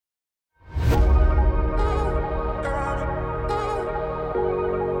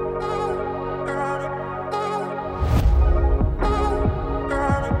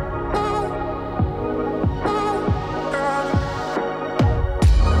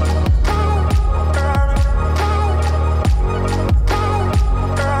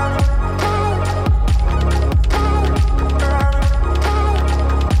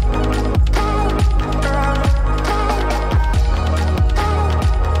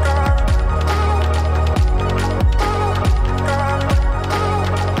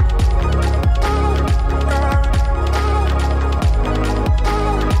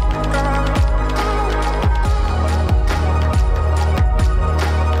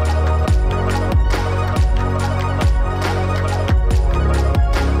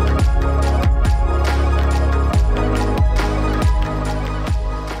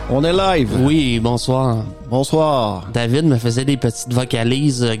On est live. Oui, bonsoir. Bonsoir. David me faisait des petites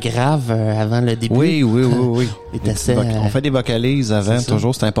vocalises graves avant le début. Oui. On fait des vocalises avant, c'est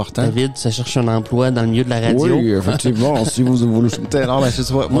toujours, c'est important. David se cherche un emploi dans le milieu de la radio. Oui, effectivement, si vous voulez... Non, mais c'est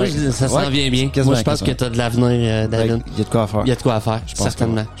ça. Moi, ça s'en vient bien. Moi, je pense que t'as de l'avenir, David. Il y a de quoi à faire. Il y a de quoi à faire,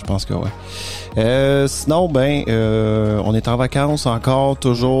 certainement. Je pense que ouais. Sinon, on est en vacances encore,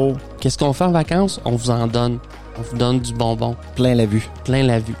 toujours. Qu'est-ce qu'on fait en vacances? On vous en donne. On vous donne du bonbon. Plein la vue. Plein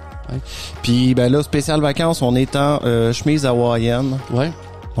la vue. Ouais. Puis, là, spécial vacances, on est en chemise hawaïenne. Ouais.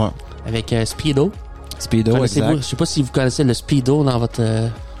 Ouais. Avec Speedo. Speedo, exact. Je sais pas si vous connaissez le Speedo dans votre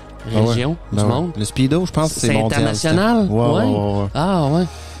région du monde. Le Speedo, je pense que c'est mondial. International? Ouais. Ah, ouais.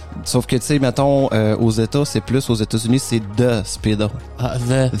 Sauf que, tu sais, mettons, aux États, c'est plus, aux États-Unis, c'est The Speedo. Ah,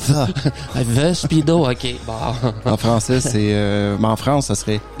 The Speedo, ok. Bon. En français, c'est... mais en France, ça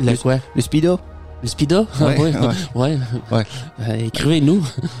serait... Le quoi? Le Speedo. Le Speedo? Ouais. Écrivez-nous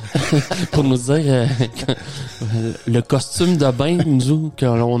pour nous dire le costume de bain, nous, que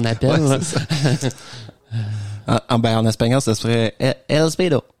l'on appelle. Ouais, c'est ça. En espagnol, ça serait El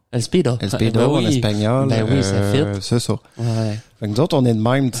Speedo. El Speedo. El Speedo en espagnol. Ben oui, ça fit. C'est ça. Ouais. Fait que nous autres, on est de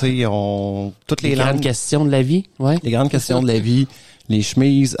même, tu sais, toutes les grandes questions de la vie, ouais. Les grandes questions de la vie, les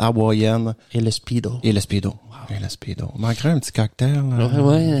chemises hawaïennes. Et le Speedo. Et le Speedo. On manquerait un petit cocktail.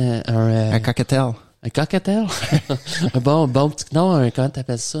 Un cocktail. Un cocktail? un bon petit... Non, comment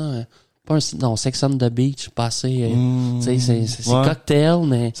t'appelles ça? Pas un Sex on the Beach, passé... tu sais, c'est cocktail,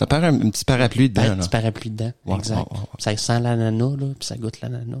 mais... Ça part un petit parapluie dedans. Un petit parapluie dedans, exact. Ouais. Ça sent l'ananas, là, puis ça goûte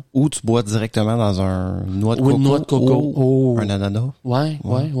l'ananas. Ou tu bois directement dans un noix de coco. Une noix de coco. Ou un ananas. Ouais,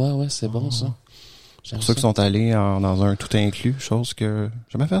 c'est bon, ça. Pour ceux qui sont allés dans un tout inclus, chose que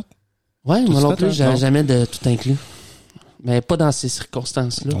j'ai jamais faite. Ouais, moi non plus, j'ai jamais de tout inclus. Mais pas dans ces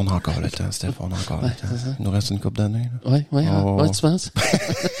circonstances-là. On a encore le temps, Steph, le temps. Il nous reste une couple d'années. Ouais, tu penses?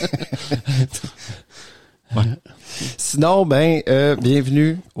 Ouais. Sinon,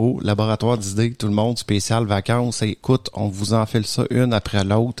 bienvenue au laboratoire d'idées, tout le monde, spécial vacances. Écoute, on vous enfile ça une après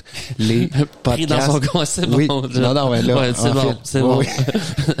l'autre. Les podcasts. Pris dans son concept. Oui. Non, mais là. Ouais, c'est bon. Oui.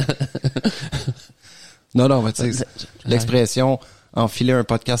 Non, mais tu sais, l'expression enfiler un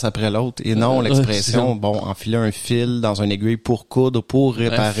podcast après l'autre et non l'expression, enfiler un fil dans un aiguille pour coudre, pour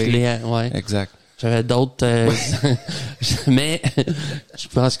réparer. Filet, ouais. Exact. J'avais d'autres, mais je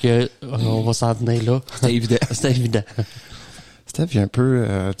pense que on va s'en tenir là. C'était évident. Steph, il est un peu,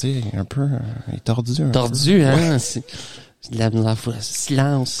 il est tordu. Tordu, hein? C'est de la misère.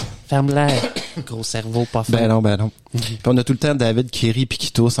 Silence. Ferme-la. Gros cerveau, pas fait. Ben non. Puis on a tout le temps David qui rit puis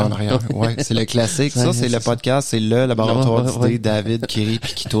qui tousse en arrière. Ouais, c'est le classique. Ça, c'est le podcast, c'est le laboratoire d'idées. David qui rit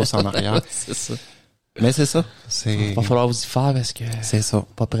puis qui tousse en arrière. C'est ça. Mais c'est ça. Il va falloir vous y faire parce que... C'est ça.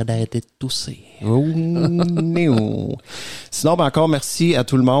 Pas prêt d'arrêter de tousser. Sinon, encore merci à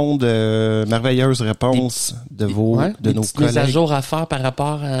tout le monde. Merveilleuse réponse de nos collègues. Des mises à jour à faire par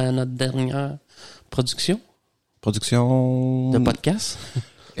rapport à notre dernière production de podcast.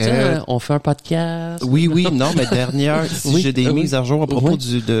 On fait un podcast. Oui, non, mais dernière, j'ai des mises à jour à propos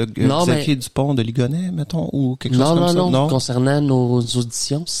de Xavier Dupont de Ligonnès, mettons, ou quelque chose comme ça. Non, concernant nos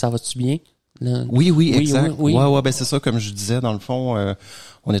auditions, ça va-tu bien? Oui, exact. Oui. Ouais, c'est ça, comme je disais, dans le fond,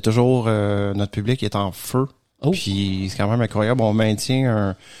 on est toujours, notre public est en feu. Puis c'est quand même incroyable. On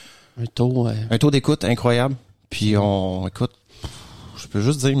maintient un taux d'écoute incroyable. Puis écoute, je peux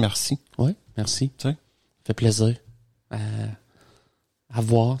juste dire merci. Oui, merci. Tu sais? Ça fait plaisir à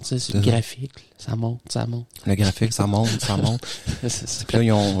voir, tu sais, c'est le graphique, ça monte. Le graphique, ça monte. Puis là,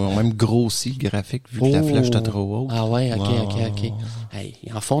 ils ont même grossi le graphique, vu que la flèche était trop haute. Ah ouais, ok. Hey,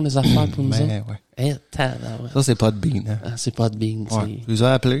 ils en font des affaires pour nous autres. Ouais. Hey, ça, c'est pas de bean, hein. Ah, c'est pas de bean, tu les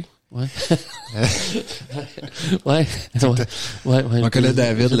as appelés? Ouais. ouais. On connaît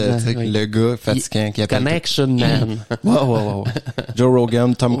David, le gars fatigant qui appelle. Connection Man. Ouais. Joe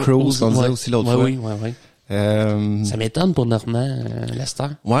Rogan, Tom Cruise, qu'on disait aussi l'autre fois. Oui. Ça m'étonne pour Normand, Lester.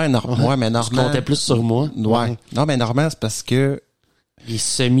 Ouais, mais Normand. Je comptais plus sur moi. Ouais. Non, mais Normand, c'est parce que... Il est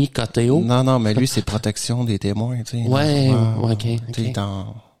semi-coté haut. Non, mais lui, c'est protection des témoins, tu sais. Ouais, ok. Tu sais, c'est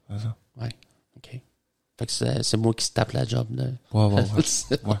ça. Ouais, ok. Fait que c'est moi qui se tape la job, là. Ouais.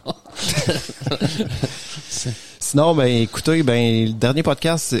 Sinon, écoutez, le dernier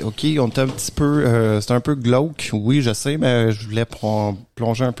podcast, c'est OK, on était un petit peu... c'était un peu glauque, oui, je sais, mais je voulais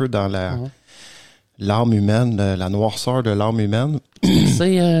plonger un peu dans l'âme humaine, la noirceur de l'âme humaine.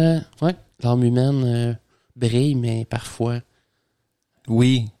 C'est, l'âme humaine brille, mais parfois...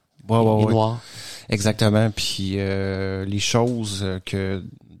 Oui, ouais. Noir. Exactement. Puis les choses que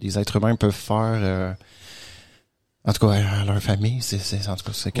des êtres humains peuvent faire En tout cas, à leur famille, en tout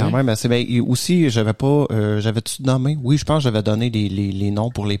cas, c'est quand même assez. Mais aussi, j'avais-tu nommé? Oui, je pense que j'avais donné les noms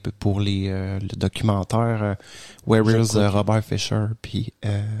pour le documentaire Where is Robert Fisher, puis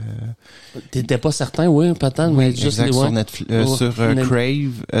t'étais pas certain, oui, peut-être, mais oui, juste exact, sur Netflix, sur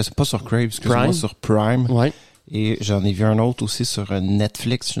Crave, c'est pas sur Crave, excuse-moi, sur Prime. Ouais. Et j'en ai vu un autre aussi sur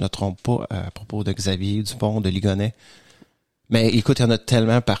Netflix, si je ne me trompe pas, à propos de Xavier Dupont de Ligonnès. Mais écoute, il y en a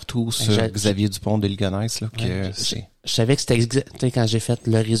tellement partout sur Xavier Dupont de Ligonnès là, que c'est... Je savais que c'était quand j'ai fait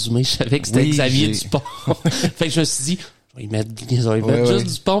le résumé, je savais que c'était Xavier Dupont. Fait que je me suis dit, ils mettent juste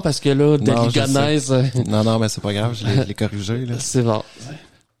Dupont parce que là, de Ligonnès... Non, mais c'est pas grave, je l'ai corrigé. Là. C'est bon.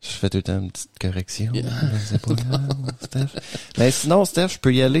 Je fais tout le temps une petite correction. C'est pas grave, Steph. Mais sinon, Steph, je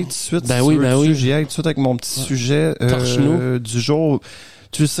peux y aller tout de suite. Oui. J'y aille tout de suite avec mon petit sujet du jour.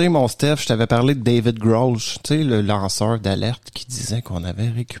 Tu sais, mon Steph, je t'avais parlé de David Grohl, tu sais, le lanceur d'alerte qui disait qu'on avait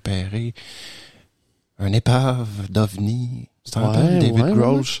récupéré un épave d'OVNI. C'est un peu David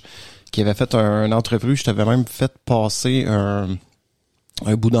Grohl qui avait fait une entrevue. Je t'avais même fait passer un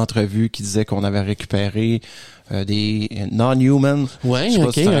bout d'entrevue qui disait qu'on avait récupéré des non-human. Ouais,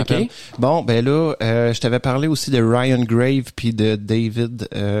 ok. Bon, ben là, je t'avais parlé aussi de Ryan Grave puis de David,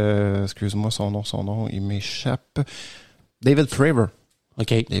 excuse-moi, son nom, il m'échappe. David Fravor.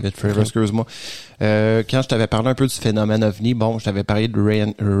 OK. David Fravor, excuse-moi. Quand je t'avais parlé un peu du phénomène OVNI, bon, je t'avais parlé de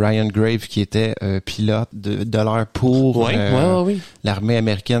Ryan Grave qui était pilote de l'air pour l'armée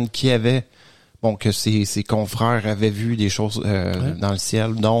américaine qui avait, bon, que ses confrères avaient vu des choses dans le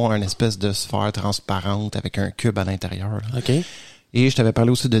ciel, dont une espèce de sphère transparente avec un cube à l'intérieur. OK. Et je t'avais parlé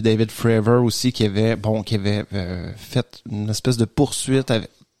aussi de David Fravor aussi qui avait fait une espèce de poursuite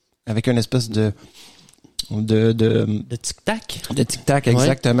avec une espèce de tic-tac. De tic-tac,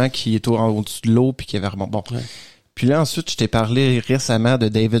 exactement, qui est au-dessus de l'eau puis qui avait remonté. Bon. Ouais. Puis là, ensuite, je t'ai parlé récemment de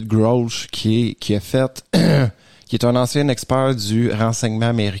David Grohl qui a fait, qui est un ancien expert du renseignement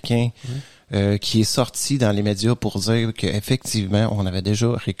américain, qui est sorti dans les médias pour dire qu'effectivement, on avait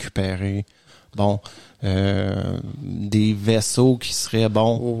déjà récupéré, des vaisseaux qui seraient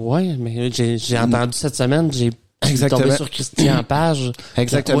Ouais, mais j'ai entendu cette semaine, Exactement. Tombé sur Christian Page.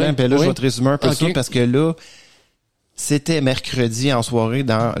 Exactement. Puis là, je vais te résumer un peu ça parce que là, c'était mercredi en soirée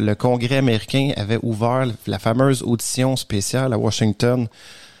dans le Congrès américain avait ouvert la fameuse audition spéciale à Washington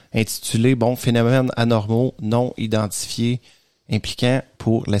intitulée, phénomènes anormaux non identifiés impliquant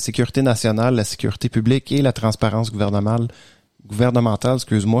pour la sécurité nationale, la sécurité publique et la transparence gouvernementale,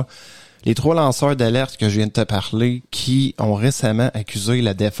 les 3 lanceurs d'alerte que je viens de te parler qui ont récemment accusé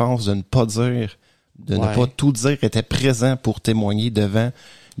la défense de ne pas tout dire, étaient présents pour témoigner devant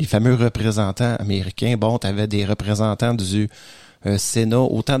les fameux représentants américains. Bon, t'avais des représentants du Sénat,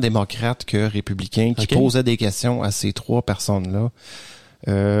 autant démocrates que républicains, qui posaient des questions à ces 3 personnes-là.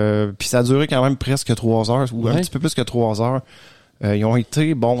 Puis ça a duré quand même presque 3 heures, ou un petit peu plus que 3 heures. Ils ont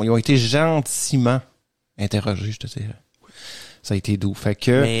été gentiment interrogés, je te dirais. Ça a été doux. Fait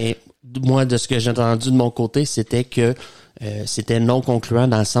que... Mais moi, de ce que j'ai entendu de mon côté, c'était que c'était non concluant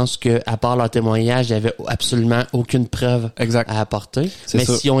dans le sens que, à part leur témoignage, il n'y avait absolument aucune preuve à apporter. Mais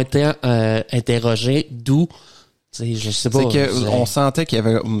s'ils ont été interrogés, d'où, je sais pas. C'est que on sentait qu'il y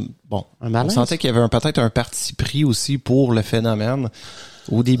avait on sentait qu'il y avait peut-être un parti pris aussi pour le phénomène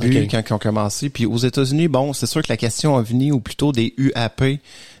au début quand ils ont commencé. Puis aux États-Unis, c'est sûr que la question OVNI ou plutôt des UAP,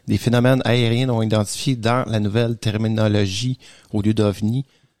 des phénomènes aériens non identifiés dans la nouvelle terminologie au lieu d'OVNI,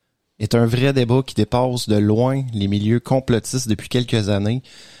 est un vrai débat qui dépasse de loin les milieux complotistes depuis quelques années.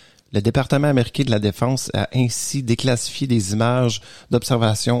 Le département américain de la Défense a ainsi déclassifié des images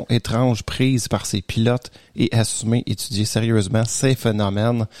d'observations étranges prises par ses pilotes et assumé étudier sérieusement ces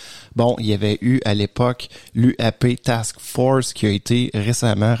phénomènes. Il y avait eu à l'époque l'UAP Task Force qui a été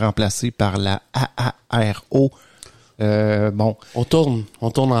récemment remplacée par la AARO. On tourne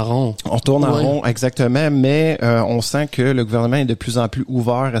en rond. On tourne en rond, exactement, mais on sent que le gouvernement est de plus en plus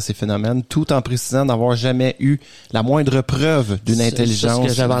ouvert à ces phénomènes, tout en précisant n'avoir jamais eu la moindre preuve d'une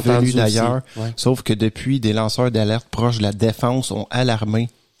intelligence venue d'ailleurs. Sauf que depuis, des lanceurs d'alerte proches de la défense ont alarmé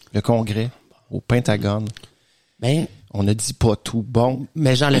le Congrès au Pentagone. Mais on ne dit pas tout.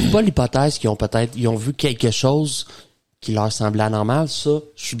 Mais j'enlève pas l'hypothèse qu'ils ont vu quelque chose qui leur semblait anormal. Ça,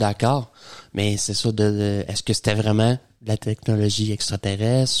 je suis d'accord. Mais c'est ça est-ce que c'était vraiment de la technologie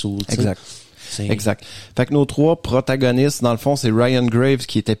extraterrestre ou Exact. Fait que nos 3 protagonistes, dans le fond, c'est Ryan Graves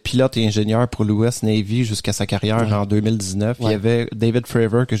qui était pilote et ingénieur pour l'US Navy jusqu'à sa carrière en 2019. Il y avait David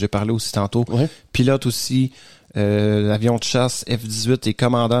Fravor que j'ai parlé aussi tantôt, pilote aussi avion de chasse F-18 et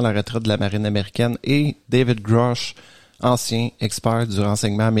commandant à la retraite de la marine américaine, et David Grosh, ancien expert du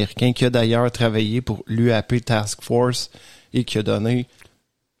renseignement américain qui a d'ailleurs travaillé pour l'UAP Task Force et qui a donné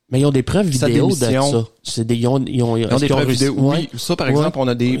Mais ils ont des preuves vidéo de ça. Ils ont des preuves vidéo. Oui, ça, par exemple, on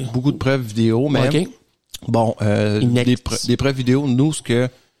a beaucoup de preuves vidéo, mais bon, des preuves vidéo, nous, ce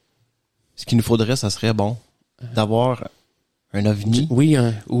qu'il nous faudrait, ça serait, d'avoir un ovni. Oui,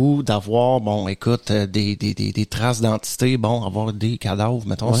 ou d'avoir, des traces d'identité, avoir des cadavres,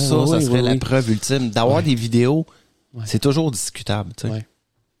 mettons. Ça serait la preuve ultime. D'avoir des vidéos, c'est toujours discutable, tu sais. Ouais.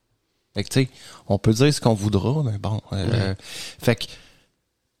 Fait que, tu sais, on peut dire ce qu'on voudra, mais fait que,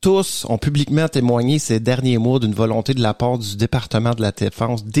 tous ont publiquement témoigné ces derniers mois d'une volonté de la part du département de la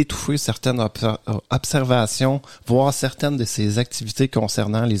Défense d'étouffer certaines observations, voire certaines de ses activités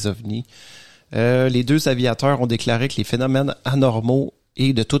concernant les ovnis. Les deux aviateurs ont déclaré que les phénomènes anormaux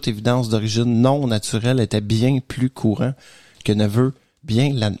et de toute évidence d'origine non naturelle étaient bien plus courants que ne veut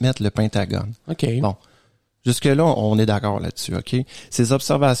bien l'admettre le Pentagone. OK. Bon. Jusque-là, on est d'accord là-dessus, OK? Ces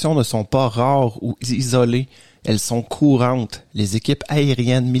observations ne sont pas rares ou isolées. Elles sont courantes. Les équipes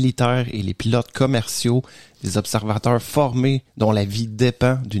aériennes militaires et les pilotes commerciaux, des observateurs formés dont la vie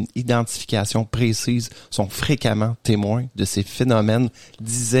dépend d'une identification précise, sont fréquemment témoins de ces phénomènes,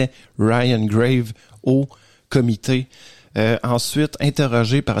 disait Ryan Grave au comité. Ensuite,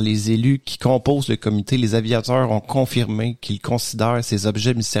 interrogés par les élus qui composent le comité, les aviateurs ont confirmé qu'ils considèrent ces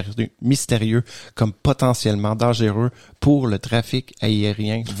objets mystérieux comme potentiellement dangereux pour le trafic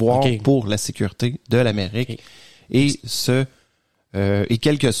aérien, voire pour la sécurité de l'Amérique, et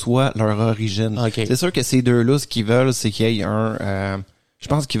quelle que soit leur origine. C'est sûr que ces deux-là, ce qu'ils veulent, c'est qu'il y ait je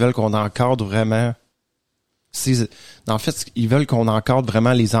pense qu'ils veulent qu'on encadre vraiment... En fait, ils veulent qu'on encadre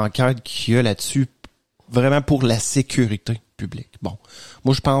vraiment les enquêtes qu'il y a là-dessus, vraiment pour la sécurité publique. Bon,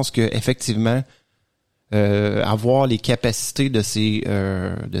 moi je pense que effectivement avoir les capacités de ces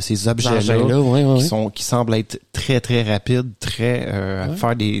objets-là qui semblent être très très rapides, très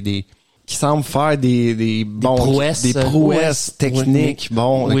faire qui semblent faire des prouesses techniques,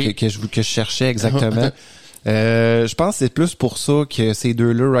 que je cherchais exactement. Je pense que c'est plus pour ça que ces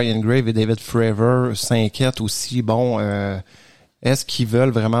deux-là, Ryan Grave et David Fravor, s'inquiètent aussi. Est-ce qu'ils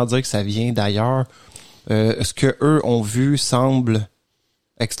veulent vraiment dire que ça vient d'ailleurs? Ce que eux ont vu semble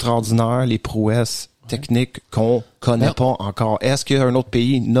extraordinaire, les prouesses techniques qu'on connaît pas encore. Est-ce qu'un autre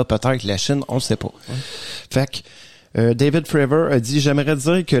pays n'a peut-être la Chine? On ne sait pas. Fait que David Fravor a dit « J'aimerais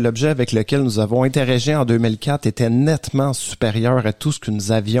dire que l'objet avec lequel nous avons interagi en 2004 était nettement supérieur à tout ce que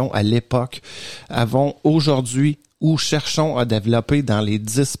nous avions à l'époque, avons aujourd'hui ou cherchons à développer dans les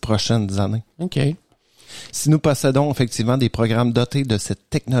 10 prochaines années. » OK. Si nous possédons effectivement des programmes dotés de cette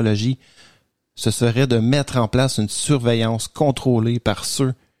technologie, ce serait de mettre en place une surveillance contrôlée par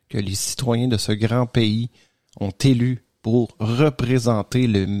ceux que les citoyens de ce grand pays ont élus pour représenter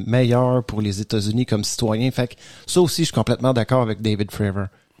le meilleur pour les États-Unis comme citoyens. Fait que ça aussi, je suis complètement d'accord avec David Fravor.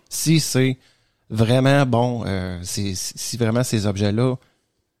 Si c'est vraiment si vraiment ces objets-là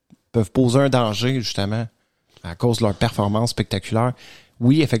peuvent poser un danger, justement, à cause de leur performance spectaculaire,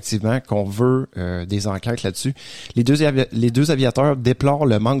 oui, effectivement, qu'on veut des enquêtes là-dessus. Les deux aviateurs déplorent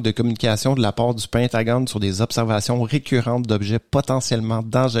le manque de communication de la part du Pentagone sur des observations récurrentes d'objets potentiellement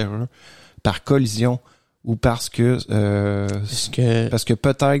dangereux par collision ou parce que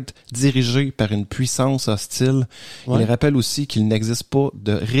peut-être dirigés par une puissance hostile. Il rappelle aussi qu'il n'existe pas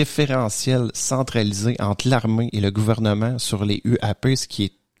de référentiel centralisé entre l'armée et le gouvernement sur les UAP, ce qui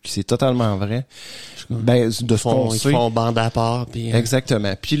est c'est totalement vrai. De ce qu'on sait. Ils font bande à part.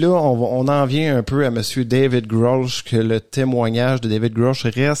 Exactement. Puis là, on en vient un peu à Monsieur David Grosh, que le témoignage de David Grosh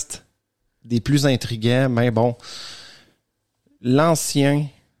reste des plus intriguants, mais bon, l'ancien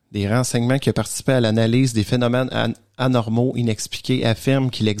des renseignements qui a participé à l'analyse des phénomènes anormaux inexpliqués affirme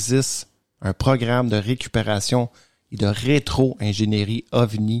qu'il existe un programme de récupération et de rétro-ingénierie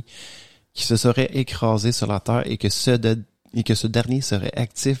OVNI qui se serait écrasé sur la Terre et que ce dernier serait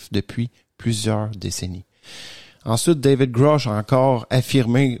actif depuis plusieurs décennies. Ensuite, David Grosh a encore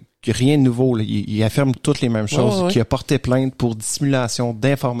affirmé que rien de nouveau, là, il affirme toutes les mêmes choses, qu'il a porté plainte pour dissimulation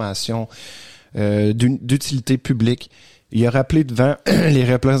d'informations d'utilité publique. Il a rappelé devant les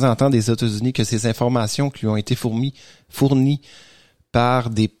représentants des États-Unis que ces informations qui lui ont été fournies par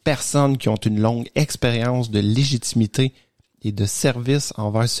des personnes qui ont une longue expérience de légitimité et de service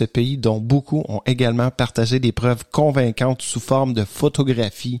envers ce pays, dont beaucoup ont également partagé des preuves convaincantes sous forme de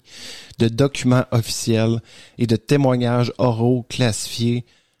photographies, de documents officiels et de témoignages oraux classifiés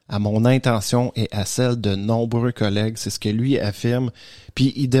à mon intention et à celle de nombreux collègues. C'est ce que lui affirme.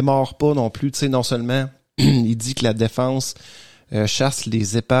 Puis il démord pas non plus, tu sais, non seulement il dit que la défense chasse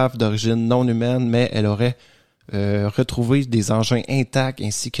les épaves d'origine non humaine, mais elle aurait retrouvé des engins intacts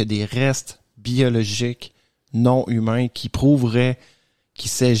ainsi que des restes biologiques non humains qui prouveraient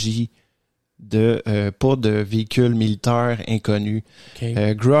qu'il s'agit pas de véhicules militaires inconnus.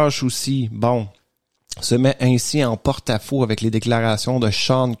 Okay. Grush aussi, se met ainsi en porte-à-faux avec les déclarations de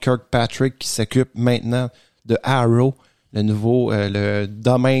Sean Kirkpatrick qui s'occupe maintenant de AARO, le nouveau le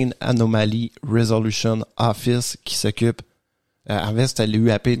Domain Anomaly Resolution Office qui s'occupe avant c'était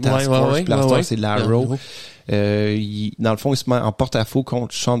l'UAP Task Force, puis c'est de l'AARO. Dans le fond, il se met en porte-à-faux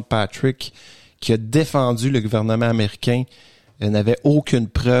contre Sean Patrick qui a défendu le gouvernement américain n'avait aucune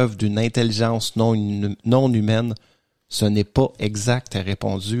preuve d'une intelligence non humaine. Ce n'est pas exact, a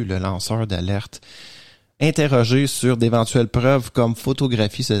répondu le lanceur d'alerte. Interrogé sur d'éventuelles preuves comme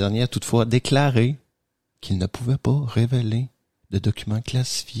photographie, ce dernier a toutefois déclaré qu'il ne pouvait pas révéler de documents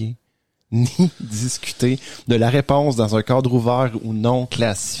classifiés ni discuter de la réponse dans un cadre ouvert ou non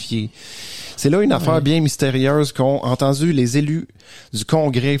classifié. C'est là une affaire bien mystérieuse qu'ont entendu les élus du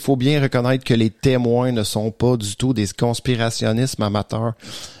Congrès. Il faut bien reconnaître que les témoins ne sont pas du tout des conspirationnistes amateurs,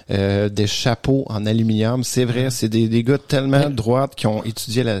 des chapeaux en aluminium. C'est vrai, c'est des gars tellement de droite qui ont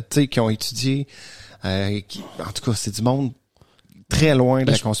étudié en tout cas, c'est du monde très loin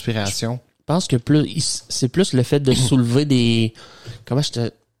de la conspiration. Je pense que c'est plus le fait de soulever des,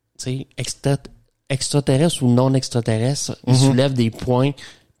 extraterrestres ou non extraterrestres, ils soulèvent des points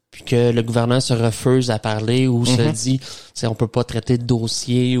puis que le gouvernement se refuse à parler ou se dit on peut pas traiter de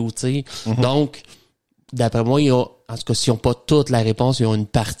dossier ou donc d'après moi en tout cas s'ils ont pas toute la réponse, ils ont une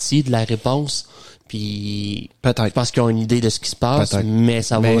partie de la réponse puis peut-être je pense qu'ils ont une idée de ce qui se passe mais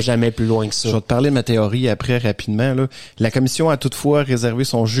ça va jamais plus loin que ça. Je vais te parler de ma théorie après rapidement là. La commission a toutefois réservé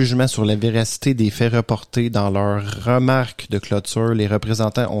son jugement sur la véracité des faits reportés dans leurs remarques de clôture. Les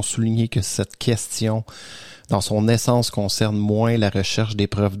représentants ont souligné que cette question dans son essence, concerne moins la recherche des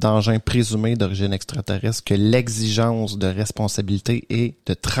preuves d'engins présumés d'origine extraterrestre que l'exigence de responsabilité et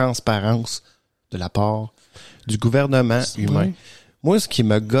de transparence de la part du gouvernement humain. Moi, ce qui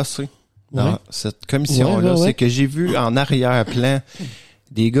m'a gossé dans cette commission-là, c'est que j'ai vu en arrière-plan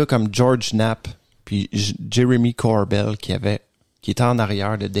des gars comme George Knapp puis Jeremy Corbell qui était en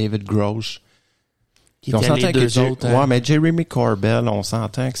arrière de David Grosh. Qui étaient les deux autres. Ouais, mais Jeremy Corbell, on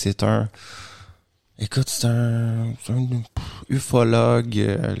s'entend que c'est un... Écoute, c'est un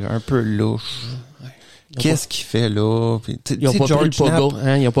ufologue un peu louche. Qu'est-ce qu'il fait là? Ils ont pas pris le pogo,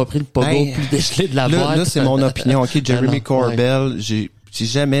 ils ont pas pris le pogo plus dégelé de la boîte. Là, c'est mon opinion. OK, Jeremy Corbell, j'ai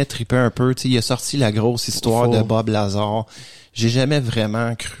jamais trippé un peu. Il a sorti la grosse histoire de Bob Lazar. J'ai jamais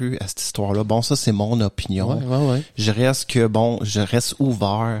vraiment cru à cette histoire-là. Bon, ça, c'est mon opinion. Ouais. Je reste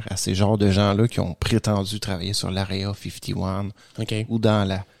ouvert à ces genres de gens-là qui ont prétendu travailler sur l'Area 51 ou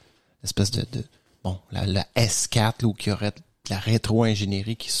dans l'espèce de la S4 là, où il y aurait de la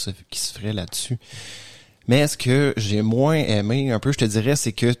rétro-ingénierie qui se ferait là-dessus. Mais ce que j'ai moins aimé un peu, je te dirais,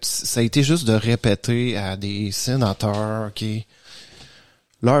 c'est que ça a été juste de répéter à des sénateurs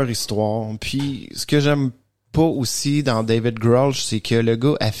leur histoire. Puis ce que j'aime pas aussi dans David Grosh, c'est que le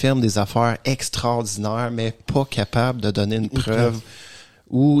gars affirme des affaires extraordinaires, mais pas capable de donner une preuve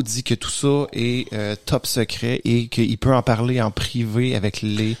ou dit que tout ça est top secret et qu'il peut en parler en privé avec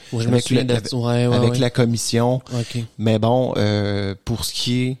la commission. Okay. Mais bon, pour ce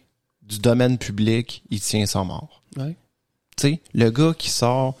qui est du domaine public, il tient son mort. Ouais. Tu sais, le gars qui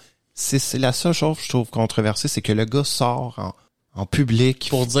sort, c'est la seule chose que je trouve controversée, c'est que le gars sort en public.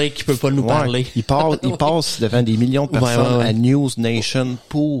 Pour dire qu'il peut pas nous parler. Il passe devant des millions de personnes à News Nation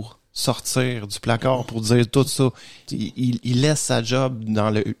pour sortir du placard pour dire tout ça. Il laisse sa job dans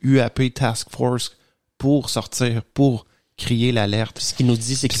le UAP Task Force pour sortir, pour crier l'alerte. Ce qu'il nous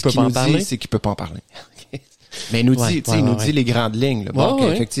dit, c'est qu'il peut pas en parler. C'est qu'il peut pas en parler. Mais il nous dit, il nous dit les grandes lignes. Là.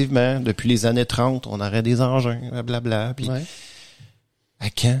 Bon, effectivement, depuis les années 30, on aurait des engins, blablabla. Puis, à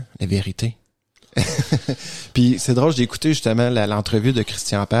quand la vérité? Puis c'est drôle, j'ai écouté justement l'entrevue de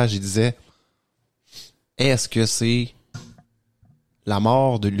Christian Page. Il disait, est-ce que c'est la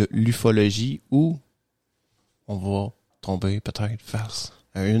mort de l'ufologie ou on va tomber peut-être face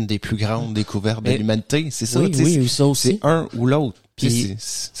à une des plus grandes découvertes de l'humanité? C'est ça, ça aussi. C'est un ou l'autre. Puis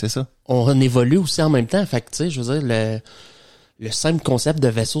c'est ça. On évolue aussi en même temps. Fait que, tu sais, je veux dire, le simple concept de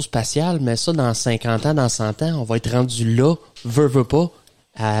vaisseau spatial, mais ça, dans 50 ans, dans 100 ans, on va être rendu là, veut pas,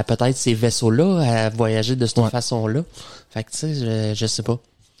 à peut-être ces vaisseaux-là, à voyager de cette façon-là. Fait que, tu sais, je sais pas.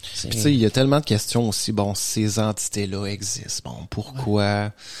 Puis tu sais, il y a tellement de questions aussi. Bon, ces entités-là existent. Bon,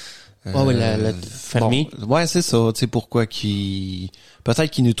 pourquoi... la famille. Bon, c'est ça. Tu sais, pourquoi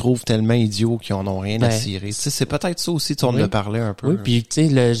peut-être qu'ils nous trouvent tellement idiots qu'ils en ont rien à cirer. Tu sais, c'est peut-être ça aussi, tu en as parlé un peu. Oui, puis tu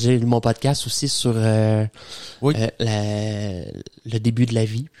sais, j'ai mon podcast aussi sur le début de la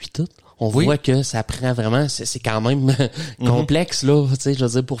vie, puis tout. on voit que ça prend vraiment, c'est quand même complexe, là, tu sais, je veux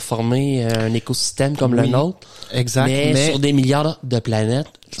dire, pour former un écosystème comme le nôtre. Exact. Mais sur des milliards de planètes.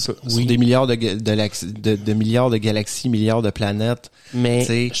 Sur des milliards de milliards de galaxies, milliards de planètes. Mais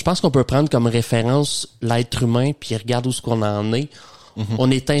je pense qu'on peut prendre comme référence l'être humain, puis regarde où ce qu'on en est.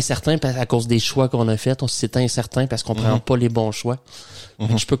 On est incertain à cause des choix qu'on a faits. On s'est incertain parce qu'on prend pas les bons choix.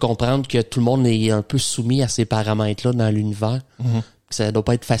 Je peux comprendre que tout le monde est un peu soumis à ces paramètres-là dans l'univers. Ça doit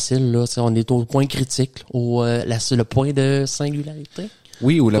pas être facile, là. On est au point critique, le point de singularité.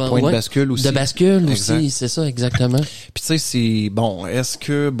 Oui, ou le point de bascule aussi. De bascule aussi, c'est ça, exactement. Puis tu sais, c'est bon, est-ce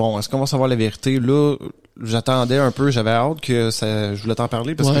qu'on va savoir la vérité? Là, j'attendais un peu, j'avais hâte que je voulais t'en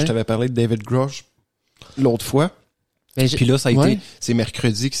parler parce que je t'avais parlé de David Grush l'autre fois. Puis là, ça a été, c'est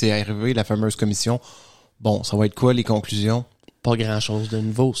mercredi que c'est arrivé, la fameuse commission. Bon, ça va être quoi les conclusions? Pas grand-chose de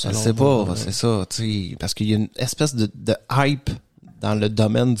nouveau, ça. C'est ça, tu sais, parce qu'il y a une espèce de hype dans le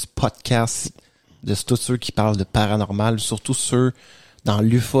domaine du podcast de tous ceux qui parlent de paranormal, surtout ceux dans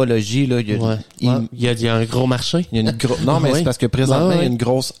l'ufologie, là, il y a un gros marché. Il y a non, mais c'est parce que présentement, il y a une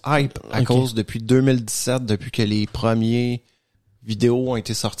grosse hype à cause depuis 2017, depuis que les premiers vidéos ont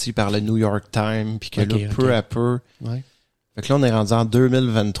été sorties par le New York Times, puis que là, peu à peu. Fait que là, on est rendu en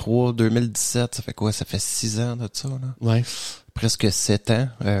 2023, 2017, ça fait quoi? Ça fait 6 ans de ça, là? Presque 7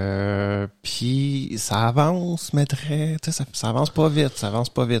 ans. Puis ça avance, mais ça avance pas vite,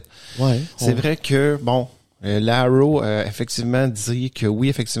 C'est vrai que, bon, L'arrow, effectivement, dit que oui,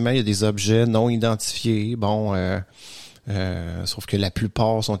 effectivement, il y a des objets non identifiés. Bon, sauf que la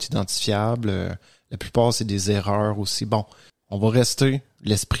plupart sont identifiables. La plupart, c'est des erreurs aussi. Bon, on va rester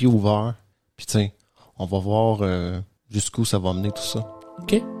l'esprit ouvert. Puis, tu sais, on va voir jusqu'où ça va mener tout ça.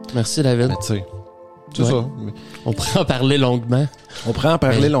 OK. Merci, David. Mais, tu sais, c'est ça. On pourrait en parler longuement.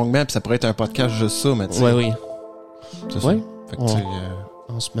 Puis ça pourrait être un podcast juste ça, mais tu sais. Oui. C'est ça. Fait que, tu sais...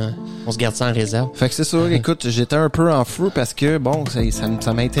 On se garde ça en réserve. Fait que c'est ça. Écoute, j'étais un peu en feu parce que, bon,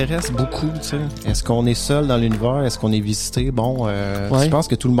 ça m'intéresse beaucoup, tu sais. Est-ce qu'on est seul dans l'univers? Est-ce qu'on est visité? Bon, je pense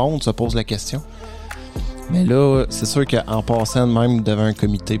que tout le monde se pose la question. Mais là, c'est sûr qu'en passant même devant un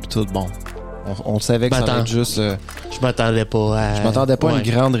comité pis tout, bon, on savait que ça allait être juste... Je m'attendais pas à... Je m'attendais pas à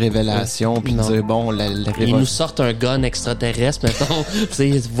une grande révélation puis dire, bon, Ils nous sortent un gun extraterrestre, mettons, tu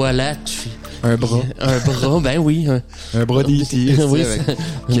sais, voilà, un bras. Ben oui. Un bras d'E.T. Oui,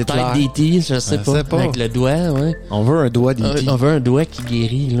 une tête d'E.T., je sais pas. Avec le doigt, ouais. On veut un doigt d'E.T. On veut un doigt qui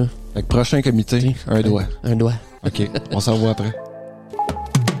guérit, là. Fait que prochain comité, un doigt. Un doigt. OK, on s'en voit après.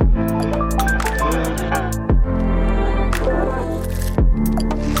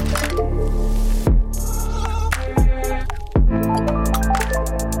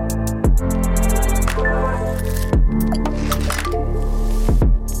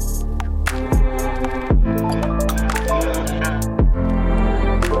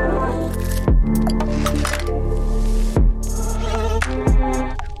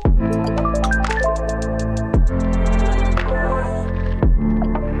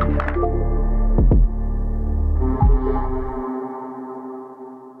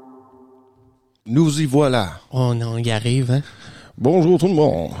 Nous y voilà. On y arrive, hein? Bonjour tout le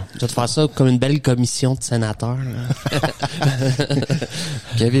monde. Tu vas te faire ça comme une belle commission de sénateurs.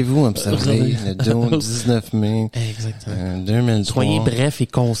 Qu'avez-vous observé le 19 mai 2003? Soyez bref et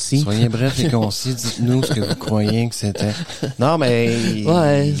concis. Dites-nous ce que vous croyez que c'était. Non, mais...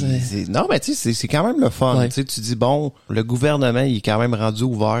 Non, mais tu sais, c'est quand même le fun. Ouais. Tu sais, tu dis, bon, le gouvernement, il est quand même rendu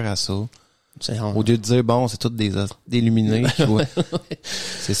ouvert à ça. Au lieu de dire, bon, c'est tout des illuminés.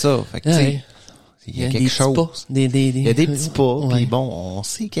 C'est ça. Fait que, tu sais... Il y a quelque chose. Il y a des petits pas, puis bon, on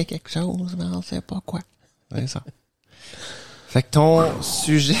sait qu'il y a quelque chose, mais on sait pas quoi. C'est ça. Fait que ton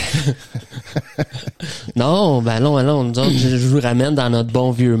sujet... non, nous autres, je vous ramène dans notre bon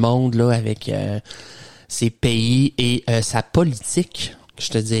vieux monde, là, avec ses pays et sa politique. Je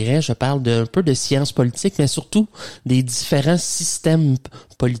te dirais, je parle un peu de sciences politiques, mais surtout des différents systèmes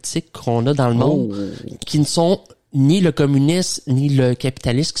politiques qu'on a dans le monde, qui ne sont ni le communisme, ni le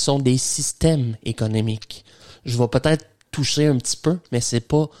capitalisme, qui sont des systèmes économiques. Je vais peut-être toucher un petit peu, mais c'est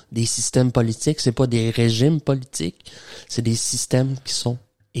pas des systèmes politiques, c'est pas des régimes politiques, c'est des systèmes qui sont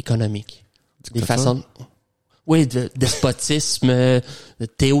économiques. Des façons... Oui, de despotisme, de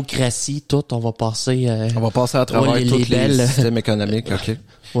théocratie, tout, on va passer à travers tous les systèmes économiques, OK.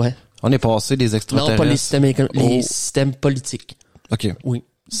 Ouais. On est passé des extraterrestres. Non, pas les systèmes les systèmes politiques. OK. Oui.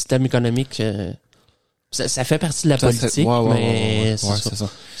 Système économique... Ça fait partie de la politique, mais c'est ça.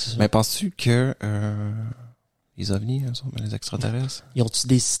 Mais penses-tu que les ovnis, les extraterrestres, ils ont-tu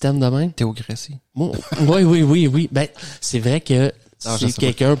des systèmes de même? Théocratie. Oui. Ben, c'est vrai que si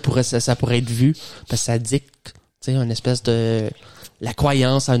quelqu'un ça pourrait être vu, parce que ça dicte, tu sais, une espèce de la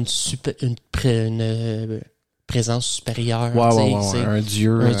croyance à une présence supérieure. Un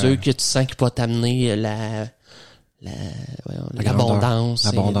dieu. Un dieu que tu sens qui peut t'amener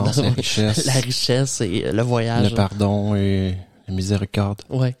l'abondance. La richesse. La richesse et le voyage. Le pardon et la miséricorde.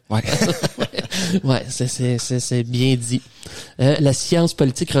 Ouais. Ouais, c'est bien dit. La science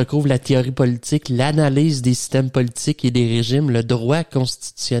politique recouvre la théorie politique, l'analyse des systèmes politiques et des régimes, le droit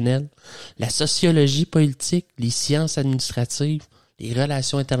constitutionnel, la sociologie politique, les sciences administratives, les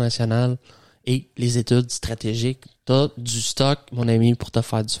relations internationales et les études stratégiques. T'as du stock, mon ami, pour te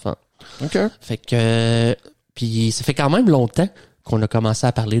faire du fun. OK. Fait que, puis ça fait quand même longtemps qu'on a commencé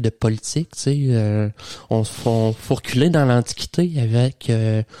à parler de politique, tu sais. On faut reculer dans l'Antiquité avec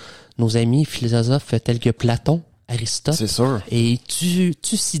nos amis philosophes tels que Platon, Aristote. C'est sûr. Et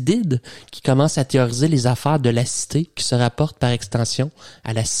Thucydide, qui commence à théoriser les affaires de la cité, qui se rapporte par extension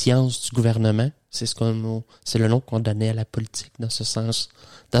à la science du gouvernement. C'est le nom qu'on donnait à la politique dans ce sens,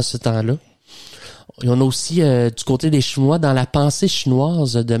 dans ce temps-là. Et on a aussi du côté des Chinois, dans la pensée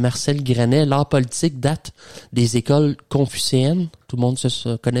chinoise de Marcel Granet, l'art politique date des écoles confucéennes. Tout le monde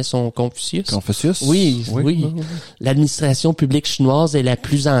connaît son Confucius. Confucius? Oui. L'administration publique chinoise est la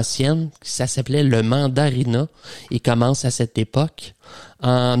plus ancienne. Ça s'appelait le mandarinat et commence à cette époque.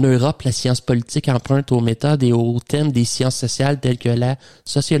 En Europe, la science politique emprunte aux méthodes et aux thèmes des sciences sociales telles que la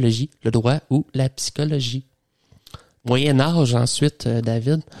sociologie, le droit ou la psychologie. Moyen-Âge, ensuite,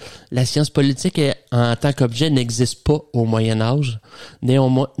 David. La science politique, en tant qu'objet, n'existe pas au Moyen-Âge.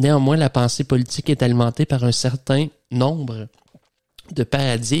 Néanmoins, la pensée politique est alimentée par un certain nombre de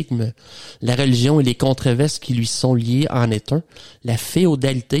paradigmes. La religion et les controverses qui lui sont liées en est un. La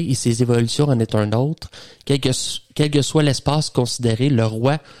féodalité et ses évolutions en est un autre. Quel que soit l'espace considéré, le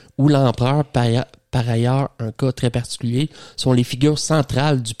roi ou l'empereur, par ailleurs, un cas très particulier, sont les figures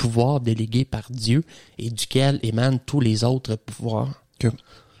centrales du pouvoir délégué par Dieu et duquel émanent tous les autres pouvoirs. Okay.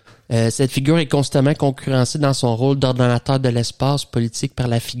 Cette figure est constamment concurrencée dans son rôle d'ordonnateur de l'espace politique par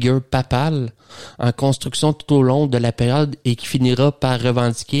la figure papale, en construction tout au long de la période et qui finira par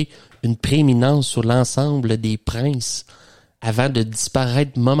revendiquer une prééminence sur l'ensemble des princes avant de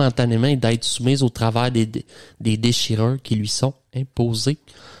disparaître momentanément et d'être soumise au travers des déchireurs qui lui sont imposés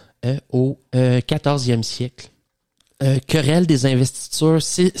au 14e siècle. Querelle des investitures,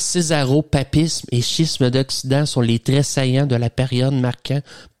 césaropapisme et schisme d'Occident sont les traits saillants de la période marquant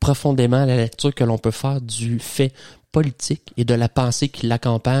profondément la lecture que l'on peut faire du fait politique et de la pensée qui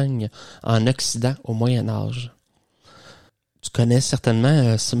l'accompagne en Occident au Moyen Âge. Tu connais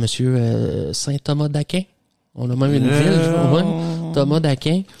certainement ce monsieur Saint Thomas d'Aquin. On a même une ville, Thomas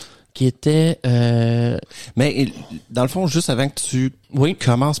d'Aquin, qui était... Mais dans le fond, juste avant que tu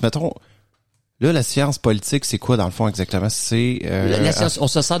commences, mettons... Là, la science politique, c'est quoi dans le fond exactement? C'est la science, on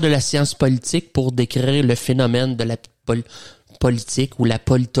se sert de la science politique pour décrire le phénomène de la politique ou la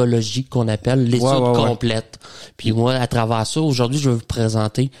politologie qu'on appelle l'étude complète. Puis moi, à travers ça, aujourd'hui, je vais vous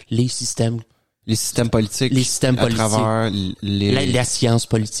présenter les systèmes. Les systèmes politiques. Les systèmes politiques. À travers la science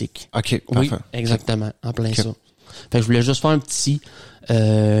politique. OK, oui, parfait. Exactement, en plein ça. Fait que je voulais juste faire un petit...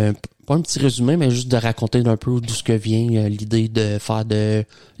 pas un petit résumé, mais juste de raconter un peu d'où ce que vient l'idée de faire de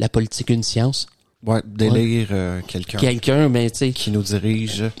la politique une science. Ouais, d'élire quelqu'un. Quelqu'un, mais tu sais... Qui nous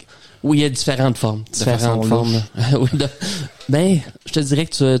dirige. Oui, il y a différentes formes. Ben, je te dirais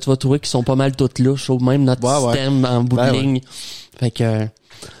que tu vas trouver qu'ils sont pas mal toutes louches, ou même notre système en bout de ligne. Fait que,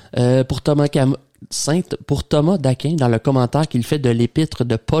 pour Thomas d'Aquin, dans le commentaire qu'il fait de l'épître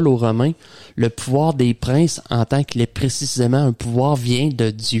de Paul aux Romains, le pouvoir des princes, en tant qu'il est précisément un pouvoir, vient de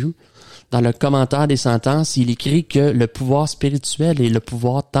Dieu. Dans le commentaire des sentences, il écrit que le pouvoir spirituel et le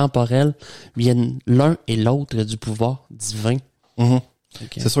pouvoir temporel viennent l'un et l'autre du pouvoir divin. Mm-hmm.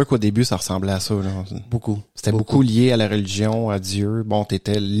 Okay. C'est sûr qu'au début, ça ressemblait à ça. Là. Beaucoup. C'était beaucoup lié à la religion, à Dieu. Bon,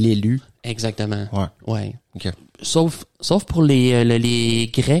 t'étais l'élu. Exactement. Ouais. Okay. Sauf pour les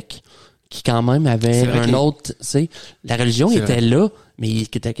Grecs, qui quand même avaient un autre, tu sais, la religion était là, mais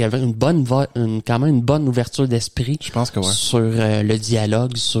qui avait quand même une bonne ouverture d'esprit. Je pense que sur le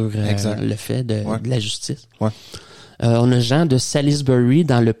dialogue, sur le fait de la justice. Ouais. On a Jean de Salisbury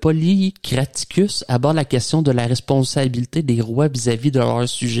dans le Polycraticus aborde la question de la responsabilité des rois vis-à-vis de leurs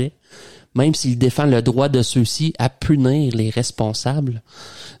sujets, même s'il défend le droit de ceux-ci à punir les responsables,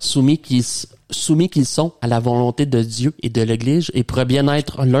 soumis qu'ils sont à la volonté de Dieu et de l'Église, et pourrait bien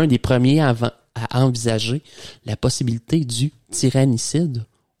être l'un des premiers à envisager la possibilité du tyrannicide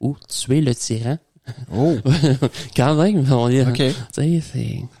ou tuer le tyran. Quand même, on dit, tu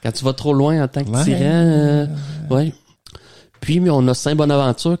sais, quand tu vas trop loin en tant que tyran, Puis, on a Saint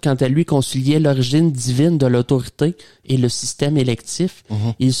Bonaventure, quant à lui, conciliait l'origine divine de l'autorité et le système électif.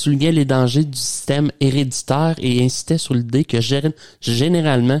 Il soulignait les dangers du système héréditaire et incitait sur l'idée que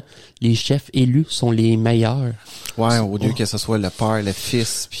généralement, les chefs élus sont les meilleurs. Ouais, au lieu que ce soit le père, le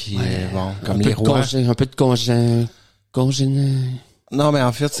fils, puis comme les rois. Un peu de congénital. Non, mais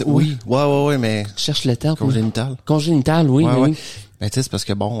en fait, c'est, oui, mais. Cherche le terme. Congénital. Congénital, oui. Ouais. Ben, tu sais, c'est parce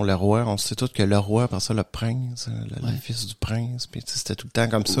que le roi, on sait tous que le roi, après ça, le prince, le fils du prince, puis tu sais, c'était tout le temps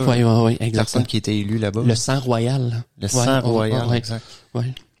comme ça. Oui, exactement. Personne qui était élu là-bas. Le sang royal. Le sang royal, exact.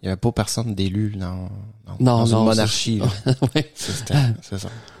 Ouais. Il y avait pas personne d'élu dans une monarchie. C'est ça.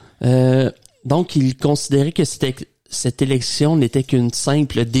 Donc, il considérait que cette élection n'était qu'une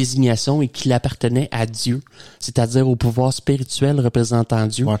simple désignation et qu'il appartenait à Dieu, c'est-à-dire au pouvoir spirituel représentant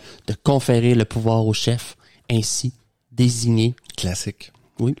Dieu, de conférer le pouvoir au chef, ainsi désigné. Classique.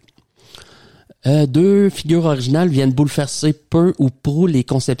 Oui. Deux figures originales viennent bouleverser peu ou prou les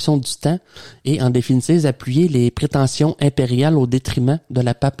conceptions du temps et en définitive appuyer les prétentions impériales au détriment de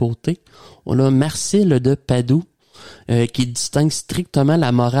la papauté. On a Marcille de Padoue qui distingue strictement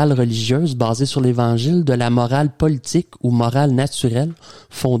la morale religieuse basée sur l'Évangile de la morale politique ou morale naturelle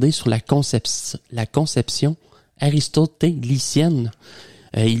fondée sur la conception aristotélicienne.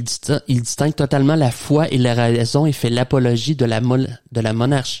 Il distingue totalement la foi et la raison et fait l'apologie de la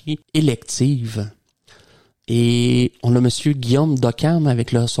monarchie élective. Et on a monsieur Guillaume d'Occam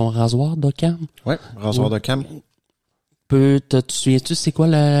avec son rasoir d'Occam. Ouais, rasoir d'Occam. Tu souviens-tu, c'est quoi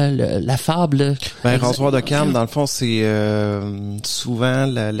la fable? Ben, rasoir d'Occam, dans le fond, c'est souvent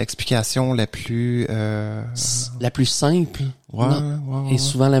l'explication la plus simple. Ouais. Et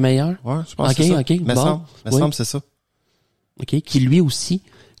souvent la meilleure. Ouais, je pense que c'est ça. OK. Me semble, c'est ça. OK, qui lui aussi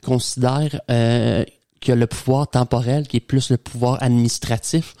considère que le pouvoir temporel, qui est plus le pouvoir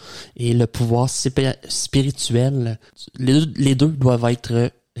administratif, et le pouvoir spirituel, les deux doivent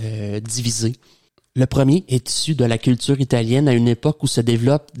être divisés. Le premier est issu de la culture italienne à une époque où se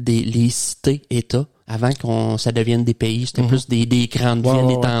développent les cités-États. Avant ça devienne des pays, c'était plus des grandes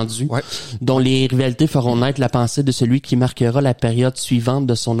villes étendues, dont les rivalités feront naître la pensée de celui qui marquera la période suivante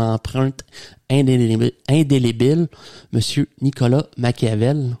de son empreinte indélébile, Monsieur Nicolas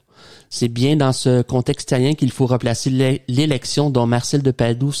Machiavel. C'est bien dans ce contexte italien qu'il faut replacer l'élection dont Marcille de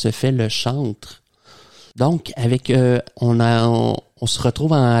Padoue se fait le chantre. Donc, avec on se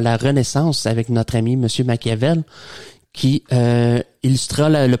retrouve à la Renaissance avec notre ami Monsieur Machiavel, qui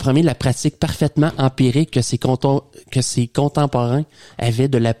illustra le premier la pratique parfaitement empirique que ses contemporains avaient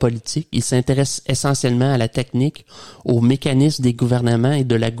de la politique. Il s'intéresse essentiellement à la technique, aux mécanismes des gouvernements et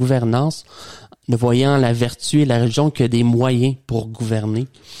de la gouvernance, ne voyant la vertu et la religion que des moyens pour gouverner.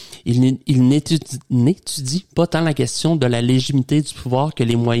 Il n'étudie pas tant la question de la légitimité du pouvoir que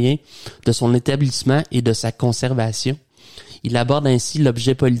les moyens de son établissement et de sa conservation. Il aborde ainsi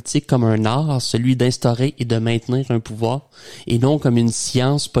l'objet politique comme un art, celui d'instaurer et de maintenir un pouvoir, et non comme une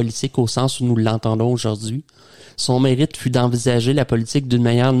science politique au sens où nous l'entendons aujourd'hui. Son mérite fut d'envisager la politique d'une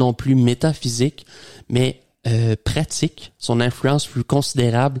manière non plus métaphysique, mais pratique. Son influence fut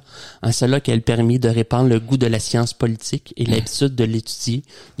considérable en cela qu'elle permit de répandre le goût de la science politique et l'habitude de l'étudier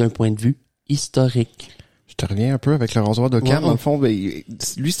d'un point de vue historique. Je te reviens un peu avec le rasoir d'Occam. Dans le fond,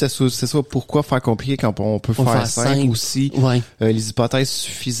 lui, c'est ça. Pourquoi faire compliqué quand on peut faire simple aussi? Les hypothèses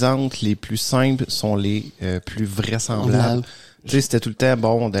suffisantes, les plus simples, sont les plus vraisemblables. Tu sais, c'était tout le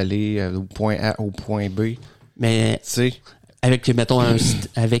temps d'aller au point A au point B. Mais tu sais, avec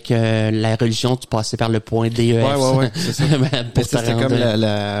la religion, tu passais par le point D, E, F. Ouais, c'est ça. C'était comme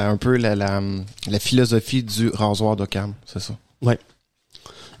un peu la philosophie du rasoir d'Occam, c'est ça. Ouais.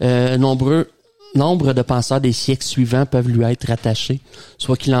 Nombre de penseurs des siècles suivants peuvent lui être rattachés,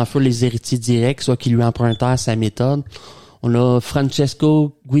 soit qu'il en furent les héritiers directs, soit qu'ils lui empruntèrent sa méthode. On a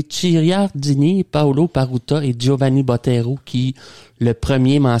Francesco Guicciardini, Paolo Paruta et Giovanni Botero qui, le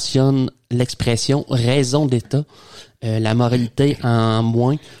premier, mentionne l'expression « raison d'État ». La moralité en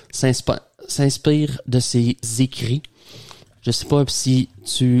moins s'inspire de ses écrits. Je sais pas si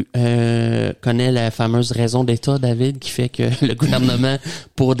tu connais la fameuse raison d'État, David, qui fait que le gouvernement,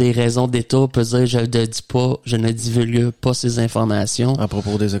 pour des raisons d'État, peut dire je ne divulgue pas ces informations. À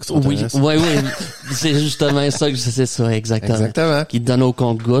propos des extraterrestres. Oui. C'est justement ça que c'est ça, exactement. Exactement. Qui donne au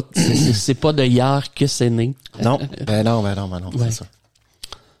compte-gouttes. C'est pas de hier que c'est né. Non, c'est ça.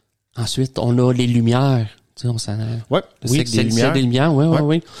 Ensuite, on a les Lumières. Le siècle des Lumières.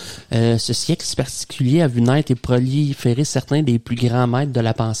 Oui. Ce siècle particulier a vu naître et proliférer certains des plus grands maîtres de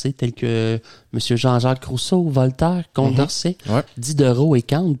la pensée, tels que M. Jean-Jacques Rousseau, Voltaire, Condorcet, Diderot et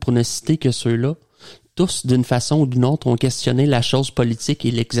Kant, pour ne citer que ceux-là. Tous, d'une façon ou d'une autre, ont questionné la chose politique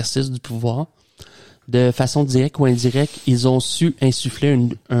et l'exercice du pouvoir. De façon directe ou indirecte, ils ont su insuffler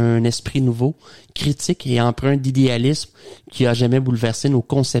un esprit nouveau, critique et empreint d'idéalisme qui a jamais bouleversé nos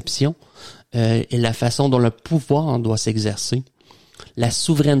conceptions et la façon dont le pouvoir doit s'exercer. La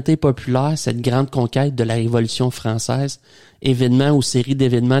souveraineté populaire, cette grande conquête de la Révolution française, événement ou série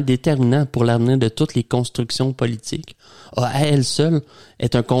d'événements déterminants pour l'avenir de toutes les constructions politiques, à elle seule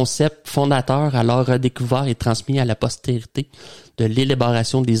est un concept fondateur alors redécouvert et transmis à la postérité de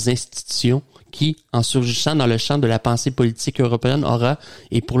l'élaboration des institutions qui, en surgissant dans le champ de la pensée politique européenne, aura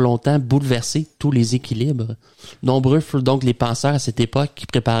et pour longtemps bouleversé tous les équilibres. Nombreux furent donc les penseurs à cette époque qui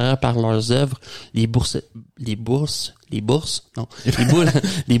préparèrent par leurs œuvres les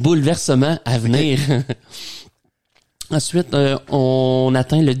bouleversements à venir. Ensuite, on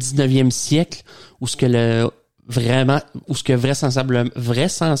atteint le 19e siècle où vraisemblablement,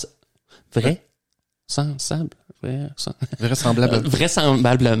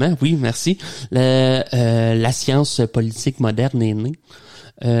 oui, merci. La science politique moderne est née.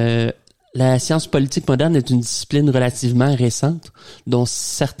 La science politique moderne est une discipline relativement récente, dont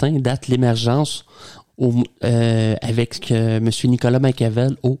certains datent l'émergence avec M. Nicolas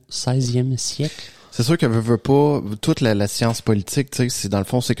Machiavel au 16e siècle. C'est sûr que veut pas toute la science politique, tu sais, c'est dans le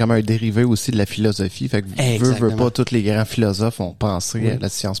fond c'est comme un dérivé aussi de la philosophie, fait que veut pas tous les grands philosophes ont pensé à la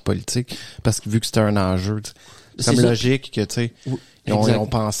science politique parce que vu que c'était un enjeu, c'est comme logique que tu sais ils ont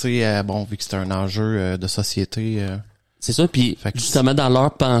pensé à vu que c'était un enjeu de société. C'est ça, puis justement dans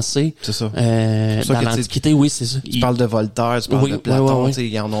leur pensée, c'est ça. Dans l'Antiquité, oui, c'est ça. Tu parles de Voltaire, tu parles de Platon, tu sais,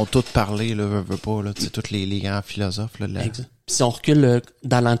 ils en ont tous parlé, là, veut pas, là, tu sais, tous les grands philosophes, là. Exact. Puis si on recule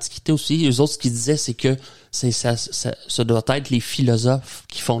dans l'Antiquité aussi, eux autres, ce qu'ils disaient, c'est que ça doit être les philosophes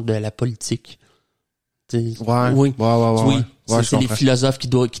qui font de la politique. Oui. C'est les philosophes qui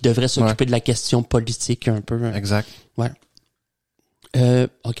devraient s'occuper de la question politique un peu. Exact. Ouais.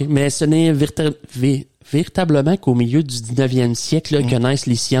 OK. Mais ce n'est véritablement qu'au milieu du 19e siècle que naissent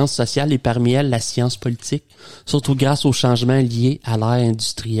les sciences sociales et parmi elles la science politique, surtout grâce aux changements liés à l'ère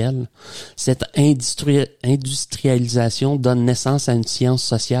industrielle. Cette industrialisation donne naissance à une science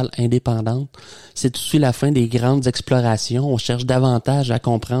sociale indépendante. C'est aussi la fin des grandes explorations. On cherche davantage à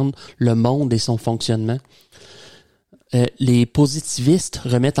comprendre le monde et son fonctionnement. Les positivistes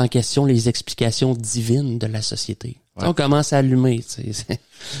remettent en question les explications divines de la société. Ouais. On commence à allumer. Tu sais.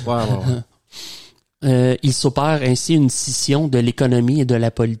 Il s'opère ainsi une scission de l'économie et de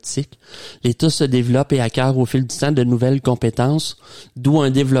la politique. L'État se développe et acquiert au fil du temps de nouvelles compétences, d'où un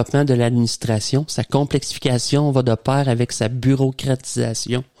développement de l'administration. Sa complexification va de pair avec sa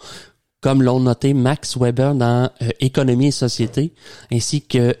bureaucratisation, comme l'ont noté Max Weber dans Économie et société, ainsi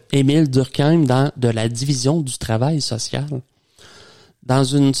que Émile Durkheim dans De la division du travail social. Dans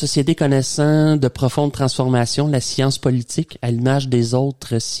une société connaissant de profondes transformations, la science politique, à l'image des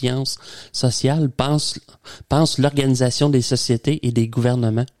autres sciences sociales, pense l'organisation des sociétés et des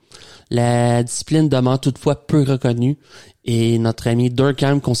gouvernements. La discipline demeure toutefois peu reconnue et notre ami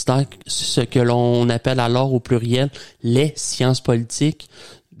Durkheim considère ce que l'on appelle alors au pluriel les sciences politiques,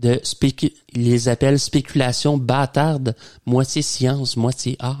 il les appelle spéculation bâtarde, moitié science,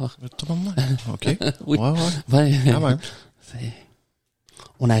 moitié art. OK. Oui. Ouais. Ah ouais.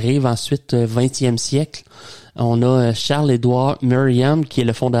 On arrive ensuite au 20e siècle. On a Charles-Édouard Merriam, qui est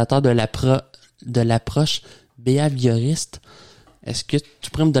le fondateur de l'approche behavioriste. Est-ce que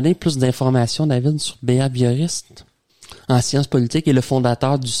tu pourrais me donner plus d'informations, David, sur behavioriste? En sciences politiques et le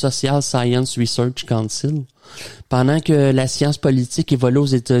fondateur du Social Science Research Council. Pendant que la science politique évolue aux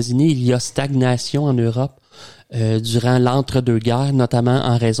États-Unis, il y a stagnation en Europe durant l'entre-deux-guerres, notamment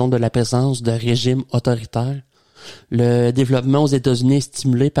en raison de la présence de régimes autoritaires. Le développement aux États-Unis est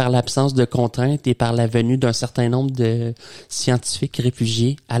stimulé par l'absence de contraintes et par la venue d'un certain nombre de scientifiques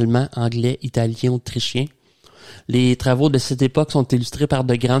réfugiés allemands, anglais, italiens, autrichiens. Les travaux de cette époque sont illustrés par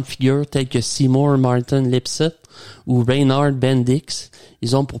de grandes figures telles que Seymour Martin Lipset ou Reinhard Bendix.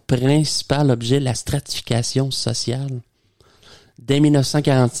 Ils ont pour principal objet la stratification sociale. Dès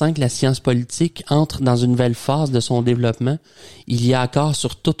 1945, la science politique entre dans une nouvelle phase de son développement. Il y a accord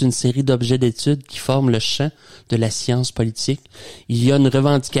sur toute une série d'objets d'études qui forment le champ de la science politique. Il y a une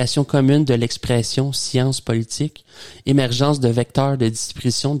revendication commune de l'expression science politique, émergence de vecteurs de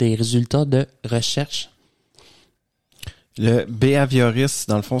distribution des résultats de recherche. Le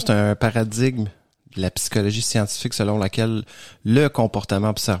behaviorisme, dans le fond, c'est un paradigme de la psychologie scientifique selon laquelle le comportement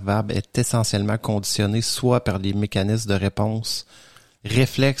observable est essentiellement conditionné soit par les mécanismes de réponse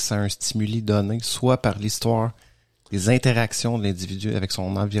réflexes à un stimuli donné, soit par l'histoire des interactions de l'individu avec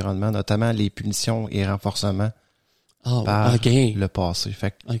son environnement, notamment les punitions et renforcements par le passé.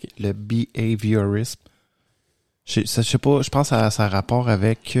 Fait que le behaviorisme, je sais pas, je pense à ça a rapport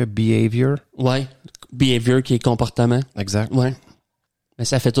avec behavior. Ouais. behavior qui est comportement. Exact. Ouais. Mais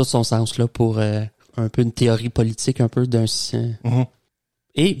ça fait tout son sens là pour un peu une théorie politique, un peu d'un... Mm-hmm.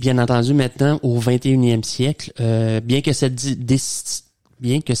 Et bien entendu, maintenant, au 21e siècle, bien que cette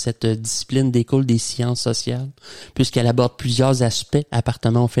discipline découle des sciences sociales, puisqu'elle aborde plusieurs aspects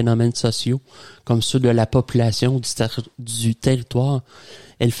appartenant aux phénomènes sociaux, comme ceux de la population du territoire,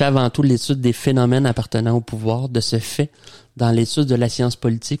 elle fait avant tout l'étude des phénomènes appartenant au pouvoir. De ce fait, dans l'étude de la science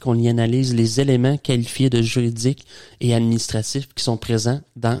politique, on y analyse les éléments qualifiés de juridiques et administratifs qui sont présents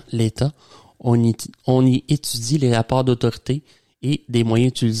dans l'État. On y étudie les rapports d'autorité et des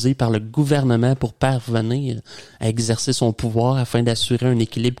moyens utilisés par le gouvernement pour parvenir à exercer son pouvoir afin d'assurer un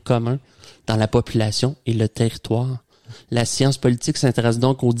équilibre commun dans la population et le territoire. La science politique s'intéresse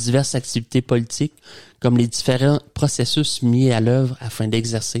donc aux diverses activités politiques comme les différents processus mis à l'œuvre afin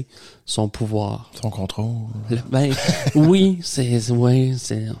d'exercer son pouvoir. Son contrôle. Oui,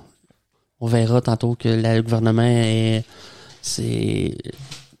 on verra tantôt que le gouvernement c'est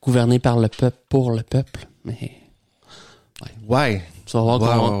gouverné par le peuple pour le peuple, mais ouais. Tu vas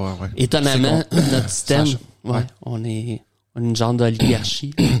voir ouais. Étonnamment, notre système, on est une genre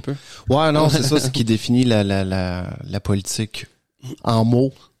d'oligarchie, un peu. Ouais, non, c'est ça, ce qui définit la politique en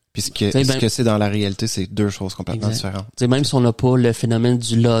mots. Puisque ce que c'est dans la réalité, c'est deux choses complètement différentes. T'sais, même si on n'a pas le phénomène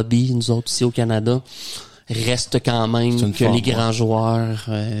du lobby, nous autres ici au Canada, reste quand même que les grands joueurs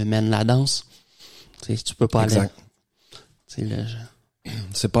mènent la danse. T'sais, tu peux pas aller.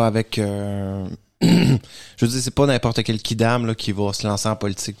 C'est pas avec... je veux dire, c'est pas n'importe quel kidam là, qui va se lancer en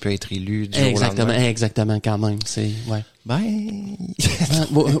politique peut être élu du jour au lendemain. Exactement, quand même. C'est, ouais.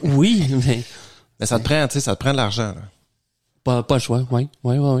 Oui, mais ça te prend, tu sais, ça te prend de l'argent, là. Pas le choix, oui.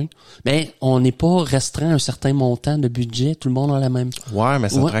 Mais on n'est pas restreint à un certain montant de budget, tout le monde a la même. Ouais, mais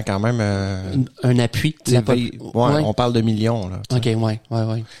ça te prend quand même un appui. On parle de millions, là. OK, ouais.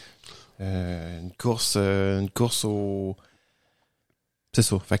 Une course au... C'est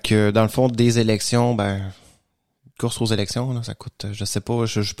ça. Fait que dans le fond, des élections, course aux élections, là, ça coûte, je sais pas,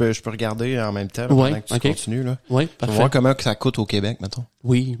 je peux regarder en même temps, pendant que tu continues, là. Oui, parfait. On va voir comment que ça coûte au Québec, mettons.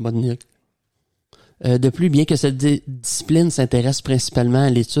 Oui, bonne idée. De plus, bien que cette discipline s'intéresse principalement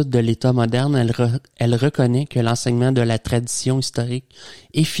à l'étude de l'État moderne, elle reconnaît que l'enseignement de la tradition historique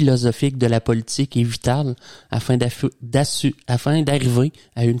et philosophique de la politique est vital afin d'arriver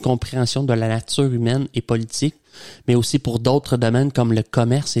à une compréhension de la nature humaine et politique, mais aussi pour d'autres domaines comme le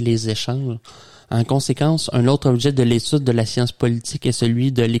commerce et les échanges. En conséquence, un autre objet de l'étude de la science politique est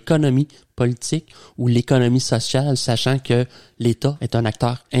celui de l'économie politique ou l'économie sociale, sachant que l'État est un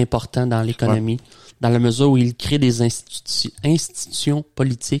acteur important dans l'économie, dans la mesure où il crée des institutions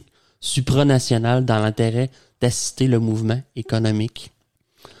politiques supranationales dans l'intérêt d'assister le mouvement économique.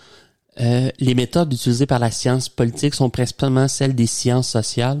 Les méthodes utilisées par la science politique sont principalement celles des sciences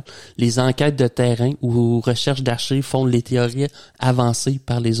sociales, les enquêtes de terrain ou recherches d'archives fondent les théories avancées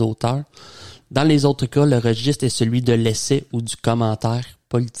par les auteurs. Dans les autres cas, le registre est celui de l'essai ou du commentaire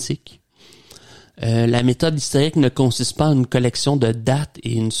politique. La méthode historique ne consiste pas en une collection de dates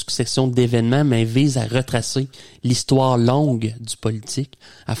et une succession d'événements, mais vise à retracer l'histoire longue du politique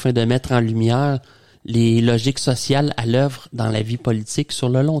afin de mettre en lumière les logiques sociales à l'œuvre dans la vie politique sur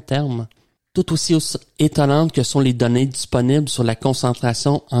le long terme. Tout aussi étonnantes que sont les données disponibles sur la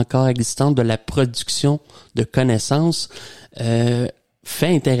concentration encore existante de la production de connaissances,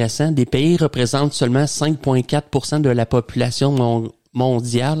 fait intéressant, des pays représentent seulement 5,4% de la population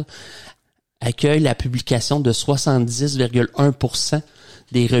mondiale, accueillent la publication de 70,1%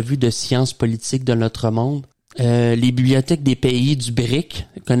 des revues de sciences politiques de notre monde. Les bibliothèques des pays du BRIC,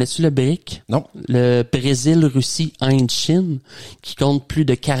 connais-tu le BRIC? Non. Le Brésil, Russie, Inde, Chine, qui compte plus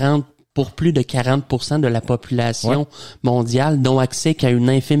de 40% de la population mondiale, n'ont accès qu'à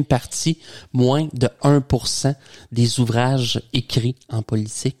une infime partie, moins de 1% des ouvrages écrits en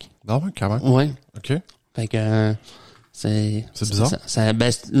politique. Ah ouais, quand même. Ouais. OK. Fait que c'est bizarre.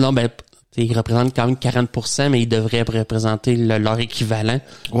 Ils représentent quand même 40%, mais ils devraient représenter leur équivalent.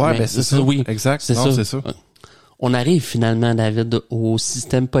 Ouais, mais c'est ça. Oui, exact. C'est ça. On arrive finalement, David, au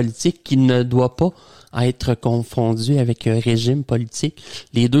système politique qui ne doit pas être confondu avec un régime politique.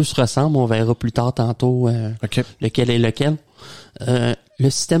 Les deux se ressemblent, on verra plus tard tantôt lequel est lequel. Le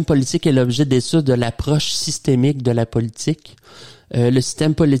système politique est l'objet d'études de l'approche systémique de la politique. Le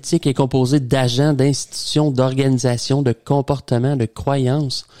système politique est composé d'agents, d'institutions, d'organisations, de comportements, de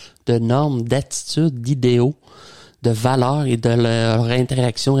croyances, de normes, d'attitudes, d'idéaux, de valeurs et de leurs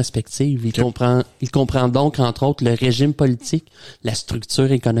interactions respectives. Il comprend donc, entre autres, le régime politique, la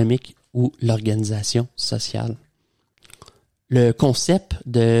structure économique ou l'organisation sociale. Le concept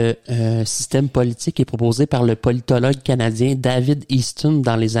de système politique est proposé par le politologue canadien David Easton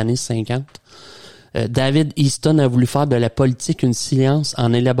dans les années 50. David Easton a voulu faire de la politique une science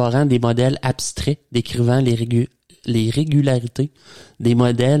en élaborant des modèles abstraits décrivant les régularités des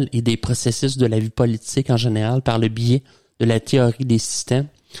modèles et des processus de la vie politique en général par le biais de la théorie des systèmes,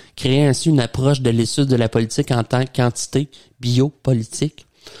 créer ainsi une approche de l'étude de la politique en tant qu'entité biopolitique.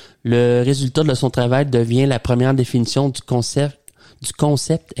 Le résultat de son travail devient la première définition du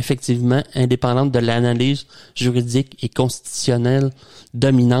concept effectivement indépendante de l'analyse juridique et constitutionnelle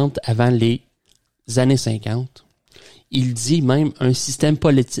dominante avant les années 50. Il dit même un système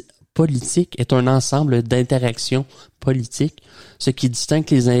politique est un ensemble d'interactions politiques, ce qui distingue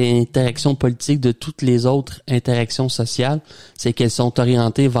les interactions politiques de toutes les autres interactions sociales, c'est qu'elles sont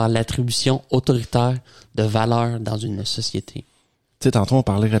orientées vers l'attribution autoritaire de valeurs dans une société. Tu sais, tantôt, on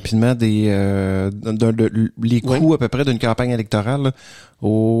parlait rapidement les coûts à peu près d'une campagne électorale. Là.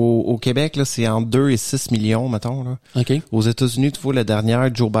 Au Québec, là, c'est entre 2 et 6 millions, mettons. Là. Okay. Aux États-Unis, tu vois, la dernière,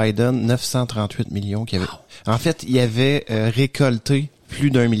 Joe Biden, 938 millions qu'il avait. En fait, il avait récolté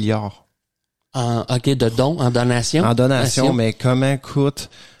plus d'1 milliard. De dons, en donation? En donation, mais comment coûte...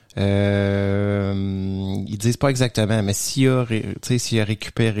 ils disent pas exactement, mais s'il a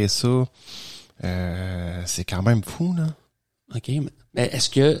récupéré ça, c'est quand même fou, là. OK, mais est-ce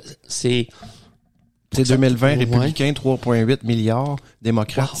que c'est... C'est 2020, républicain, 3,8 milliards,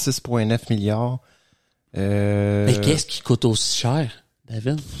 démocrate, 6,9 milliards. Mais qu'est-ce qui coûte aussi cher,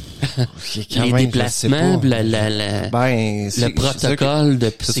 David? Les déplacements, le protocole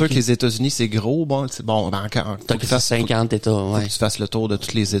de... C'est sûr que les États-Unis, c'est gros. Bon, encore... T'as que 50 États, ouais. Faut que tu fasses le tour de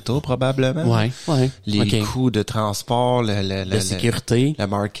tous les États, probablement. Ouais. Les coûts de transport, la sécurité. Le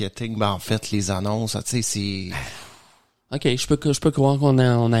marketing, en fait, les annonces, tu sais, c'est... OK, je peux croire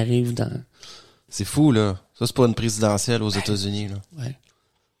qu'on arrive dans... C'est fou, là. Ça, c'est pas une présidentielle aux États-Unis, là. Ouais.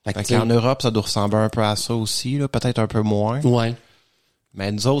 Fait qu'en Europe, ça doit ressembler un peu à ça aussi, là. Peut-être un peu moins. Ouais. Mais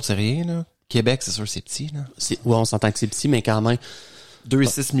nous autres, c'est rien, là. Québec, c'est sûr, c'est petit, là. Ouais, on s'entend que c'est petit, mais quand même.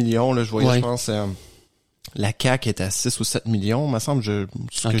 2,6 millions, là, je voyais, je pense, la CAQ est à 6 ou 7 millions, me semble, ce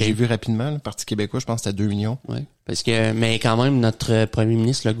que j'ai vu rapidement, le Parti québécois, je pense que c'était 2 millions. Ouais. Parce que, mais quand même, notre premier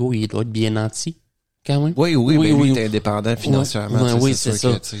ministre, Legault, il doit être bien nanti. Quand même. Oui, lui, il est indépendant financièrement. Oui, c'est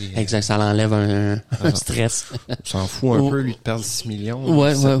ça. Exact, ça l'enlève un stress. On s'en fout un peu, lui, de perdre 6 millions.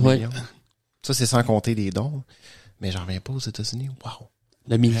 Ouais. Ça, c'est sans compter des dons. Mais j'en reviens pas aux États-Unis. Wow.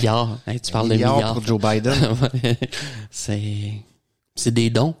 Le milliard. Tu parles de milliard. Pour Joe Biden. C'est des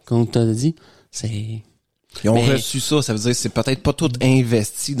dons, comme tu as dit. Ils ont reçu ça. Ça veut dire que c'est peut-être pas tout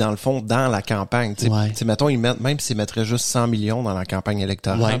investi, dans le fond, dans la campagne. Mettons, même s'ils mettraient juste 100 millions dans la campagne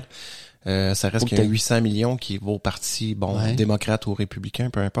électorale, ça reste qu'il y a 800 millions qui vont au parti, démocrate ou républicain,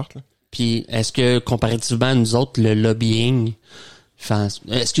 peu importe. Là. Puis, est-ce que, comparativement à nous autres, le lobbying,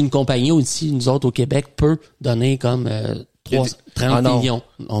 est-ce qu'une compagnie aussi, nous autres, au Québec, peut donner comme 30 millions?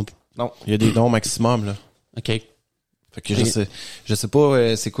 Non, il y a des dons maximum, là. OK. Fait que je sais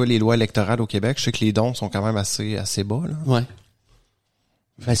pas c'est quoi les lois électorales au Québec. Je sais que les dons sont quand même assez bas, là. Ouais.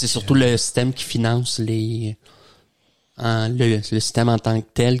 C'est surtout le système qui finance le système en tant que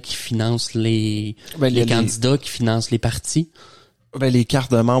tel qui finance les candidats, qui finance les partis. Les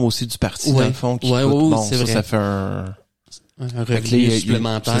cartes de membres aussi du parti, dans le fond, qui coûtent, c'est vrai. Ça fait un revenu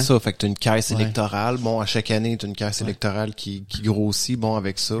supplémentaire. C'est ça, fait que t'as une caisse électorale. Bon, à chaque année, t'as une caisse électorale qui grossit,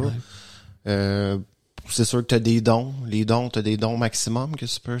 avec ça. Ouais. C'est sûr que t'as des dons. Les dons, t'as des dons maximum que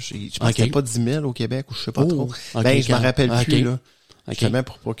tu peux. Je pense qu'il n'y a pas 10 000 au Québec, ou je sais pas trop. Je m'en rappelle plus, là. Justement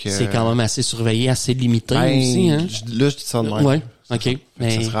pour pas que... C'est quand même assez surveillé, assez limité aussi, hein? Là, je dis ça de même. Ouais, OK.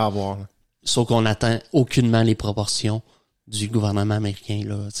 Mais ça sera à voir, là. Sauf qu'on n'atteint aucunement les proportions du gouvernement américain,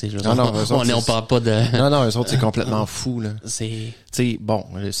 là. On parle pas de... Non, eux autres, c'est complètement fou, là. C'est... Tu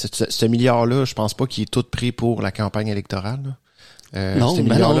sais, ce milliard-là, je pense pas qu'il est tout pris pour la campagne électorale, là. Ce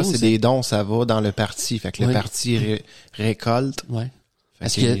milliard-là, c'est des dons, ça va dans le parti. Fait que le parti récolte. Ouais.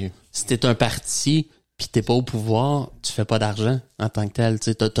 Parce que si t'es un parti pis t'es pas au pouvoir, tu fais pas d'argent en tant que tel.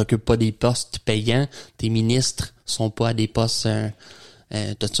 Tu t'occupes pas des postes payants. Tes ministres sont pas à des postes...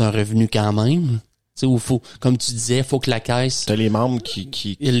 t'as-tu un revenu quand même? Tu sais, où comme tu disais, faut que la caisse... T'as les membres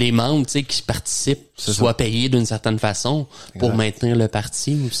Les membres, tu sais, qui participent soient payés d'une certaine façon pour maintenir le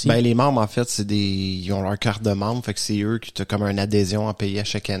parti aussi. Les membres, en fait, ils ont leur carte de membre, fait que c'est eux qui t'ont comme une adhésion à payer à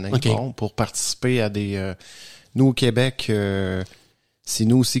chaque année. Bon, pour participer à des... nous, au Québec, c'est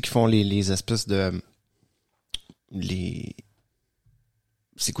nous aussi qui font les espèces de...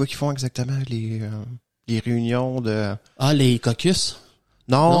 C'est quoi qu'ils font exactement? Les réunions de... Les caucus?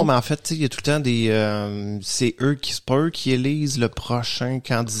 Non, mais en fait, il y a tout le temps c'est eux qui élisent le prochain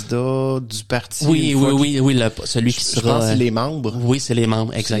candidat du parti. Oui, celui qui sera... Je pense que c'est les membres. Oui, c'est les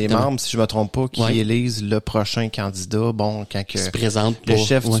membres, exactement. C'est les membres, si je me trompe pas, qui élisent le prochain candidat, quand se présente le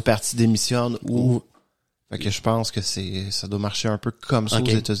chef du parti démissionne ou... Fait que je pense que ça doit marcher un peu comme ça aux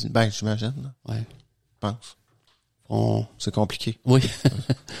États-Unis. Ben, j'imagine. Là. Ouais. Je pense. C'est compliqué. Oui.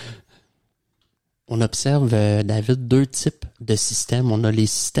 On observe, David, 2 types de systèmes. On a les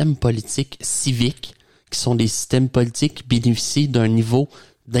systèmes politiques civiques, qui sont des systèmes politiques qui bénéficient d'un niveau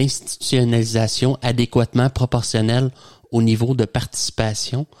d'institutionnalisation adéquatement proportionnel au niveau de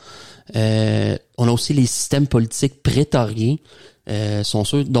participation. On a aussi les systèmes politiques prétoriens, sont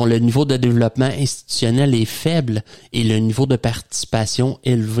ceux dont le niveau de développement institutionnel est faible et le niveau de participation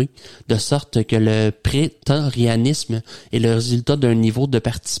élevé, de sorte que le prétorianisme est le résultat d'un niveau de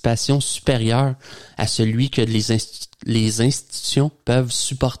participation supérieur à celui que les institutions peuvent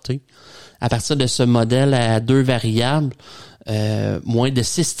supporter. À partir de ce modèle à 2 variables, moins de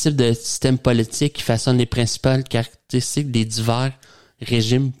 6 types de systèmes politiques qui façonnent les principales caractéristiques des divers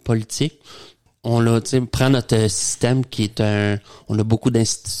régimes politiques. Prends notre système qui est on a beaucoup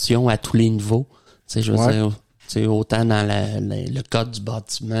d'institutions à tous les niveaux. Je veux dire, autant dans le code du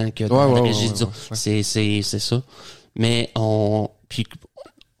bâtiment que dans la régie du... C'est ça. Mais puis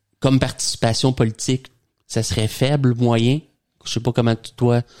comme participation politique, ça serait faible, moyen. Je sais pas comment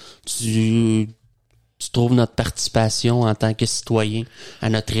toi, tu trouves notre participation en tant que citoyen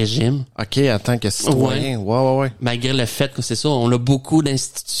à notre régime. OK, en tant que citoyen. Ouais. Malgré le fait que c'est ça, on a beaucoup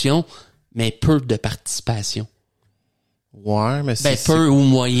d'institutions, mais peu de participation. Ouais, mais c'est... peu ou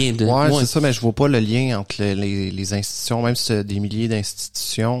moyen de... Ouais, c'est ça, mais je vois pas le lien entre les institutions, même si c'est des milliers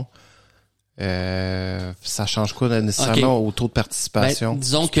d'institutions. Ça change quoi nécessairement au taux de participation?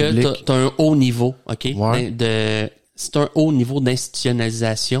 Disons que t'as un haut niveau, OK? Ouais. C'est un haut niveau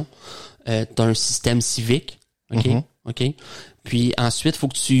d'institutionnalisation. T'as un système civique, OK? OK? Puis ensuite, il faut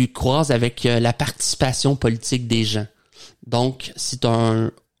que tu croises avec la participation politique des gens. Donc, si t'as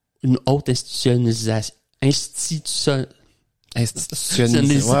une haute institutionnalisation,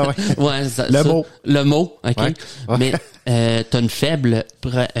 le mot, OK? Ouais. Mais t'as une faible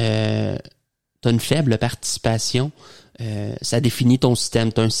participation. Ça définit ton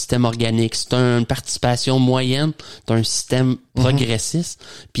système. T'as un système organique. Si t'as une participation moyenne, t'as un système progressiste.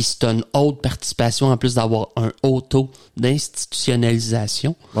 Puis si t'as une haute participation, en plus d'avoir un haut taux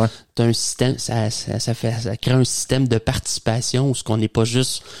d'institutionnalisation, t'as un système, ça crée un système de participation où ce qu'on n'est pas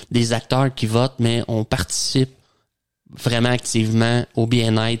juste des acteurs qui votent, mais on participe vraiment activement au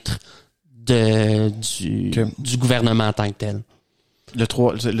bien-être du gouvernement en tant que tel.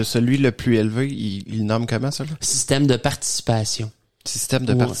 Celui le plus élevé, il nomme comment ça? Système de participation. Système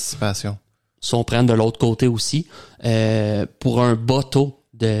de participation. Si on prend de l'autre côté aussi, pour un bas taux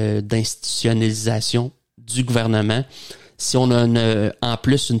d'institutionnalisation du gouvernement, si on a en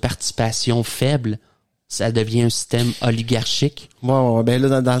plus une participation faible, ça devient un système oligarchique. Ben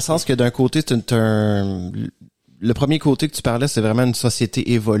là, dans le sens que d'un côté, le premier côté que tu parlais, c'est vraiment une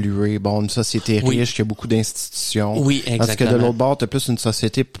société évoluée. Une société riche qui a beaucoup d'institutions. Oui, exactement. Parce que de l'autre bord, t'as plus une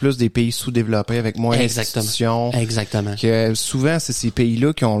société, plus des pays sous-développés avec moins d'institutions. Exactement. Que souvent, c'est ces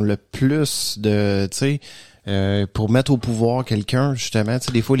pays-là qui ont le plus de, pour mettre au pouvoir quelqu'un, justement.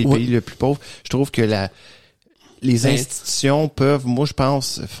 Des fois, les pays les plus pauvres, je trouve que les institutions peuvent, moi, je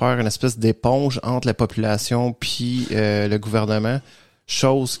pense, faire une espèce d'éponge entre la population puis le gouvernement.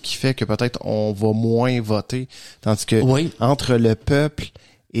 Chose qui fait que peut-être on va moins voter. Tandis que entre le peuple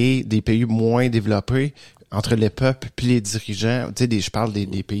et des pays moins développés, entre le peuple puis les dirigeants, je parle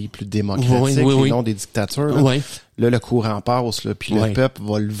des pays plus démocratiques et non des dictatures. Là, le courant passe, là, puis le peuple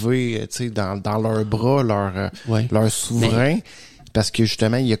va lever dans leurs bras leur souverain. Parce que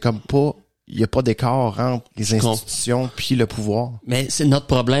justement, il y a pas d'écart entre les institutions puis le pouvoir. Mais c'est notre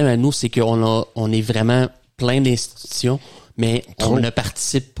problème à nous, c'est qu'on est vraiment plein d'institutions, mais on ne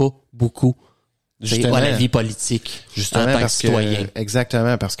participe pas beaucoup à la vie politique justement, en tant que citoyen.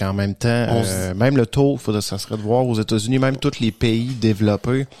 Exactement, parce qu'en même temps, même le taux, ça serait de voir aux États-Unis, même tous les pays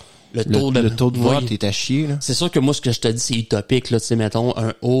développés, le taux de vote est à chier. Là. C'est sûr que moi, ce que je te dis, c'est utopique. Là, mettons,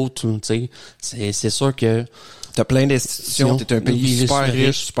 un autre, c'est sûr que... T'as plein d'institutions, t'es un pays super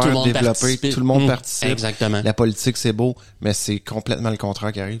riche, super développé, tout le monde participe. Exactement. La politique, c'est beau, mais c'est complètement le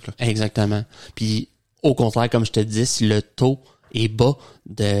contraire qui arrive. Là. Exactement. Puis, au contraire, comme je te dis, si le taux est bas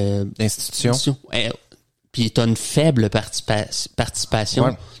d'institutions, puis t'as une faible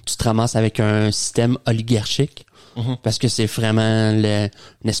participation, tu te ramasses avec un système oligarchique, parce que c'est vraiment une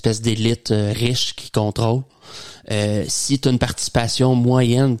espèce d'élite riche qui contrôle. Si tu as une participation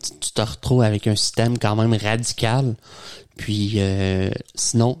moyenne, tu te retrouves avec un système quand même radical. Puis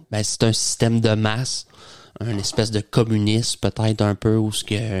sinon, ben c'est un système de masse, un espèce de communisme peut-être un peu où ce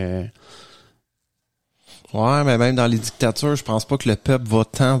que ouais, mais même dans les dictatures, je pense pas que le peuple va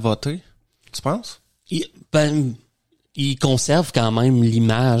tant voter. Tu penses? Il conserve quand même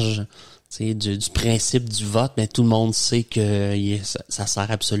l'image du principe du vote, mais tout le monde sait que ça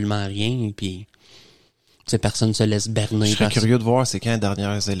sert absolument à rien, puis personne ne se laisse berner. Je serais curieux de voir c'est quand les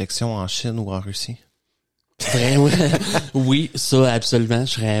dernières élections en Chine ou en Russie. Vrai, oui. Oui, ça, absolument.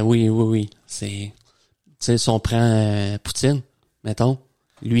 Oui. C'est, si on prend Poutine, mettons,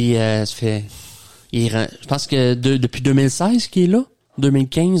 lui, je pense que depuis 2016 qu'il est là.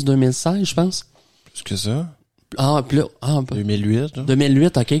 2015, 2016, je pense. Plus que ça. 2008.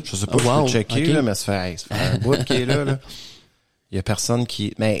 2008, ok. Je sais pas, je peux checker, okay. Là, mais ça fait un bout qu'il est là. Il y a personne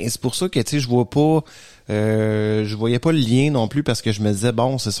qui... Mais c'est pour ça que, je vois pas... je voyais pas le lien non plus parce que je me disais,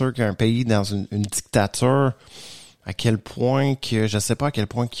 bon, c'est sûr qu'un pays dans une dictature, à quel point que... Je sais pas à quel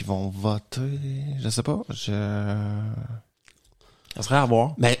point qu'ils vont voter. Je sais pas. Ça serait à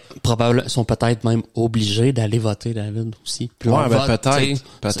voir. Mais probablement, ils sont peut-être même obligés d'aller voter, David, aussi. Puis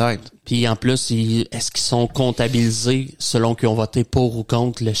peut-être. Puis en plus, est-ce qu'ils sont comptabilisés selon qu'ils ont voté pour ou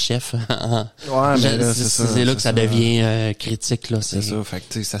contre le chef? Ouais, mais là, c'est là que ça devient critique, là. C'est ça, fait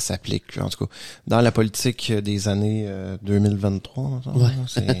que ça s'applique, en tout cas. Dans la politique des années 2023,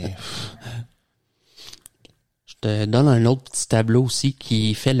 c'est... Je te donne un autre petit tableau aussi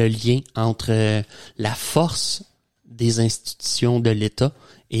qui fait le lien entre la force des institutions de l'État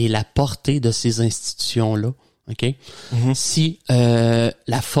et la portée de ces institutions-là. OK? Mm-hmm. Si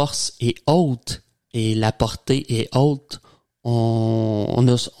la force est haute et la portée est haute, on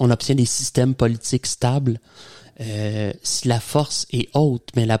obtient des systèmes politiques stables. Si la force est haute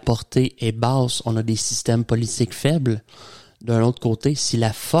mais la portée est basse, on a des systèmes politiques faibles. D'un autre côté, si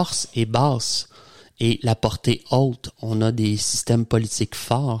la force est basse et la portée haute, on a des systèmes politiques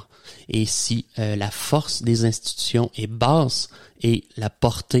forts. Et si la force des institutions est basse et la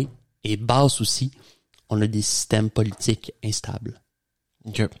portée est basse aussi, on a des systèmes politiques instables.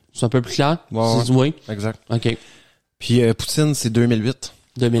 OK. C'est un peu plus clair? Ouais. Oui. Exact. OK. Puis Poutine, c'est 2008.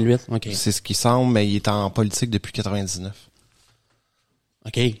 2008, OK. C'est ce qui semble, mais il est en politique depuis 99.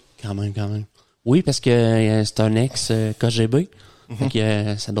 OK, quand même. Oui, parce que c'est un ex-KGB. Mm-hmm. Fait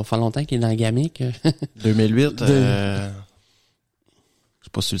que ça doit faire longtemps qu'il est dans la gamique. 2008, je sais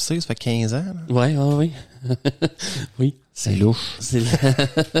pas si tu le sais, ça fait 15 ans. Oui. Oui. C'est louche.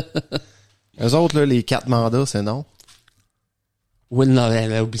 Eux autres, là, les 4 mandats, c'est non? Oui, non,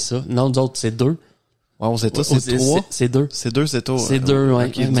 oublie ça. Non, nous autres, c'est 2. Ouais, aux États, c'est 3. C'est 2. C'est 2, c'est tout. C'est 2, ouais.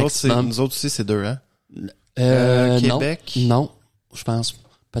 Okay, nous autres aussi, c'est 2, hein? Québec? Non, je pense.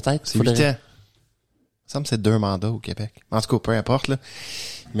 Peut-être. C'est 8 ans. Il me semble que c'est 2 mandats au Québec. En tout cas, peu importe, là.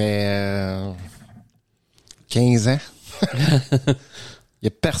 Mais 15 ans. Il y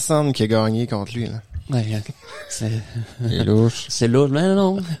a personne qui a gagné contre lui, là. Ouais, c'est louche. C'est louche, mais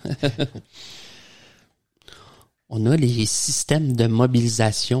non. On a les systèmes de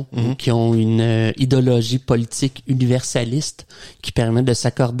mobilisation qui ont une idéologie politique universaliste qui permet de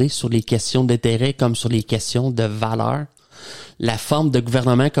s'accorder sur les questions d'intérêt comme sur les questions de valeur. La forme de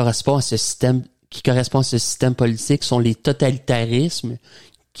gouvernement qui correspond à ce système politique sont les totalitarismes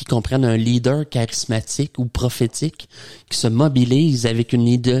qui comprennent un leader charismatique ou prophétique qui se mobilise avec une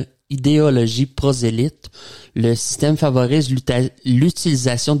idéologie prosélyte. Le système favorise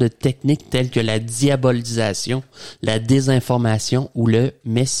l'utilisation de techniques telles que la diabolisation, la désinformation ou le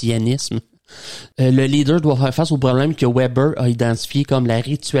messianisme. Le leader doit faire face au problème que Weber a identifié comme la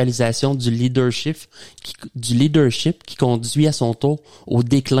ritualisation du leadership qui conduit à son tour au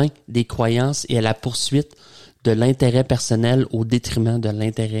déclin des croyances et à la poursuite de l'intérêt personnel au détriment de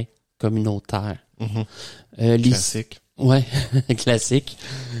l'intérêt communautaire. Classique. Ouais, classique.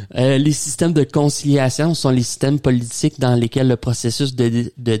 Les systèmes de conciliation sont les systèmes politiques dans lesquels le processus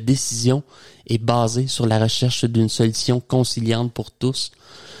de décision est basé sur la recherche d'une solution conciliante pour tous.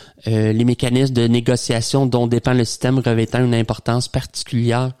 Les mécanismes de négociation dont dépend le système revêtant une importance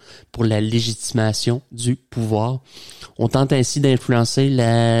particulière pour la légitimation du pouvoir. On tente ainsi d'influencer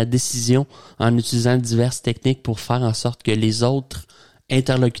la décision en utilisant diverses techniques pour faire en sorte que les autres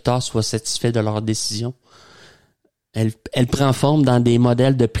interlocuteurs soient satisfaits de leur décision. Elle prend forme dans des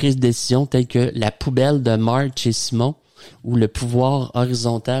modèles de prise de décision tels que la poubelle de March et Simon ou le pouvoir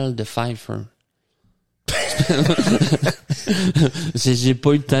horizontal de Pfeiffer. J'ai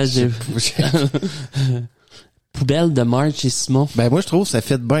pas eu le temps. Poubelle de March et Simon. Ben moi je trouve que ça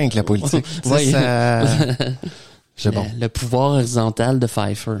fait bien avec la politique. Ouais. C'est bon. Le pouvoir horizontal de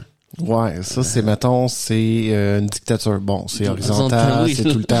Pfeiffer. Ouais, ça c'est mettons une dictature. Bon, c'est horizontal, c'est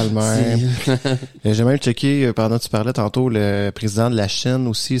tout le temps le même. J'ai même checké pendant que tu parlais tantôt le président de la Chine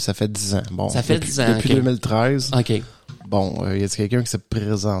aussi, ça fait 10 ans. Bon, ça fait 10 ans. Depuis 2013. OK. Bon, y a-t-il quelqu'un qui s'est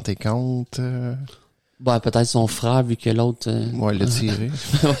présenté contre Bon, peut-être son frère, vu que l'autre... Ouais, il l'a tiré.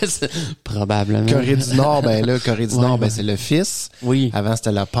 Ouais, probablement. Corée du Nord, c'est le fils. Oui. Avant,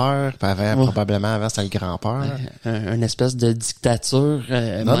 c'était le père. Puis probablement, avant, c'était le grand-père. Une espèce de dictature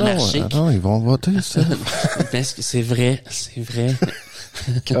monarchique. Non, ils vont voter, ça. C'est vrai.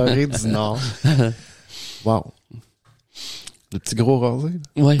 Corée du Nord. Wow. Le petit gros rasé.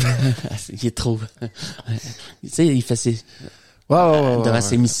 Ouais. Il est trop... Tu sais, il fait ses... devant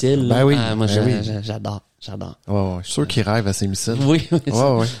ses missiles. Ben oui. Moi, j'adore. Ouais. Je suis sûr qu'il rêve à ses missiles. Oui.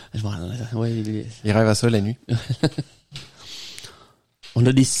 Il rêve à ça la nuit. On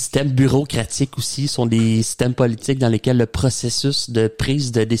a des systèmes bureaucratiques aussi. Ce sont des systèmes politiques dans lesquels le processus de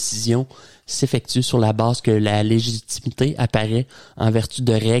prise de décision s'effectue sur la base que la légitimité apparaît en vertu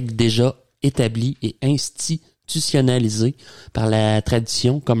de règles déjà établies et institutionnalisées par la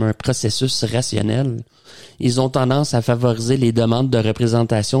tradition comme un processus rationnel. Ils ont tendance à favoriser les demandes de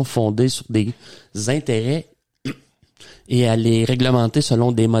représentation fondées sur des intérêts et à les réglementer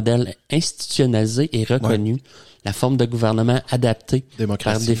selon des modèles institutionnalisés et reconnus. Ouais. La forme de gouvernement adaptée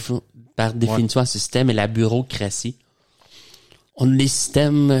par définition à ce système est la bureaucratie. Les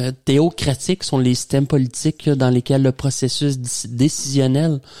systèmes théocratiques sont les systèmes politiques dans lesquels le processus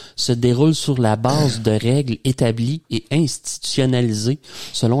décisionnel se déroule sur la base de règles établies et institutionnalisées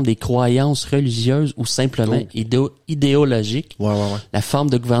selon des croyances religieuses ou simplement idéologiques. Ouais. La forme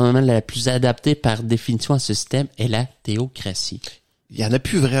de gouvernement la plus adaptée par définition à ce système est la théocratie. Il y en a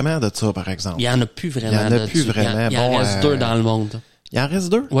plus vraiment de ça, par exemple. Il y en a plus vraiment de ça. Il en reste 2 dans le monde. Il en reste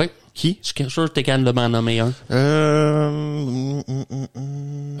 2? Oui. Qui? Je suis sûr que t'es capable de m'en nommer un.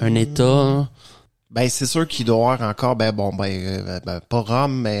 Un État. Ben, c'est sûr qu'il doit y avoir encore, pas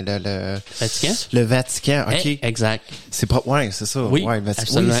Rome, mais le Vatican? Le Vatican, ok. Exact. C'est pas, ouais, c'est ça. Oui, ouais, le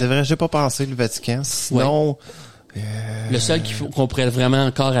Vatican. Oui, c'est vrai, j'ai pas pensé le Vatican. Sinon, le seul qu'on pourrait vraiment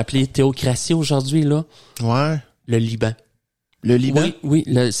encore appeler théocratie aujourd'hui, là. Ouais. Le Liban. Le Liban? Oui,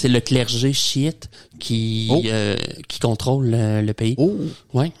 c'est le clergé chiite qui contrôle le pays. Oh.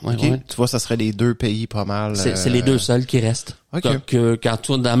 Ouais. Tu vois, ça serait les 2 pays pas mal. C'est les 2 seuls qui restent. OK.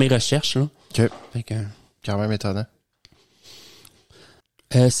 Dans mes recherches, là. OK. Quand même étonnant.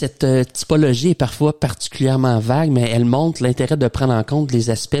 Cette typologie est parfois particulièrement vague, mais elle montre l'intérêt de prendre en compte les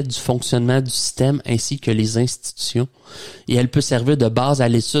aspects du fonctionnement du système ainsi que les institutions. Et elle peut servir de base à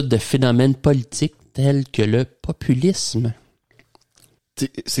l'étude de phénomènes politiques tels que le populisme.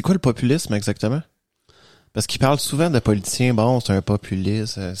 C'est quoi le populisme exactement? Parce qu'ils parlent souvent de politiciens. Bon, c'est un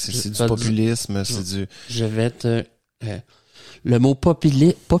populisme. C'est du populisme. Je vais te... le mot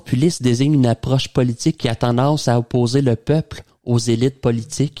populiste désigne une approche politique qui a tendance à opposer le peuple aux élites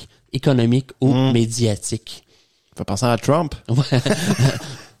politiques, économiques ou médiatiques. Faut penser à Trump.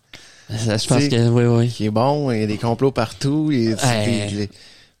 Je pense que oui. Qui est bon, il y a des complots partout.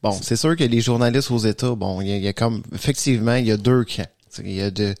 Bon, c'est sûr que les journalistes aux États, bon, il y a comme effectivement, il y a 2 camps. Il y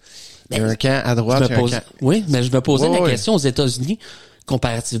a un camp à droite et un camp... Oui, mais je me posais la question aux États-Unis,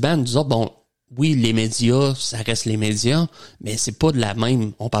 comparativement à nous autres, bon, oui, les médias, ça reste les médias, mais c'est pas de la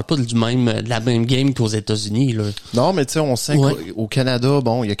même, on parle pas de la même game qu'aux États-Unis, là. Non, mais tu sais, on sait qu'au Canada,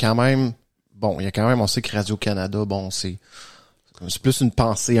 bon, il y a quand même, on sait que Radio-Canada, bon, c'est plus une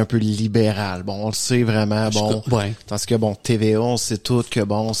pensée un peu libérale. Bon, on le sait vraiment, bon. Tandis que, bon, TVA, on sait tout que,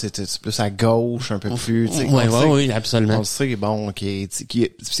 bon, c'est plus à gauche, un peu plus, tu sais. Oui, absolument. On le sait, bon,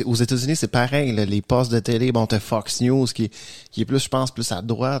 aux États-Unis, c'est pareil, là, les postes de télé, bon, t'as Fox News, qui est plus, je pense, plus à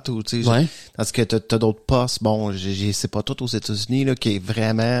droite, ou, tu sais. Tandis que t'as d'autres postes, bon, c'est pas tout aux États-Unis, là, qui est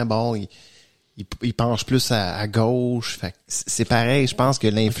vraiment, bon, il penche plus à gauche. Fait c'est pareil, je pense que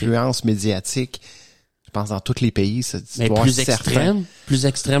l'influence médiatique, je pense dans tous les pays, c'est plus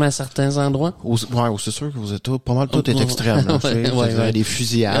extrême à certains endroits. C'est sûr que vous êtes pas mal tout est extrême. Les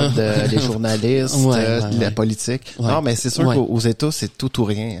fusillades, les journalistes, la politique. Ouais. Non, mais c'est sûr qu'aux États, c'est tout ou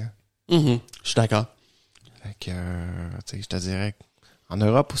rien. Je suis d'accord. Fait que, tu sais, je te dirais, en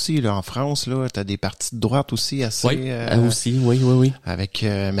Europe aussi, là, en France, là, t'as des partis de droite aussi assez. Oui. Avec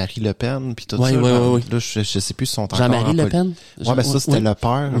Marie Le Pen puis tout ça. Oui. Là, je sais plus si sont encore. Jean-Marie Le Pen. Ouais, ben ça c'était le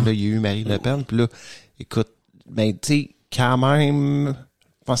père. Là, il y a eu Marie Le Pen. Puis là, écoute, ben tu sais, quand même,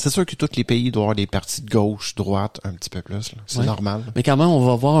 c'est sûr que tous les pays doivent avoir des partis de gauche, droite, un petit peu plus. Là. C'est normal. Mais quand même, on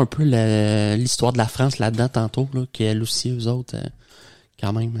va voir un peu l'histoire de la France là-dedans tantôt, là, qu'elle aussi, eux autres,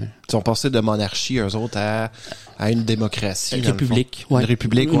 quand même. Ils sont passés de monarchie, eux autres, à une démocratie. Une république, ouais. Une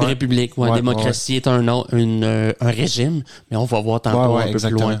république, Une république, ouais. Démocratie est un régime, mais on va voir tantôt un peu plus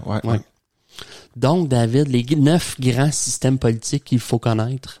loin. Ouais. Donc, David, les 9 grands systèmes politiques qu'il faut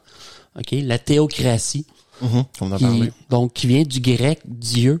connaître. OK? La théocratie. On en a parlé. Donc, qui vient du grec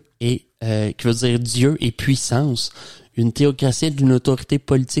Dieu et qui veut dire Dieu et puissance. Une théocratie est une autorité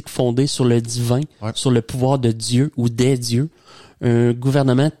politique fondée sur le divin, sur le pouvoir de Dieu ou des dieux. Un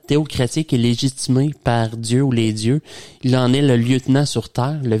gouvernement théocratique est légitimé par Dieu ou les dieux. Il en est le lieutenant sur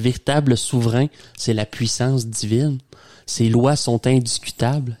terre. Le véritable souverain, c'est la puissance divine. Ses lois sont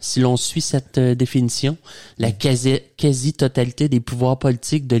indiscutables. Si l'on suit cette définition, la quasi-totalité des pouvoirs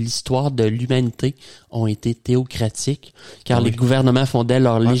politiques de l'histoire de l'humanité ont été théocratiques, car les gouvernements fondaient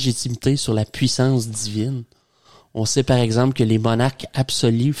leur légitimité sur la puissance divine. On sait par exemple que les monarques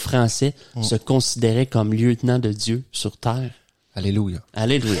absolus français se considéraient comme lieutenants de Dieu sur terre. Alléluia.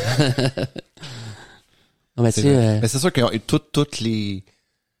 Alléluia. Non, mais mais c'est sûr que toutes les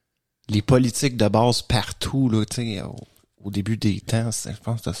politiques de base partout, là, tu sais, au début des temps, je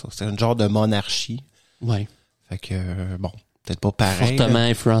pense que c'est un genre de monarchie. Ouais. Fait que, bon, peut-être pas pareil. Fortement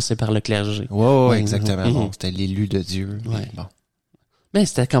influencé par le clergé. Ouais, exactement. Bon, c'était l'élu de Dieu. Ouais. Bon. Mais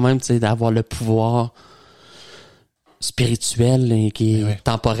c'était quand même, tu sais, d'avoir le pouvoir spirituel et qui est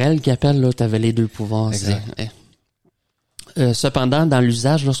temporel, qui appelle, là, t'avais les deux pouvoirs. Exact. Cependant, dans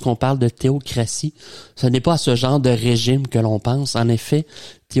l'usage, lorsqu'on parle de théocratie, ce n'est pas à ce genre de régime que l'on pense. En effet,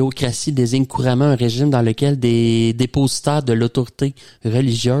 théocratie désigne couramment un régime dans lequel des dépositaires de l'autorité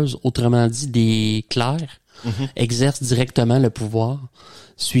religieuse, autrement dit des clercs, exercent directement le pouvoir.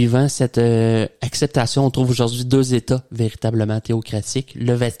 Suivant cette acceptation, on trouve aujourd'hui 2 États véritablement théocratiques.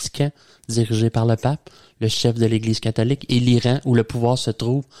 Le Vatican, dirigé par le pape, le chef de l'Église catholique, et l'Iran, où le pouvoir se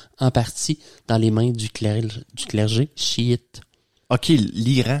trouve en partie dans les mains du clergé chiite. OK,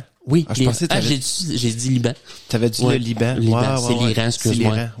 l'Iran. Oui, je pensais que j'ai dit Liban. T'avais dit le Liban. C'est l'Iran,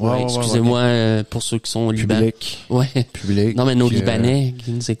 excuse-moi. Excusez-moi pour ceux qui sont au Liban. Public. Non, mais nos Libanais qui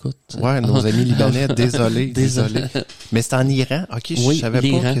nous écoutent. Ouais, nos amis libanais, désolé. Mais c'est en Iran. OK, je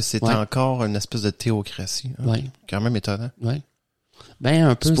savais pas que c'était encore une espèce de théocratie. Okay. Quand même étonnant. Ouais. Ben,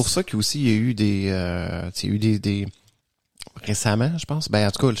 un peu. C'est pour ça qu'aussi il y a eu des récemment, je pense. Ben,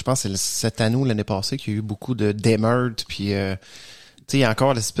 en tout cas, je pense que c'est cette année ou l'année passée qu'il y a eu beaucoup d'émeutes, puis tu sais, il y a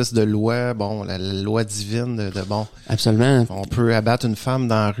encore l'espèce de loi, bon, la loi divine de bon. Absolument. On peut abattre une femme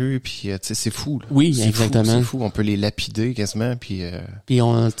dans la rue, puis tu sais, c'est fou. Là. Oui, exactement. C'est fou. On peut les lapider quasiment, puis. Puis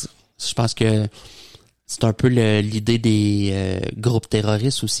je pense que c'est un peu l'idée des groupes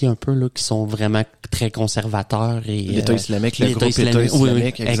terroristes aussi, un peu là, qui sont vraiment très conservateurs et. L'État islamique, le groupe État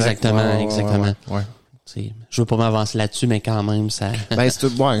islamique, exactement. Ouais. Je veux pas m'avancer là-dessus, mais quand même, ça... Ben, c'est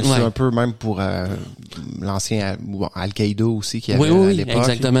un peu même pour l'ancien Al-Qaïda aussi qui avait à l'époque.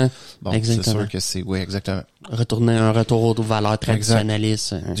 Exactement. Bon, c'est sûr que c'est... Oui, exactement. Un retour aux valeurs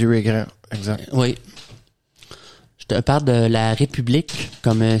traditionnalistes. Dieu est grand. Exact. Oui. Je te parle de la République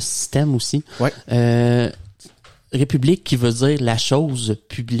comme système aussi. Ouais. République qui veut dire la chose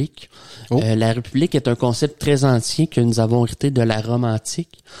publique. La République est un concept très ancien que nous avons hérité de la Rome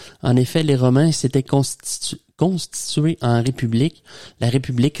antique. En effet, les Romains s'étaient constitués en République. La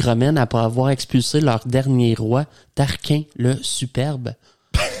République romaine, après avoir expulsé leur dernier roi, Tarquin le Superbe.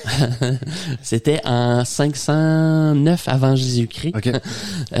 C'était en 509 avant Jésus-Christ. Okay.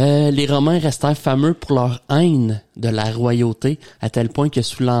 Les Romains restèrent fameux pour leur haine de la royauté, à tel point que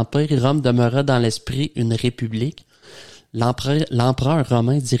sous l'Empire, Rome demeura dans l'esprit une république. L'empereur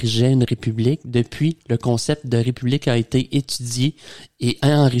romain dirigeait une république. Depuis, le concept de république a été étudié et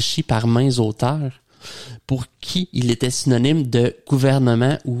enrichi par maints auteurs, pour qui il était synonyme de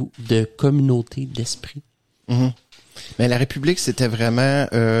gouvernement ou de communauté d'esprit. Mm-hmm. Mais la République, c'était vraiment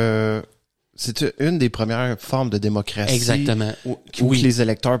c'était une des premières formes de démocratie. Exactement. Où les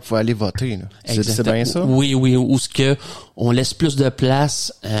électeurs pouvaient aller voter. Là. C'est bien ça? Oui, où ce que on laisse plus de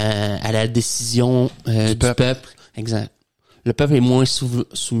place à la décision du peuple. Exact. Le peuple est moins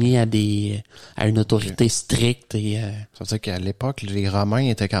soumis à une autorité stricte et ça veut dire qu'à l'époque, les Romains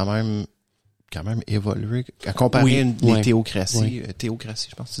étaient quand même évolués à comparer les théocraties. Oui. Théocratie,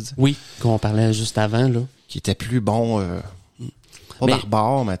 je pense que tu dis. Oui, qu'on parlait juste avant là. Qui était plus bon, pas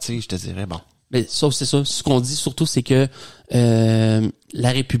barbare, mais tu sais, je te dirais bon. Mais ça, c'est ça. Ce qu'on dit surtout, c'est que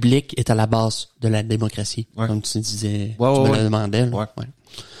la République est à la base de la démocratie, comme tu disais, tu me le demandais. Là.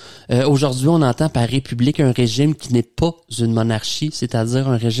 Ouais. Aujourd'hui, on entend par République un régime qui n'est pas une monarchie, c'est-à-dire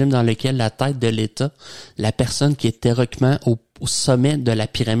un régime dans lequel la tête de l'État, la personne qui est théoriquement au sommet de la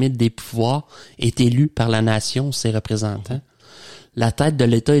pyramide des pouvoirs, est élue par la nation, ses représentants. La tête de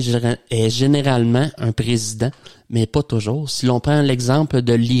l'État est généralement un président, mais pas toujours. Si l'on prend l'exemple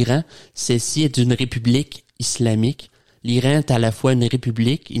de l'Iran, celle-ci est une république islamique. L'Iran est à la fois une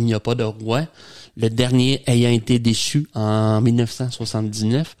république, il n'y a pas de roi, le dernier ayant été déchu en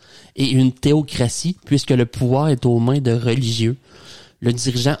 1979, et une théocratie, puisque le pouvoir est aux mains de religieux. Le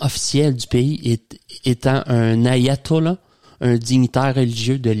dirigeant officiel du pays étant un ayatollah, un dignitaire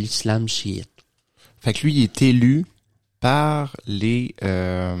religieux de l'islam chiite. Fait que lui, il est élu par les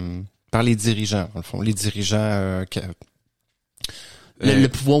dirigeants, dans le fond. Les dirigeants... Le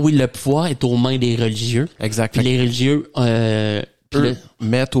pouvoir est aux mains des religieux. Exact. Puis les religieux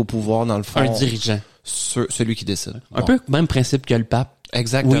mettent au pouvoir, dans le fond... Un dirigeant. Celui qui décide. Un peu même principe que le pape.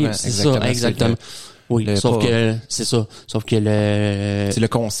 Exactement. Oui, c'est ça, exactement. Oui, sauf que c'est le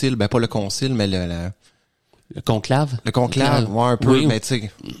concile, ben pas le concile, mais le conclave. Le conclave, ouais, un peu, mais tu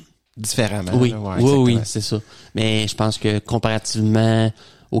sais, différemment. Oui, là, ouais, oui, c'est ça. Mais je pense que comparativement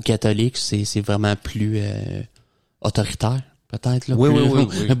aux catholiques, c'est vraiment plus autoritaire, peut-être là. Oui.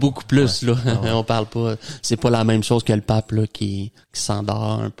 Beaucoup plus ouais. là. On parle pas. C'est pas la même chose que le pape là qui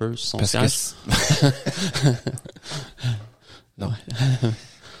s'endort un peu sur son siège. Non.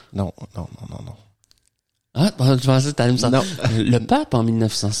 Non. Ah, je pensais que t'allais me sortir. Non. Le pape en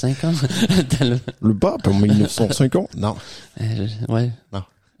 1950. Le pape en 1950? Non. Ouais. Non.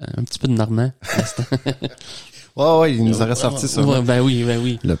 Un petit peu de normand. Ouais, il nous aurait sorti ça. Ouais, ben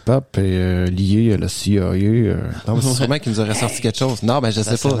oui. Le pape est lié à la CIA. Non, mais c'est sûrement qu'il nous aurait sorti quelque chose. Non, ben je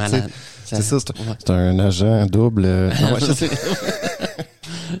sais pas. C'est ça, c'est un agent double. Non, je sais.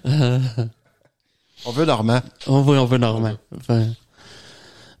 On veut normand. On veut normand. Enfin,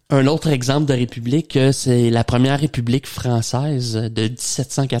 un autre exemple de république, c'est la première république française de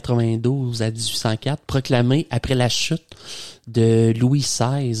 1792 à 1804, proclamée après la chute de Louis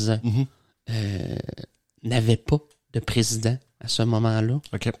XVI. N'avait pas de président à ce moment-là.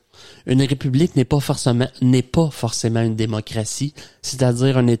 Okay. Une république n'est pas forcément une démocratie,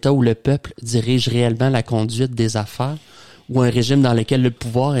 c'est-à-dire un État où le peuple dirige réellement la conduite des affaires, ou un régime dans lequel le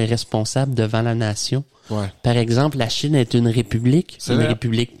pouvoir est responsable devant la nation. Ouais. Par exemple, la Chine est une république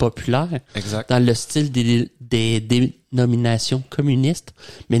populaire, exact. Dans le style des dénominations communistes,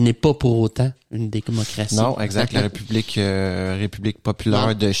 mais n'est pas pour autant une démocratie. Non, exact. La république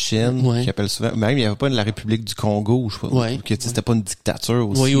populaire de Chine, qui appelle souvent, même il n'y avait pas la république du Congo, je crois, que c'était pas une dictature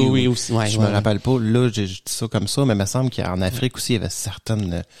aussi. Oui, aussi. Je me rappelle pas. Là, j'ai dit ça comme ça, mais il me semble qu'en Afrique aussi, il y avait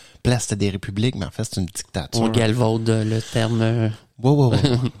certaines places, c'était des républiques, mais en fait, c'est une dictature. On galvaude le terme. Ouais.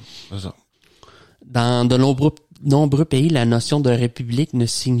 C'est ça. Dans de nombreux pays, la notion de république ne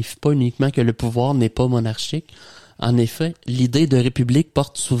signifie pas uniquement que le pouvoir n'est pas monarchique. En effet, l'idée de république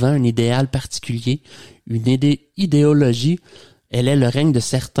porte souvent un idéal particulier, une idéologie. Elle est le règne de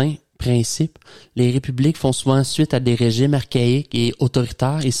certains principes. Les républiques font souvent suite à des régimes archaïques et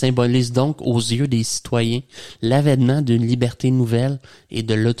autoritaires et symbolisent donc aux yeux des citoyens l'avènement d'une liberté nouvelle et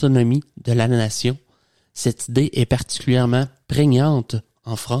de l'autonomie de la nation. Cette idée est particulièrement prégnante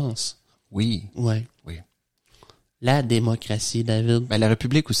en France. Oui. Ouais. Oui. La démocratie, David. Ben, la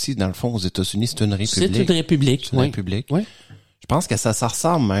République aussi, dans le fond, aux États-Unis, c'est une république. C'est une république. C'est une république. Oui. Je pense que ça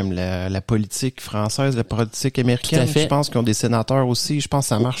ressemble même, la politique française, la politique américaine. Tout à fait. Je pense qu'ils ont des sénateurs aussi. Je pense que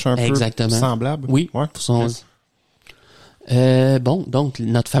ça marche un peu semblable. Oui. Ouais. Donc,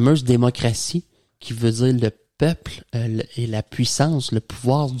 notre fameuse démocratie, qui veut dire le peuple et la puissance, le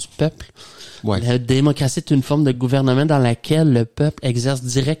pouvoir du peuple. Ouais. La démocratie est une forme de gouvernement dans laquelle le peuple exerce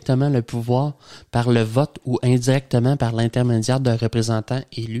directement le pouvoir par le vote ou indirectement par l'intermédiaire de représentants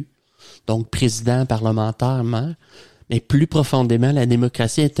élus, donc président, parlementaire, maire. Mais plus profondément, la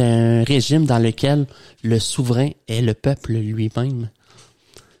démocratie est un régime dans lequel le souverain est le peuple lui-même.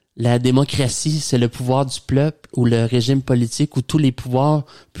 La démocratie, c'est le pouvoir du peuple ou le régime politique où tous les pouvoirs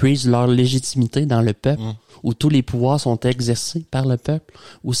puisent leur légitimité dans le peuple, où tous les pouvoirs sont exercés par le peuple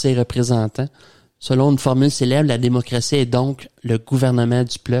ou ses représentants. Selon une formule célèbre, la démocratie est donc le gouvernement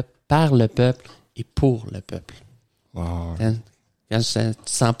du peuple, par le peuple et pour le peuple. Wow. Quand tu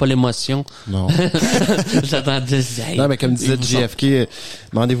sens pas l'émotion. Non. J'attendais. Hey, non, mais comme disait JFK,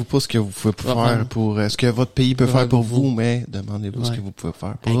 demandez-vous pas ce que vous pouvez faire pour, ce que votre pays peut faire pour vous, mais demandez-vous ce que vous pouvez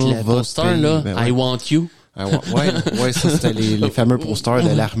faire pour avec votre poster, pays. là, Ben, I want you. Ouais, ça, c'était les fameux posters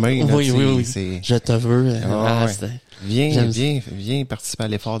de l'armée, là. Oui. C'est... Je te veux. Viens participer à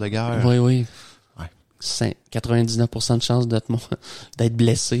l'effort de guerre. Oui. Ouais. 99% de chances d'être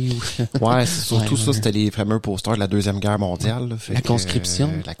blessé. Ouais, c'est surtout ça, c'était les fameux posters de la Deuxième Guerre mondiale. Là, fait la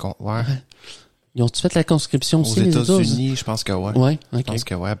conscription. Ouais. Ils ont-tu fait la conscription aussi, les États-Unis, je pense que ouais. Ouais, ok. Je pense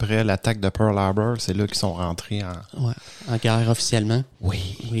que ouais. Après l'attaque de Pearl Harbor, c'est là qu'ils sont rentrés en... Ouais, en guerre officiellement. Oui.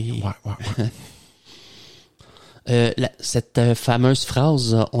 Ouais. Cette fameuse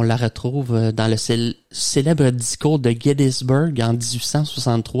phrase, on la retrouve dans le célèbre discours de Gettysburg en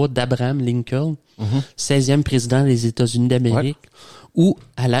 1863 d'Abraham Lincoln, 16e président des États-Unis d'Amérique, ou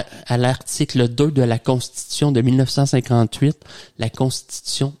à l'article 2 de la Constitution de 1958, la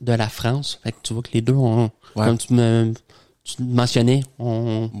Constitution de la France. Fait que tu vois que les deux ont, comme tu mentionnais,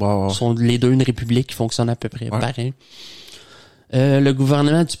 sont les deux une république qui fonctionne à peu près pareil. Le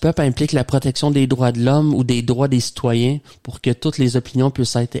gouvernement du peuple implique la protection des droits de l'homme ou des droits des citoyens pour que toutes les opinions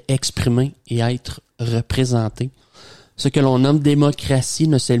puissent être exprimées et être représentées. Ce que l'on nomme démocratie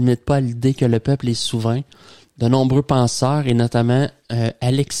ne se limite pas à l'idée que le peuple est souverain. De nombreux penseurs, et notamment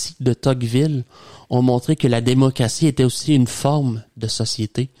Alexis de Tocqueville, ont montré que la démocratie était aussi une forme de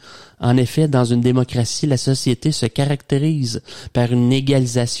société. En effet, dans une démocratie, la société se caractérise par une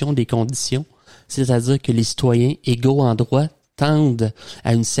égalisation des conditions, c'est-à-dire que les citoyens égaux en droit tendent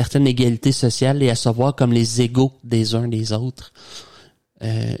à une certaine égalité sociale et à se voir comme les égaux des uns des autres.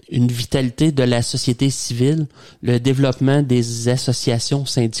 Une vitalité de la société civile, le développement des associations,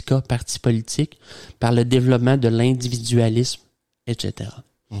 syndicats, partis politiques, par le développement de l'individualisme, etc.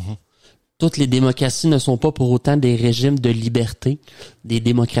 Toutes les démocraties ne sont pas pour autant des régimes de liberté, des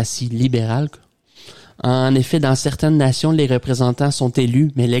démocraties libérales. En effet, dans certaines nations, les représentants sont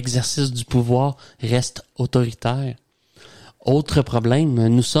élus, mais l'exercice du pouvoir reste autoritaire. Autre problème,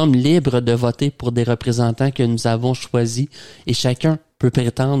 nous sommes libres de voter pour des représentants que nous avons choisis et chacun peut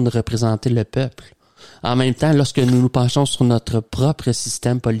prétendre représenter le peuple. En même temps, lorsque nous nous penchons sur notre propre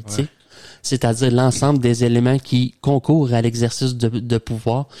système politique, c'est-à-dire l'ensemble des éléments qui concourent à l'exercice de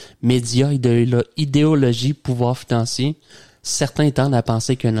pouvoir, médias, idéologie, pouvoir financier, certains tendent à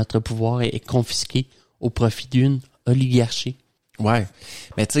penser que notre pouvoir est confisqué au profit d'une oligarchie. Ouais,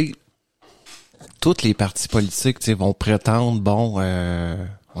 mais tu sais, toutes les partis politiques vont prétendre,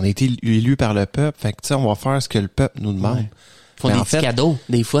 on a été élus par le peuple, fait que on va faire ce que le peuple nous demande. Ils font des petits cadeaux,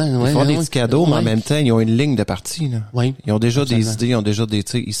 des fois. Ils font des petits cadeaux, mais en même temps, ils ont une ligne de parti. Là. Ils ont déjà des idées,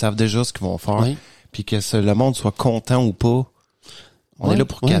 ils savent déjà ce qu'ils vont faire. Puis que le monde soit content ou pas. On est là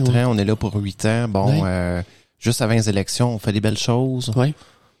pour 4 ans, on est là pour 8 ans. Juste avant les élections, on fait des belles choses.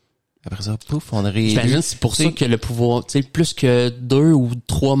 Après ça, pouf, on réélit. J'imagine c'est pour ça que le pouvoir, plus que 2 ou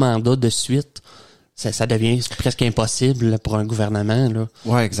 3 mandats de suite, ça devient presque impossible pour un gouvernement. Là.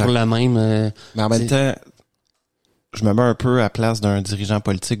 Ouais, exact. Pour le même. Mais en même temps, je me mets un peu à la place d'un dirigeant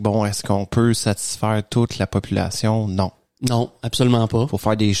politique. Est-ce qu'on peut satisfaire toute la population? Non. Non, absolument pas. Faut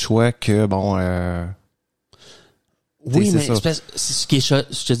faire des choix que, oui, mais c'est ce qui est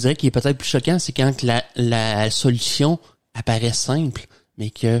je te dirais qui est peut-être plus choquant, c'est quand la solution apparaît simple, mais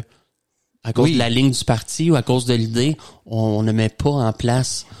que à cause de la ligne du parti ou à cause de l'idée, on ne met pas en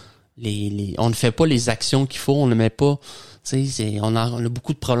place on ne fait pas les actions qu'il faut, on ne met pas. On a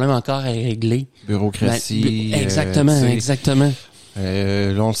beaucoup de problèmes encore à régler. Bureaucratie. Exactement.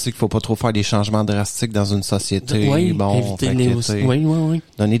 Là, on le sait qu'il faut pas trop faire des changements drastiques dans une société. Éviter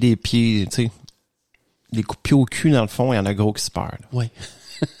donner des pieds, des coups de pied au cul, dans le fond, il y en a gros qui se perdent. Oui.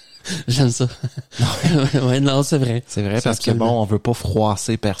 J'aime ça. Non, c'est vrai. C'est vrai parce que on veut pas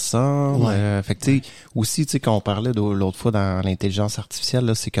froisser personne. Fait que aussi, quand on parlait l'autre fois dans l'intelligence artificielle,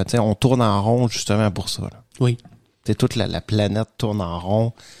 là, c'est que on tourne en rond justement pour ça. Là. Oui. Toute la planète tourne en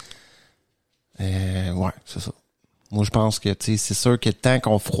rond. C'est ça. Moi, je pense que c'est sûr que tant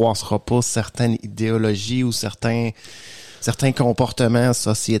qu'on froissera pas certaines idéologies ou certains comportements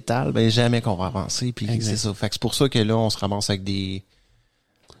sociétals, jamais qu'on va avancer. Puis c'est ça. Fait que c'est pour ça que là, on se ramasse avec des...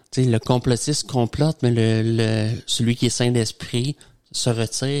 le complotiste complote, mais celui qui est sain d'esprit se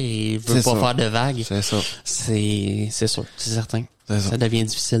retire et veut pas faire de vagues. C'est ça. C'est sûr, c'est certain. Ça devient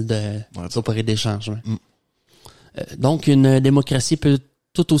difficile d'opérer des changements. Donc, une démocratie peut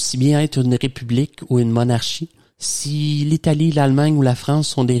tout aussi bien être une république ou une monarchie. Si l'Italie, l'Allemagne ou la France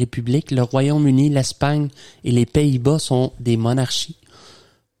sont des républiques, le Royaume-Uni, l'Espagne et les Pays-Bas sont des monarchies.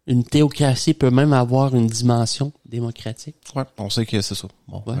 Une théocratie peut même avoir une dimension démocratique. Ouais, on sait que c'est ça.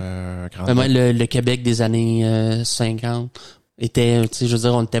 Le Québec des années 50 était, je veux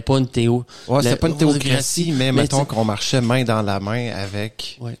dire, on n'était pas une c'était pas une théocratie, mais mettons qu'on marchait main dans la main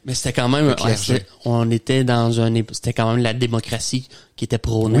avec. Ouais, mais c'était quand même, c'était quand même la démocratie qui était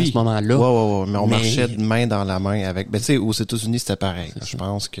prônée à ce moment-là. Ouais, mais on marchait de main dans la main avec. Aux États-Unis, c'était pareil. Je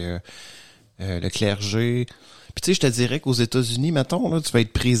pense que le clergé. Puis je te dirais qu'aux États-Unis, mettons, là, tu vas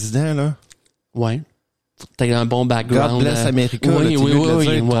être président, là. Ouais. T'as un bon background. God bless America.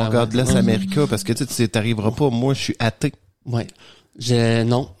 God bless America, parce que tu t'arriveras pas. Moi, je suis athée. Ouais.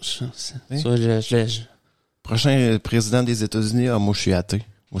 Prochain président des États-Unis, moi, je suis athée.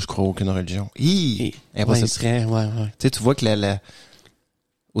 Moi, je crois aucune religion. Impossible. Ouais. Tu vois que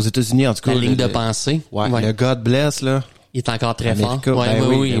Aux États-Unis, en tout cas. La ligne de pensée. Ouais, le God bless, là. Il est encore très fort.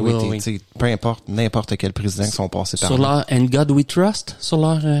 Oui. Peu importe, n'importe quel président qui sont passés par là. Sur leur And God We Trust, sur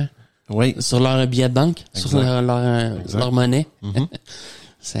leur sur leur billet de banque, exact. sur leur monnaie. Mm-hmm.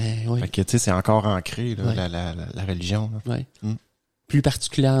 Oui. Fait que, tu sais, c'est encore ancré, là, la religion. Là. Oui. Plus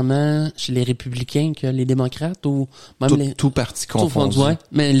particulièrement chez les républicains que les démocrates ou même tout parti confondu.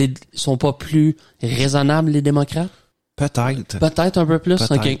 Mais ils sont pas plus raisonnables, les démocrates? Peut-être un peu plus.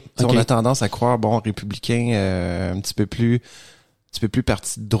 Okay. On a tendance à croire, républicain, un petit peu plus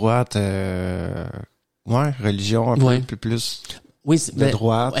parti de droite, religion, un peu plus de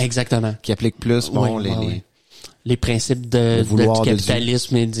droite. Exactement. Qui applique plus, les principes du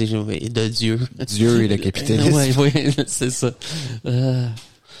capitalisme et de Dieu. Dieu et le capitalisme. Oui, c'est ça.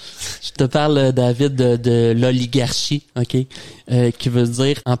 Je te parle, David, de l'oligarchie, qui veut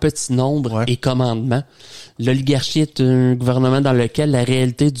dire en petit nombre et commandement. L'oligarchie est un gouvernement dans lequel la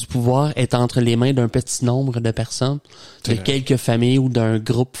réalité du pouvoir est entre les mains d'un petit nombre de personnes, de quelques familles ou d'un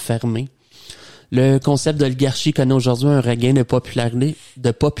groupe fermé. Le concept d'oligarchie connaît aujourd'hui un regain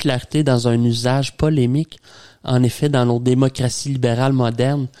de popularité dans un usage polémique. En effet, dans nos démocraties libérales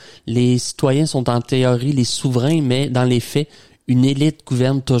modernes, les citoyens sont en théorie les souverains, mais dans les faits, une élite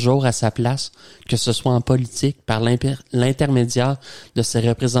gouverne toujours à sa place, que ce soit en politique, par l'intermédiaire de ses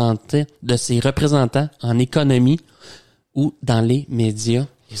représentants en économie ou dans les médias.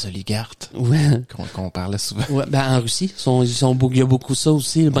 Les oligarques, qu'on parlait souvent. Ouais, en Russie, il y a beaucoup ça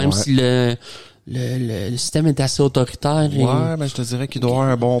aussi, même si le système est assez autoritaire. Mais je te dirais qu'il doit avoir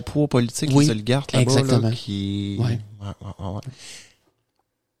un bon poids politique, les oligarques là-bas. Exactement. Là,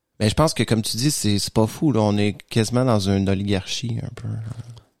 Mais je pense que, comme tu dis, c'est pas fou, là. On est quasiment dans une oligarchie, un peu.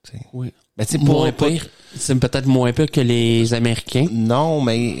 Oui. Ben, pire. C'est peut-être moins pire que les Américains. Non,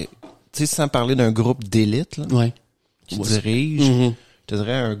 mais, tu sais, sans parler d'un groupe d'élite, là, qui dirige, je te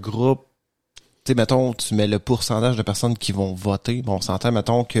dirais un groupe, tu sais, mettons, tu mets le pourcentage de personnes qui vont voter. Bon, on s'entend,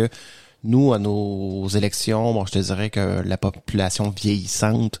 mettons, que nous, à nos élections, je te dirais que la population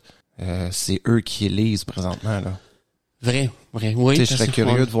vieillissante, c'est eux qui élisent présentement, là. Vrai, oui. Je serais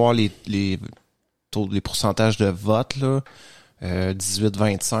curieux de voir les pourcentages de vote, là.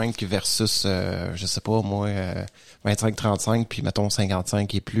 18-25 versus, je sais pas, moi, 25-35, puis mettons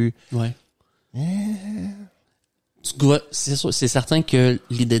 55 et plus. Ouais. C'est certain que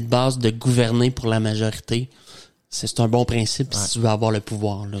l'idée de base de gouverner pour la majorité, c'est un bon principe si tu veux avoir le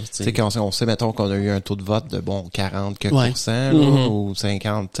pouvoir, là. Tu sais, quand on sait, mettons, qu'on a eu un taux de vote de, 40 %, là, ou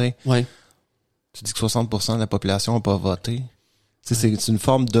 50, tu sais. Ouais. Tu dis que 60% de la population n'a pas voté. Tu sais, c'est une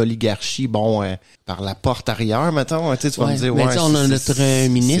forme d'oligarchie, par la porte arrière, mettons. Tu vas me dire, mais on a notre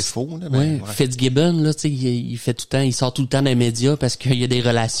ministre. C'est faux, là. Fitzgibbon, là, tu sais, il fait tout le temps, il sort tout le temps dans les médias parce qu'il y a des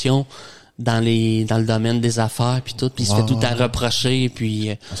relations dans le domaine des affaires puis tout, puis il se fait tout le temps reprocher, puis...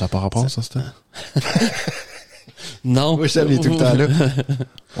 Ça n'a pas rapport, ça, c'était? Non. Oui, j'avais tout le temps là.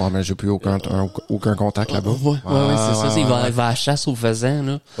 Mais j'ai plus aucun contact là-bas. C'est ça. Il va à la chasse aux faisans,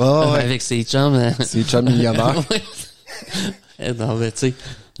 là. Avec ses chums. Ses chums millionnaires. Non, mais tu sais.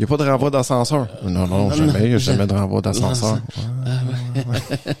 Il n'y a pas de renvoi d'ascenseur. Non, jamais. Il n'y a jamais de renvoi d'ascenseur.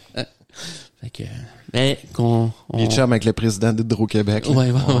 Fait que, mais Les chums avec le président d'Hydro-Québec.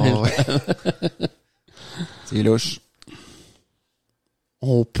 Ouais. C'est louche.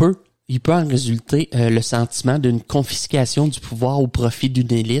 Il peut en résulter le sentiment d'une confiscation du pouvoir au profit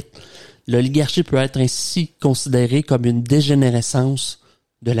d'une élite. L'oligarchie peut être ainsi considérée comme une dégénérescence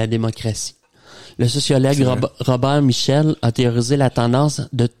de la démocratie. Le sociologue Robert Michel a théorisé la tendance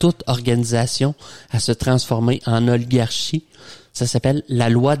de toute organisation à se transformer en oligarchie. Ça s'appelle la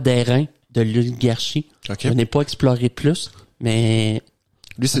loi d'airain de l'oligarchie. Je n'ai pas exploré plus, mais...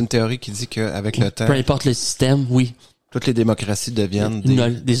 Lui, c'est une théorie qui dit qu'avec le temps... Peu importe le système, oui. Toutes les démocraties deviennent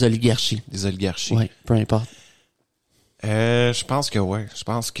des oligarchies. Des oligarchies. Oui, peu importe. Je pense que oui. Je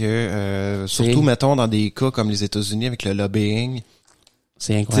pense que surtout, mettons, dans des cas comme les États-Unis avec le lobbying.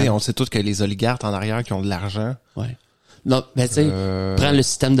 C'est incroyable. On sait tous que les oligarques en arrière qui ont de l'argent. Oui. Non, ben tu sais, prends le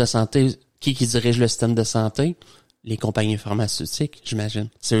système de santé. Qui dirige le système de santé? Les compagnies pharmaceutiques, j'imagine.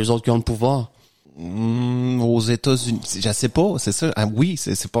 C'est eux autres qui ont le pouvoir. Aux États-Unis, je sais pas, c'est ça. Ah, oui,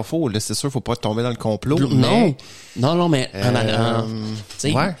 c'est pas faux. Là, c'est sûr, faut pas tomber dans le complot. Non, mais tu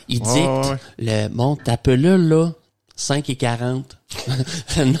sais, il dicte ta pelule là, 5,40.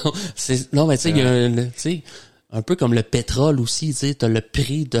 Mais tu sais, il y a un peu comme le pétrole aussi, tu sais, t'as le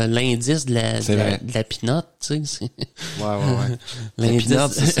prix de l'indice de la pinotte, tu sais. Ouais. La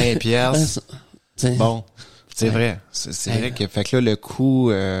pinotte, c'est 5 piastres. Bon, c'est vrai. C'est vrai que, fait que là, le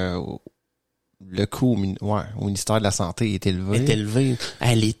coût au ministère de la Santé est élevé.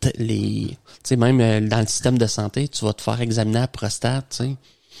 Tu sais, même dans le système de santé, tu vas te faire examiner la prostate, tu sais.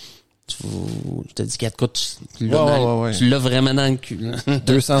 je te dis qu'à quoi tu l'as vraiment dans le cul.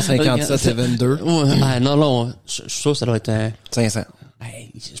 257 et 22. Non, je suis sûr que ça doit être 500.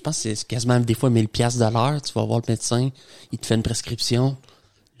 Je pense que c'est quasiment des fois 1000 pièces de l'heure. Tu vas voir le médecin, il te fait une prescription.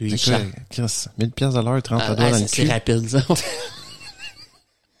 Lui, il charge. 1000 pièces de l'heure, 30 doigts dans le cul. C'est rapide, ça.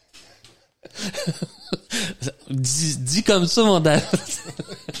 dis comme ça, mon dad.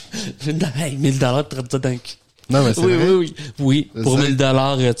 1000 $, 30 doigts dans le cul. Non, mais c'est vrai. Oui. Pour 1000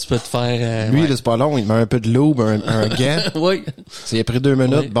 $, tu peux te faire... Lui, là, c'est pas long. Il met un peu de lube, un gant. Oui. Il a pris 2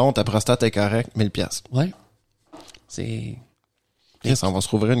 minutes. Bon, ta prostate est correcte. 1000 pièces. Oui. C'est... Chris, on va se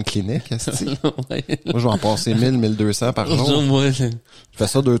rouvrir une clinique, esti. Moi, je vais en passer 1000, 1200 par jour. Moi, je fais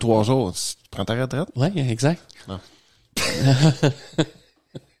ça 2-3 jours. Tu prends ta retraite? Oui, exact. Non.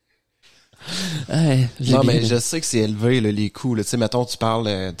 Non, mais je sais que c'est élevé, là, les coûts, là. Tu sais, mettons, tu parles,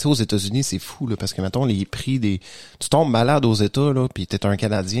 tu sais, aux États-Unis, c'est fou, là, parce que, mettons, les prix tu tombes malade aux États, là, pis t'es un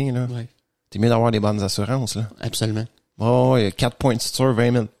Canadien, là. Ouais. T'es mieux d'avoir des bonnes assurances, là. Absolument. Oh, 4 points de suture,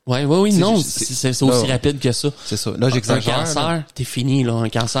 20 000. Oui, non, c'est aussi rapide que ça. C'est ça. Là, j'exagère. Un cancer, t'es fini, là. Un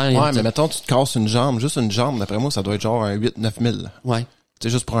cancer. Ouais, mais mettons, tu te casses une jambe, juste une jambe, d'après moi, ça doit être genre un 8-9 000. Ouais. Tu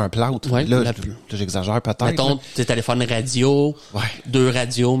sais, juste pour un plâtre. Ouais, là, j'exagère peut-être. Mettons, t'es allé faire une radio. Ouais. 2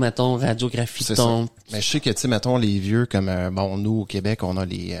 radios, mettons, radiographie de ton... Mais je sais que, tu sais, mettons, les vieux, comme, nous, au Québec, on a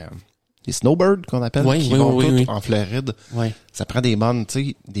les snowbirds, qu'on appelle, qui vont tous en Floride. Ouais. Ça prend des bonnes, tu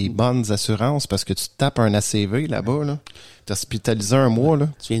sais, des bonnes assurances, parce que tu te tapes un ACV, là-bas, là. T'es hospitalisé un mois, là.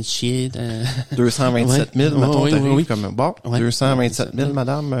 Tu viens de chier. 227 000, mettons, t'arrives comme, 227 000,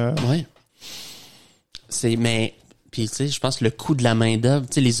 madame. Ouais. Mais, puis tu sais, je pense que le coût de la main-d'œuvre,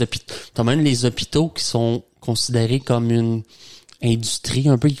 tu sais, les hôpitaux, t'as même les hôpitaux qui sont considérés comme une industrie,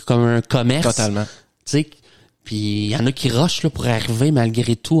 un peu comme un commerce. Totalement. Tu sais, puis il y en a qui rushent là pour arriver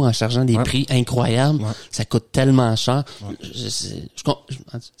malgré tout en chargeant des prix incroyables. Ouais. Ça coûte tellement cher. Ouais.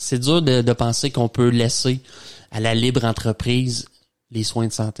 C'est dur de penser qu'on peut laisser à la libre entreprise les soins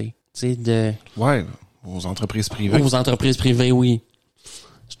de santé. Tu sais, aux entreprises privées. Aux entreprises privées, oui.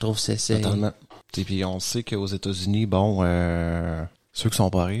 Je trouve que c'est... Totalement. Puis on sait qu'aux États-Unis, ceux qui sont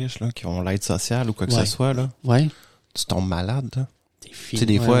pas riches, là, qui ont l'aide sociale ou quoi que ce soit, là, tu tombes malade, là. Tu sais,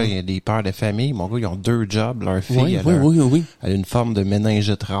 des fois, il y a des pères de famille, mon gars, ils ont 2 jobs, leur fille, elle a une forme de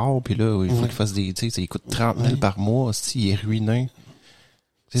méningite rare, puis là, il faut qu'il fasse des, tu sais, il coûte 30 000 par mois, il est ruiné.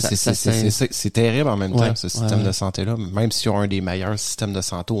 C'est terrible en même temps, ce système de santé-là, même s'ils ont un des meilleurs systèmes de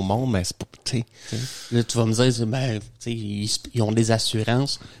santé au monde, mais c'est pas, tu sais. Là, tu vas me dire, ils ont des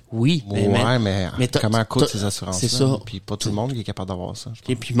assurances. Oui, mais comment coûtent ces assurances-là? C'est ça. Puis pas tout le monde qui est capable d'avoir ça.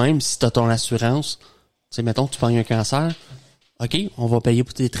 Et puis même si t'as ton assurance, tu sais, mettons que tu pognes un cancer, OK, on va payer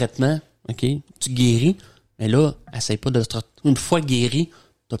pour tes traitements, OK, tu guéris, mais là, essaye pas une fois guéri,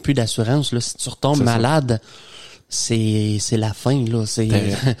 t'as plus d'assurance, là, si tu retombes malade, c'est la fin, là, c'est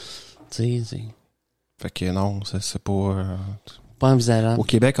fait que non, c'est pas envisageable. Au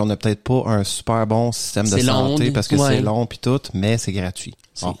Québec, on n'a peut-être pas un super bon système de santé parce que c'est long pis tout, mais c'est gratuit.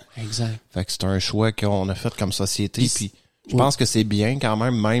 Exact. Fait que c'est un choix qu'on a fait comme société, puis je pense que c'est bien quand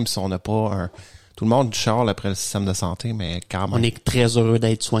même si on n'a pas tout le monde charle après le système de santé, mais quand même. On est très heureux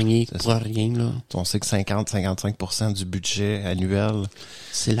d'être soigné pour rien, là. On sait que 50-55% du budget annuel,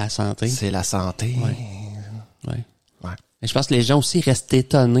 c'est la santé. C'est la santé. Ouais. Mais je pense que les gens aussi restent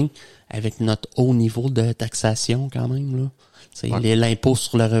étonnés avec notre haut niveau de taxation quand même, là. C'est l'impôt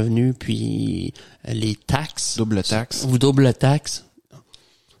sur le revenu, puis les taxes. Double taxe. Ou double taxe.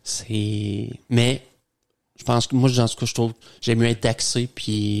 Mais je pense que moi, dans ce que je trouve, j'aime mieux être taxé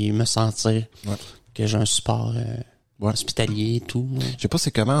puis me sentir que j'ai un support hospitalier et tout. Je sais pas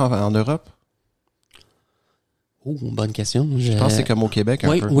c'est comment en Europe. Oh, bonne question. Je pense que c'est comme au Québec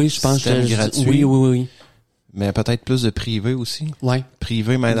un peu. Oui, je pense que gratuit. Oui. Mais peut-être plus de privé aussi. Ouais.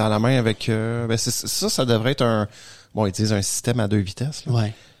 Privé main dans la main avec ça devrait être ils disent un système à 2 vitesses. Là.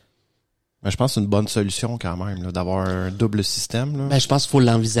 Ouais. Mais je pense que c'est une bonne solution quand même là, d'avoir un double système là. Ben je pense qu'il faut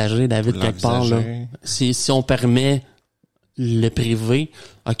l'envisager, David, quelque part là. Si on permet le privé,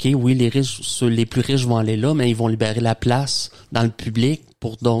 OK, oui, les plus riches vont aller là, mais ils vont libérer la place dans le public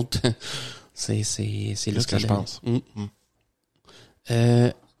pour d'autres. c'est là que je pense.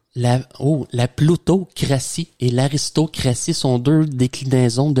 La plutocratie et l'aristocratie sont 2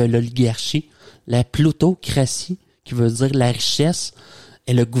 déclinaisons de l'oligarchie. La plutocratie, qui veut dire la richesse,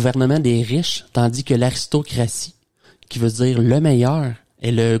 est le gouvernement des riches, tandis que l'aristocratie, qui veut dire le meilleur,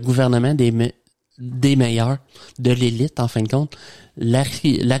 est le gouvernement des meilleurs, de l'élite en fin de compte.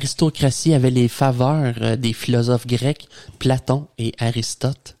 L'aristocratie avait les faveurs des philosophes grecs, Platon et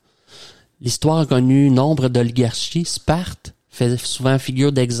Aristote. L'histoire a connu nombre d'oligarchies. Sparte fait souvent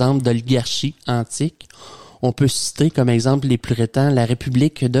figure d'exemple d'oligarchie antique. On peut citer comme exemple les plus récents la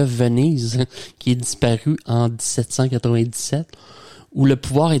République de Venise, qui est disparue en 1797, où le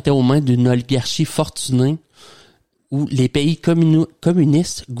pouvoir était aux mains d'une oligarchie fortunée, où les pays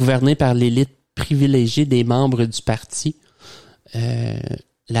communistes, gouvernés par l'élite privilégiée des membres du parti,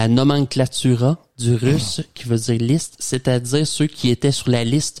 la nomenclatura du russe, qui veut dire liste, c'est-à-dire ceux qui étaient sur la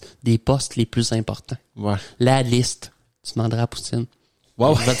liste des postes les plus importants. Ouais. La liste. Tu demanderas à Poutine.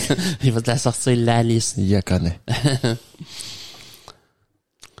 Wow. Il va te la sortir, la liste. Il la connaît.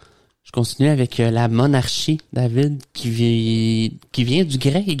 Je continue avec la monarchie, David, qui vient du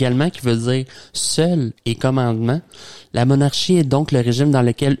grec également, qui veut dire seul et commandement. La monarchie est donc le régime dans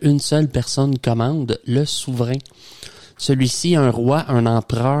lequel une seule personne commande, le souverain. Celui-ci, un roi, un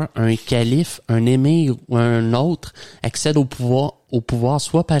empereur, un calife, un émir ou un autre, accède au pouvoir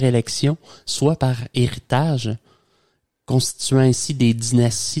soit par élection, soit par héritage, constituant ainsi des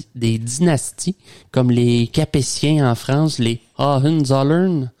dynasties comme les Capétiens en France, les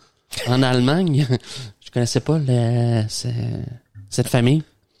Hohenzollern en Allemagne. Je connaissais pas cette famille.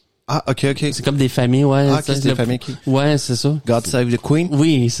 Ah, ok. C'est comme des familles, ouais. Ah, c'est des familles qui... Ouais, c'est ça. God Save the Queen?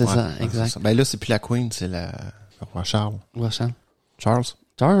 Oui, c'est ça, exact. C'est ça. Ben là, c'est plus la Queen, c'est le roi Charles.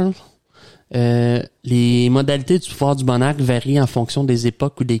 Charles. Les modalités du pouvoir du monarque varient en fonction des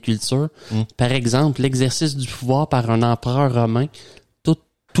époques ou des cultures. Par exemple, l'exercice du pouvoir par un empereur romain,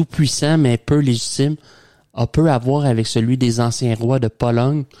 tout puissant mais peu légitime, a peu à voir avec celui des anciens rois de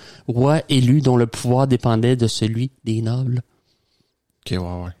Pologne, rois élus dont le pouvoir dépendait de celui des nobles. Ok,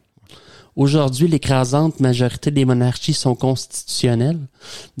 ouais. Aujourd'hui, l'écrasante majorité des monarchies sont constitutionnelles.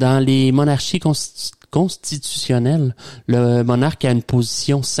 Dans les monarchies constitutionnelles, le monarque a une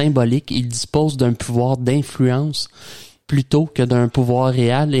position symbolique. Il dispose d'un pouvoir d'influence plutôt que d'un pouvoir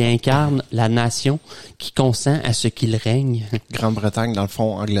réel et incarne la nation qui consent à ce qu'il règne. Grande-Bretagne, dans le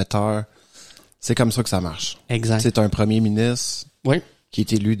fond, Angleterre, c'est comme ça que ça marche. Exact. C'est un premier ministre oui. qui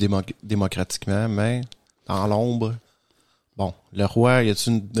est élu démocratiquement, mais dans l'ombre. Bon, le roi, y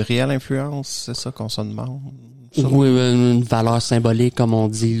a-t-il une réelle influence? C'est ça qu'on se demande? Oui, une valeur symbolique, comme on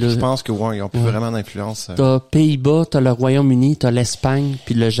dit, là. Je pense que ils ont plus vraiment d'influence. T'as Pays-Bas, t'as le Royaume-Uni, t'as l'Espagne,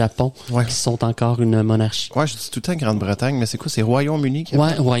 puis le Japon, qui sont encore une monarchie. Ouais, je dis tout le temps Grande-Bretagne, mais c'est quoi? C'est Royaume-Uni qui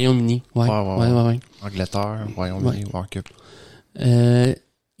a Royaume-Uni. Ouais. Angleterre, Royaume-Uni,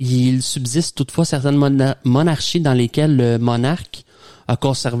 Il subsiste toutefois certaines monarchies dans lesquelles le monarque a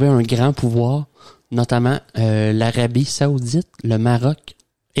conservé un grand pouvoir, notamment l'Arabie Saoudite, le Maroc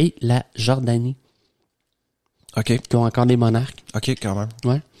et la Jordanie. OK. Qui ont encore des monarques. OK, quand même.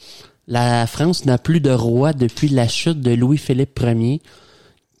 Ouais. La France n'a plus de roi depuis la chute de Louis-Philippe Ier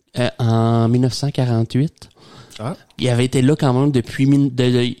en 1948. Ah. Il avait été là quand même depuis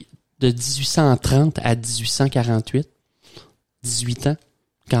de 1830 à 1848. 18 ans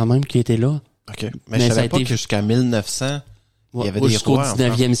quand même qui était là. OK. Mais je savais pas que jusqu'à 1900, il y avait des rois. Jusqu'au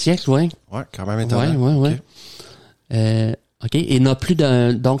 19e siècle, oui. Ouais, quand même étonnant. Ouais. Okay. OK. Et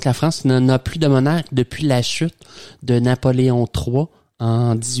donc la France n'a plus de monarque depuis la chute de Napoléon III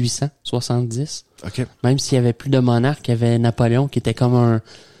en 1870. OK. Même s'il y avait plus de monarque, il y avait Napoléon qui était comme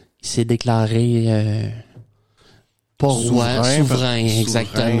il s'est déclaré pas roi, souverain,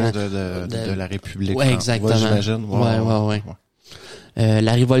 exactement. De la République. Ouais, exactement. J'imagine. Ouais.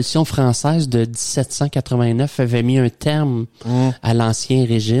 La Révolution française de 1789 avait mis un terme à l'ancien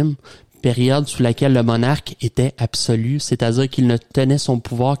régime, période sous laquelle le monarque était absolu, c'est-à-dire qu'il ne tenait son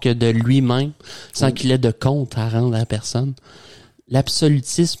pouvoir que de lui-même, sans qu'il ait de compte à rendre à personne.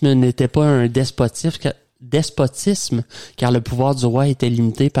 L'absolutisme n'était pas un despotisme, car le pouvoir du roi était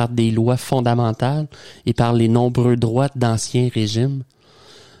limité par des lois fondamentales et par les nombreux droits d'anciens régimes.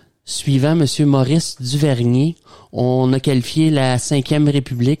 Suivant M. Maurice Duvernier, on a qualifié la Ve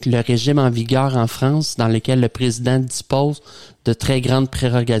République, le régime en vigueur en France, dans lequel le président dispose de très grandes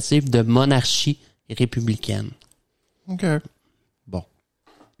prérogatives de monarchie républicaine. OK. Bon.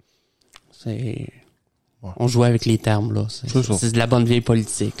 On joue avec les termes, là. C'est de la bonne vieille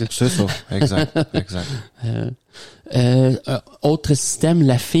politique, là. C'est ça. Exact. Autre système,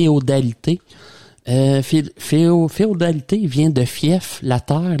 la féodalité. Féodalité vient de fief, la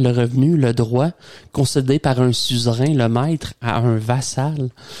terre, le revenu, le droit, concédé par un suzerain, le maître, à un vassal.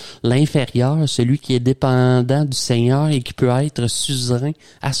 L'inférieur, celui qui est dépendant du seigneur et qui peut être suzerain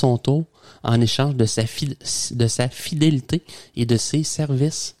à son tour en échange de sa fidélité et de ses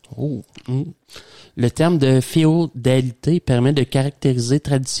services. Le terme de féodalité permet de caractériser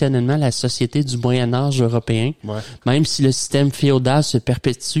traditionnellement la société du Moyen-Âge européen, même si le système féodal se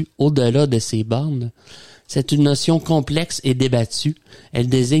perpétue au-delà de ses bornes. C'est une notion complexe et débattue. Elle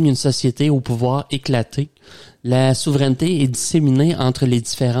désigne une société au pouvoir éclaté. La souveraineté est disséminée entre les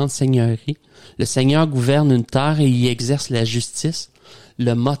différentes seigneuries. Le seigneur gouverne une terre et y exerce la justice.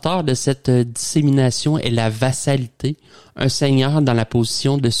 Le moteur de cette dissémination est la vassalité. Un seigneur dans la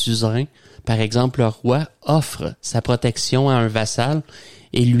position de suzerain, par exemple le roi, offre sa protection à un vassal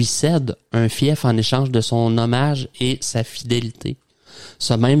et lui cède un fief en échange de son hommage et sa fidélité.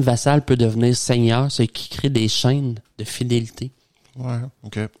 Ce même vassal peut devenir seigneur, ce qui crée des chaînes de fidélité. Ouais,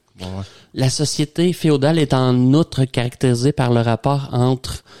 ok. Ouais. La société féodale est en outre caractérisée par le rapport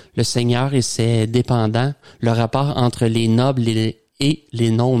entre le seigneur et ses dépendants, le rapport entre les nobles et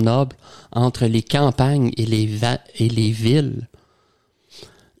les non-nobles, entre les campagnes et les villes.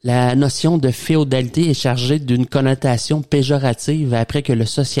 La notion de féodalité est chargée d'une connotation péjorative après que le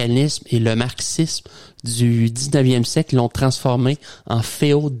socialisme et le marxisme du 19e siècle l'ont transformé en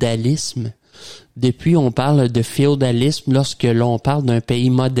féodalisme. Depuis, on parle de féodalisme lorsque l'on parle d'un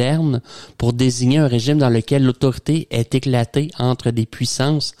pays moderne pour désigner un régime dans lequel l'autorité est éclatée entre des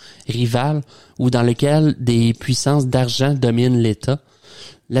puissances rivales ou dans lequel des puissances d'argent dominent l'État.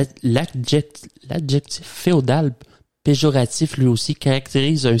 L'adjectif féodal péjoratif, lui aussi,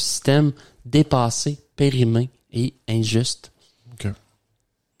 caractérise un système dépassé, périmé et injuste. OK.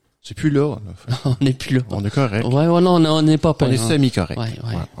 C'est plus là. On n'est plus là. On est correct. Ouais, non, on n'est pas On est semi-correct. Ouais.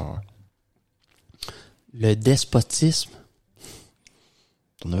 Le despotisme.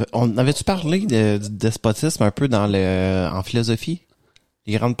 On avait-tu parlé du despotisme un peu en philosophie?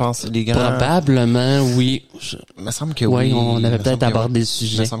 Les grandes pensées, Probablement, oui. Il me semble que oui. On avait peut-être abordé le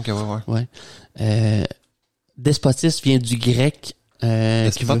sujet. Il me semble que oui. Despotisme vient du grec.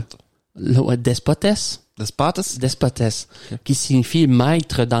 Despotes. Despotes, qui signifie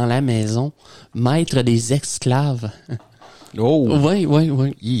maître dans la maison, maître des esclaves. Oh!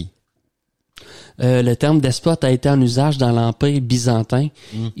 Oui. Le terme despote a été en usage dans l'Empire byzantin.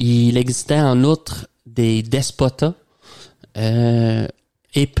 Il existait en outre des despotas.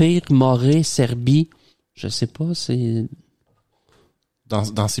 Épire, Morée, Serbie, je sais pas, c'est...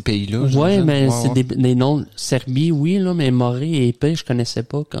 Dans ces pays-là? Ouais, mais c'est des noms... Serbie, oui, là, mais Morée et Épire, je connaissais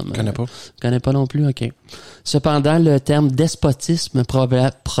pas comme... Connais pas non plus, ok. Cependant, le terme despotisme,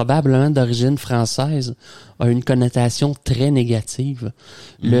 probablement d'origine française, a une connotation très négative.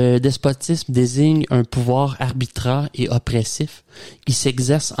 Le despotisme désigne un pouvoir arbitraire et oppressif qui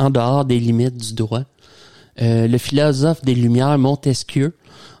s'exerce en dehors des limites du droit. Le philosophe des Lumières, Montesquieu,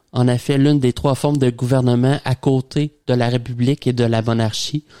 en a fait l'une des 3 formes de gouvernement à côté de la République et de la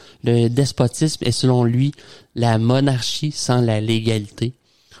monarchie. Le despotisme est selon lui la monarchie sans la légalité.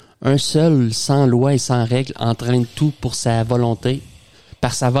 Un seul, sans loi et sans règle, entraîne tout par sa volonté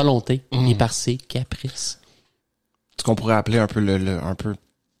et par ses caprices. Ce qu'on pourrait appeler un peu un peu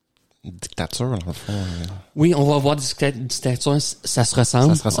dictature, dans le fond. Oui, on va voir dictature, ça se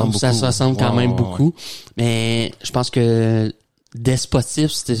ressemble. Ça se ressemble quand même beaucoup. Mais je pense que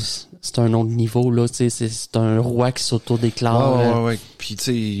despotisme, c'est un autre niveau, là, tu sais, c'est un roi qui s'auto-déclare. Ouais. Puis, tu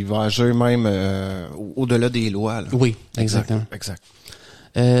sais, il va agir même au-delà des lois, là. Oui, exactement. Exact.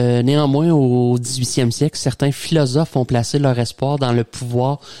 Néanmoins, au 18e siècle, certains philosophes ont placé leur espoir dans le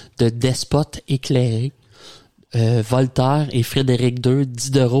pouvoir de despotes éclairés. Voltaire et Frédéric II,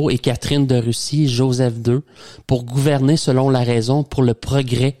 Diderot et Catherine de Russie, Joseph II, pour gouverner selon la raison pour le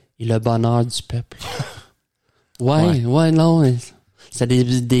progrès et le bonheur du peuple. Non. C'est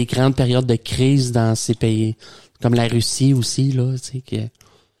des grandes périodes de crise dans ces pays, comme la Russie aussi, là, tu sais, que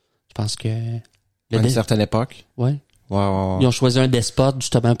je pense que... À une certaine époque. Ouais. Ils ont choisi un despote,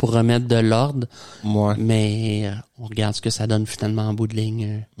 justement, pour remettre de l'ordre. Ouais. Mais on regarde ce que ça donne, finalement, en bout de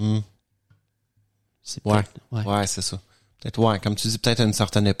ligne. C'est c'est ça. Peut-être, comme tu dis, peut-être à une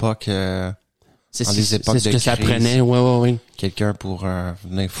certaine époque... C'est ce que ça prenait, oui. Quelqu'un pour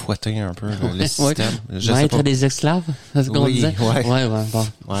venir fouetter un peu le système. Maître des esclaves, c'est ce qu'on disait?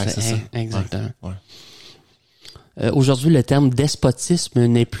 Ouais, c'est ça. Exactement. Ouais. Aujourd'hui, le terme despotisme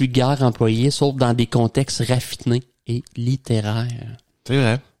n'est plus guère employé, sauf dans des contextes raffinés et littéraires. C'est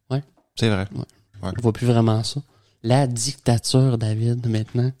vrai. Ouais. C'est vrai. Ouais. On voit plus vraiment ça. La dictature, David,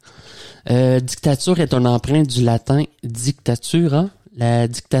 maintenant. Dictature est un emprunt du latin dictatura. La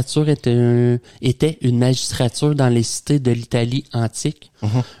dictature était une magistrature dans les cités de l'Italie antique.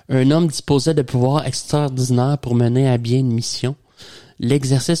 Un homme disposait de pouvoirs extraordinaires pour mener à bien une mission.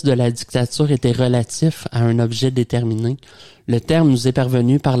 L'exercice de la dictature était relatif à un objet déterminé. Le terme nous est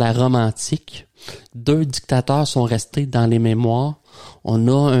parvenu par la Rome antique. 2 dictateurs sont restés dans les mémoires. On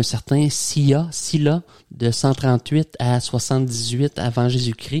a un certain Sylla de 138 à 78 avant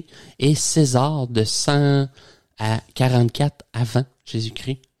Jésus-Christ et César de 100 à 44 avant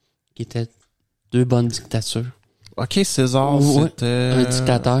Jésus-Christ, qui étaient 2 bonnes dictatures. OK, César, c'était... un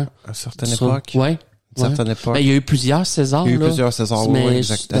dictateur. À une certaine époque. Ouais. une certaine époque. Ben, il y a eu plusieurs Césars. Il y a eu plusieurs Césars, oui,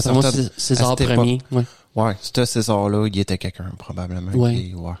 exact. D'après moi, César premier. Ouais, ce César-là, il était quelqu'un, probablement.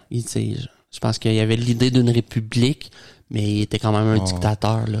 Ouais. Je pense qu'il y avait l'idée d'une république, mais il était quand même un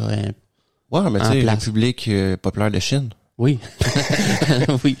dictateur, là. Ouais, mais tu sais, République populaire de Chine. Oui.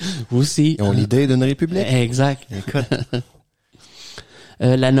 Oui, aussi. Ils ont l'idée d'une république. Exact. Écoute.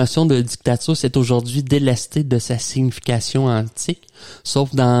 La notion de dictature s'est aujourd'hui délestée de sa signification antique,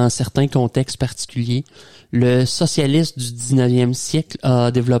 sauf dans certains contextes particuliers. Le socialiste du 19e siècle a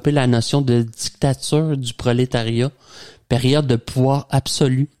développé la notion de dictature du prolétariat, période de pouvoir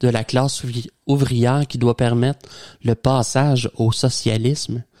absolu de la classe ouvrière qui doit permettre le passage au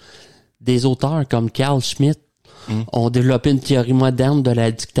socialisme. Des auteurs comme Carl Schmitt ont développé une théorie moderne de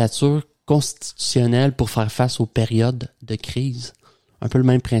la dictature constitutionnelle pour faire face aux périodes de crise. Un peu le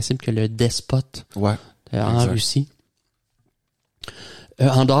même principe que le despote en Russie.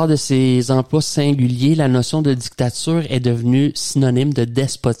 En dehors de ces emplois singuliers, la notion de dictature est devenue synonyme de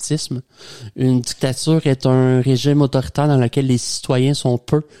despotisme. Une dictature est un régime autoritaire dans lequel les citoyens sont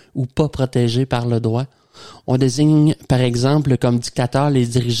peu ou pas protégés par le droit. On désigne, par exemple, comme dictateurs les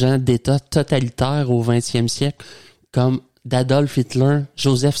dirigeants d'États totalitaires au XXe siècle, comme d'Adolf Hitler,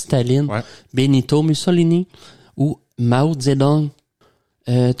 Joseph Staline, Benito Mussolini ou Mao Zedong.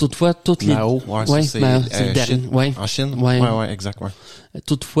 Toutefois, toutes les... Mao, c'est le dernier. En Chine? Ouais, exact,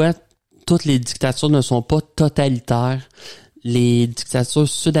 Toutefois, toutes les dictatures ne sont pas totalitaires. Les dictatures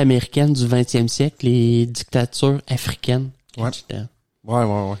sud-américaines du 20e siècle, les dictatures africaines, etc. Ouais,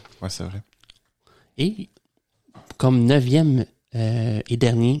 c'est vrai. Et comme 9e et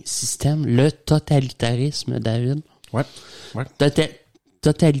dernier système, le totalitarisme, David. Ouais.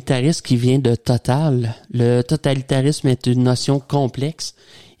 Totalitarisme qui vient de total. Le totalitarisme est une notion complexe.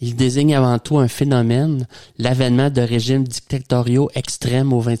 Il désigne avant tout un phénomène, l'avènement de régimes dictatoriaux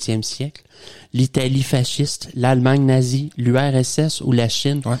extrêmes au XXe siècle. L'Italie fasciste, l'Allemagne nazie, l'URSS ou la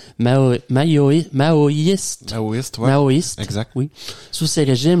Chine maoïste. Exact. Oui. Sous ces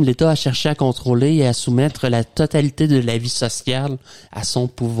régimes, l'État a cherché à contrôler et à soumettre la totalité de la vie sociale à son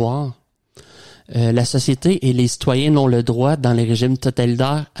pouvoir. La société et les citoyens n'ont le droit, dans les régimes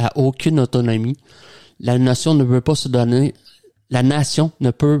totalitaires, à aucune autonomie. La nation ne peut pas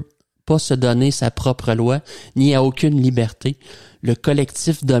se donner sa propre loi, ni à aucune liberté. Le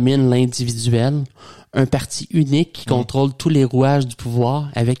collectif domine l'individuel. Un parti unique qui contrôle tous les rouages du pouvoir,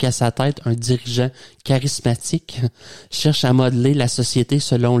 avec à sa tête un dirigeant charismatique, cherche à modeler la société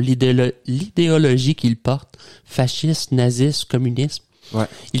selon l'idéologie qu'il porte, fasciste, naziste, communisme. Ouais.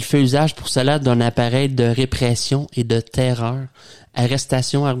 Il fait usage pour cela d'un appareil de répression et de terreur,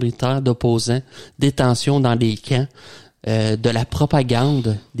 arrestation arbitraire d'opposants, détention dans les camps, de la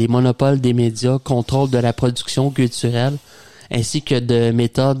propagande, des monopoles des médias, contrôle de la production culturelle, ainsi que de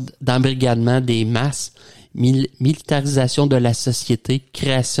méthodes d'embrigadement des masses, militarisation de la société,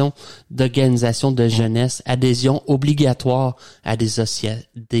 création d'organisations de jeunesse, adhésion obligatoire à des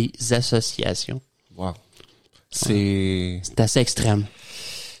associations. Wow. C'est assez extrême.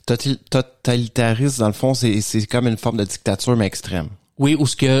 Totalitariste, dans le fond, c'est comme une forme de dictature, mais extrême. Oui, où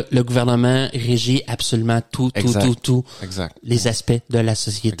ce que le gouvernement régit absolument tout, les aspects de la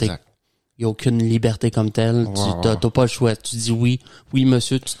société. Exact. Il n'y a aucune liberté comme telle. T'as pas le choix. Tu dis oui,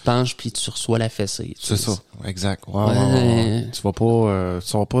 monsieur, tu te penches puis tu reçois la fessée. C'est ça, exact. Tu vas pas dans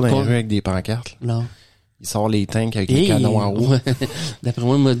les rues avec des pancartes. Non. Il sort les tanks avec les canons en haut. D'après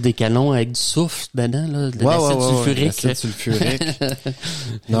moi, des canons avec du souffle dedans, là, de l'acide sulfurique. L'acide sulfurique.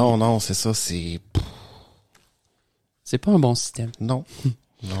 Non, c'est ça, c'est pas un bon système. Non.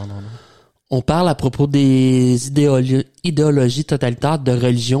 On parle à propos des idéologies totalitaires de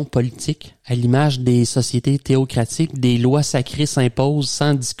religion politique. À l'image des sociétés théocratiques, des lois sacrées s'imposent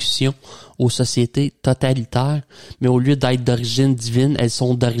sans discussion aux sociétés totalitaires, mais au lieu d'être d'origine divine, elles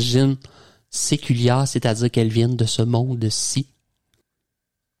sont d'origine séculière, c'est-à-dire qu'elles viennent de ce monde-ci.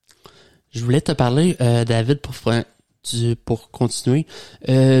 Je voulais te parler, David, pour continuer,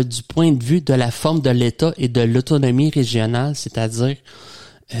 du point de vue de la forme de l'État et de l'autonomie régionale, c'est-à-dire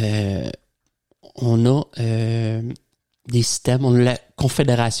on a des systèmes, on a la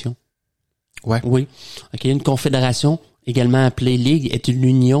confédération. Ouais. Oui. OK, une confédération, également appelée Ligue, est une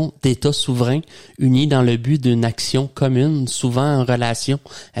union d'États souverains unis dans le but d'une action commune, souvent en relation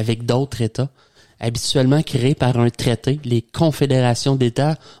avec d'autres États. Habituellement créées par un traité, les confédérations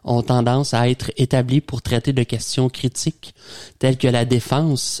d'États ont tendance à être établies pour traiter de questions critiques telles que la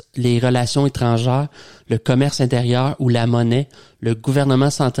défense, les relations étrangères, le commerce intérieur ou la monnaie, le gouvernement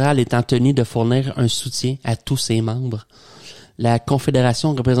central étant tenu de fournir un soutien à tous ses membres. la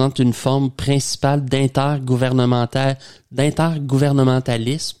confédération représente une forme principale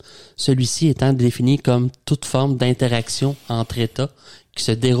d'intergouvernementalisme, celui-ci étant défini comme toute forme d'interaction entre États qui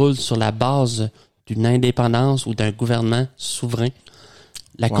se déroule sur la base d'une indépendance ou d'un gouvernement souverain.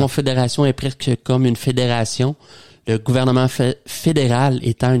 La confédération est presque comme une fédération, le gouvernement fédéral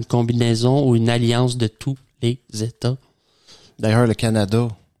étant une combinaison ou une alliance de tous les États. D'ailleurs, le Canada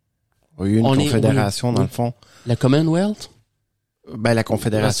a eu une confédération, dans le fond. La Commonwealth? Ben, la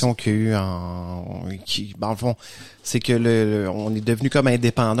confédération qu'il y a eu dans le fond, c'est que on est devenu comme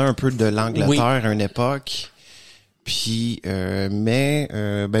indépendant un peu de l'Angleterre à une époque. Puis, ben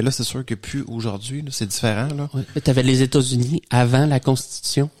là, c'est sûr que plus aujourd'hui, là, c'est différent, là. Oui. T'avais les États-Unis avant la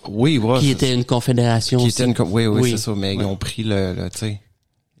Constitution. Oui, ouais. Qui était une confédération. Oui, c'est ça, mais ils ont pris tu sais,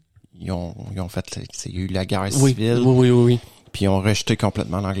 ils ont fait, il y a eu la guerre civile. Oui. Puis ils ont rejeté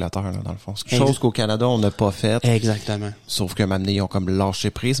complètement l'Angleterre, là, dans le fond. C'est quelque chose qu'au Canada, on n'a pas fait. Exactement. Sauf que maintenant, ils ont comme lâché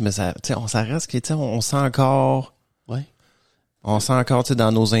prise, mais ça, tu sais, ça reste que, tu sais, on sent encore. Ouais. On sent encore, tu sais,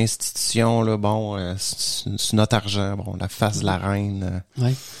 dans nos institutions, là, bon, c'est notre argent, bon, la face de la reine.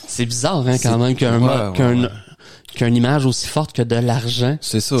 Ouais. C'est bizarre, hein, quand même, qu'une image aussi forte que de l'argent.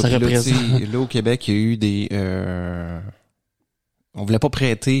 C'est ça. Ça représente. Là, au Québec, il y a eu des, on voulait pas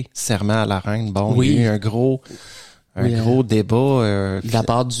prêter serment à la reine. Bon, il y a eu un gros débat de la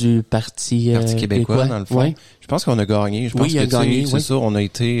part du Parti québécois, dans le fond. Ouais. Je pense qu'on a gagné. Je pense que gagné, c'est ça. On a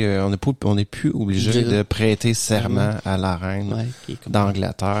été, on n'est plus obligé de prêter serment à la reine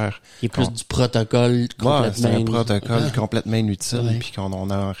d'Angleterre. Qui est plus du protocole complètement. C'est un protocole complètement inutile, puis qu'on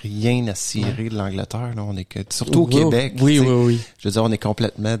n'a rien à cirer de l'Angleterre. Là, on est surtout au Québec. Oui. Je veux dire, on est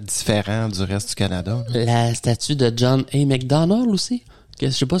complètement différent du reste du Canada. Là. La statue de John A. Macdonald aussi. Je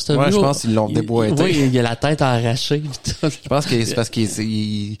sais pas si t'as vu. Je pense qu'ils l'ont déboîté. Oui, il a la tête arrachée. Je pense que c'est parce qu'il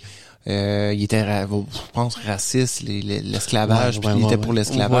était, je pense, raciste, l'esclavage, puis il était pour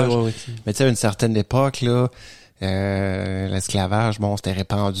l'esclavage. Mais tu sais, à une certaine époque, là, l'esclavage, bon, c'était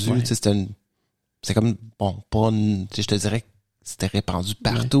répandu. Tu sais, c'est comme, bon, pas une, tu sais, je te dirais que c'était répandu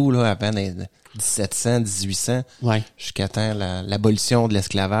partout, là, avant les 1700, 1800, jusqu'à temps l'abolition de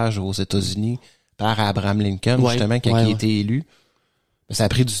l'esclavage aux États-Unis par Abraham Lincoln, justement, quand il a été élu. Ça a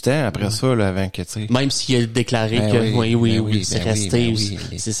pris du temps après ça, là, avant que, tu sais. Même s'il a déclaré que c'est resté,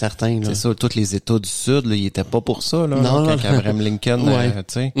 c'est certain, là. C'est ça, tous les États du Sud, là, ils étaient pas pour ça, là. Quand Abraham Lincoln,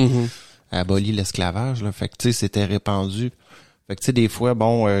 tu sais, a aboli l'esclavage, là. Fait que, tu sais, c'était répandu. Fait que, tu sais, des fois,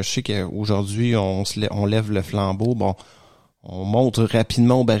 bon, je sais qu'aujourd'hui, on lève le flambeau, bon, on monte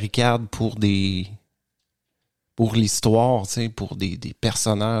rapidement aux barricades pour l'histoire, tu sais, pour des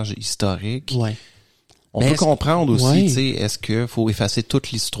personnages historiques. Ouais. On peut comprendre aussi, tu sais, est-ce que faut effacer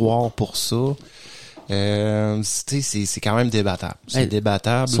toute l'histoire pour ça? C'est quand même débattable. C'est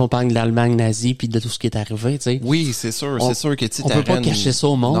débattable. Si on parle de l'Allemagne nazie puis de tout ce qui est arrivé, tu sais. Oui, c'est sûr que tu sais, on peut pas cacher ça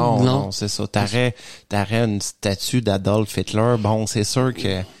au monde, non, c'est ça. T'aurais une statue d'Adolf Hitler, bon, c'est sûr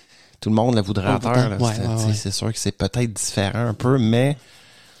que tout le monde la voudrait à terre, là. C'est sûr que c'est peut-être différent un peu, mais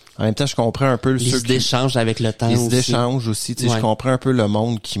en même temps, je comprends un peu les idées changent avec le temps aussi. Les idées changent aussi. Tu sais, je comprends un peu le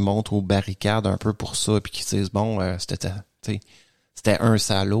monde qui monte aux barricades un peu pour ça, puis qui disent bon, c'était un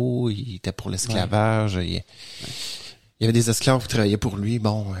salaud, il était pour l'esclavage, il y avait des esclaves qui travaillaient pour lui.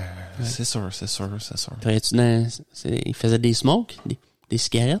 Bon, c'est sûr. Il faisait des smokes, des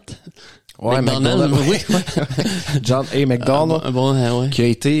cigarettes. Ouais, McDonald. Oui. John A. Macdonald. Qui a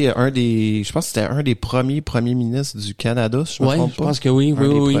été je pense que c'était un des premiers ministres du Canada, si je me trompe pas. Je pense que oui. Un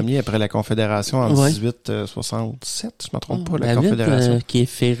des premiers après la Confédération en 1867, je me trompe pas, la David, Confédération. Qui est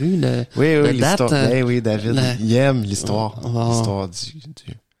féru de l'histoire. date. Oui, David, il aime l'histoire. L'histoire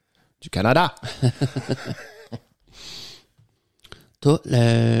du Canada. T'as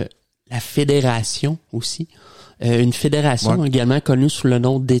la fédération aussi. Une fédération, également connue sous le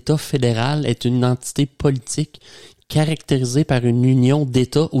nom d'État fédéral, est une entité politique caractérisée par une union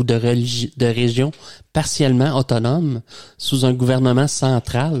d'États ou de régions partiellement autonomes sous un gouvernement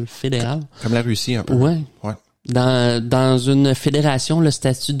central fédéral. Comme la Russie, un peu. Ouais. Dans une fédération, le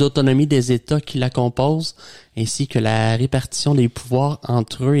statut d'autonomie des États qui la composent, ainsi que la répartition des pouvoirs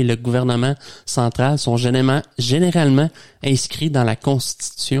entre eux et le gouvernement central sont généralement inscrits dans la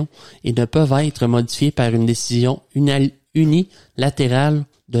Constitution et ne peuvent être modifiés par une décision unilatérale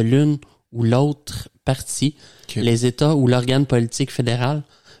de l'une ou l'autre partie, les États ou l'organe politique fédéral.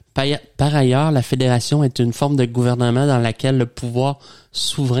 Par ailleurs, la fédération est une forme de gouvernement dans laquelle le pouvoir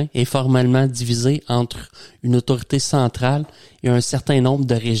souverain est formellement divisé entre une autorité centrale et un certain nombre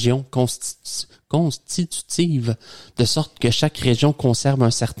de régions constitutives, de sorte que chaque région conserve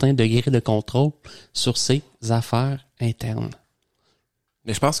un certain degré de contrôle sur ses affaires internes.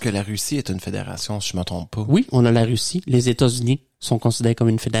 Mais je pense que la Russie est une fédération, si je me trompe pas. Oui, on a la Russie. Les États-Unis sont considérés comme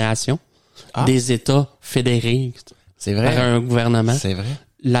une fédération. Des États fédérés par un gouvernement. C'est vrai.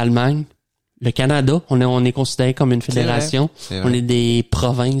 L'Allemagne, le Canada, on est considéré comme une fédération. C'est vrai. On est des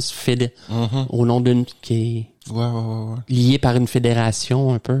provinces au nom d'une qui est liée par une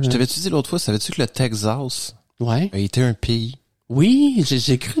fédération un peu. Je t'avais-tu dit l'autre fois, savais-tu que le Texas a été un pays? Oui,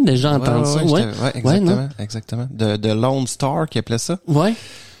 j'ai cru déjà entendre ça. Ouais, exactement. De Lone Star qui appelait ça. Ouais.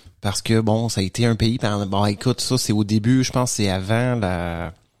 Parce que bon, ça a été un pays pendant. Bon, écoute, ça c'est au début, je pense, c'est avant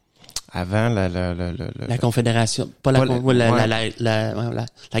la Confédération, pas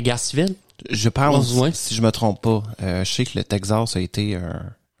la guerre civile. Je pense, si je me trompe pas, je sais que le Texas a été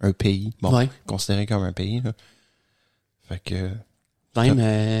un pays, considéré comme un pays. Là. Fait que.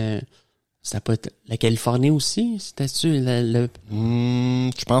 Même. Ça peut être la Californie aussi, c'était-tu je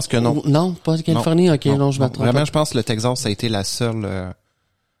pense que non. Non, pas la Californie, non, non, je me trompe. Vraiment, je pense que le Texas, ça a été la seule,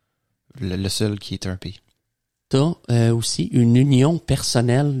 le seul qui était un pays. T'as aussi une union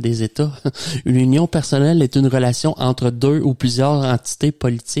personnelle des États. Une union personnelle est une relation entre deux ou plusieurs entités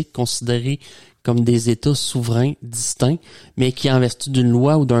politiques considérées comme des États souverains distincts, mais qui, en vertu d'une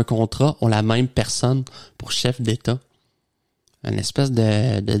loi ou d'un contrat, ont la même personne pour chef d'État. Une espèce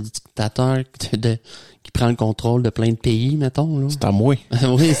de dictateur qui prend le contrôle de plein de pays, mettons. Là. C'est à moi.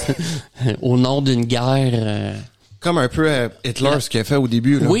 Oui, au nom d'une guerre. Comme un peu Hitler, ce qu'il a fait au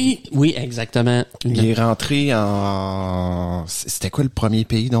début. Là. Oui, exactement. Il est rentré en... C'était quoi le premier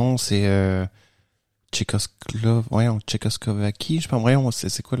pays, non? C'est Tchécoslovaquie, je pense.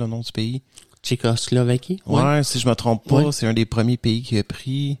 C'est quoi le nom du pays? Tchécoslovaquie? Ouais, si je me trompe pas, c'est un des premiers pays qu'il a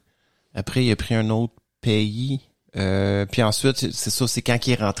pris. Après, il a pris un autre pays... puis ensuite, c'est ça, c'est quand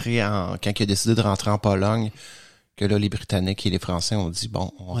il est rentré quand il a décidé de rentrer en Pologne, que là, les Britanniques et les Français ont dit,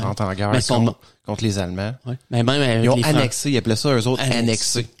 bon, on rentre en guerre contre les Allemands. Ouais. Mais même, ils ont annexé, ils appelaient ça eux autres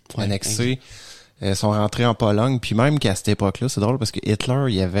annexé. Ils sont rentrés en Pologne, puis même qu'à cette époque-là, c'est drôle parce que Hitler,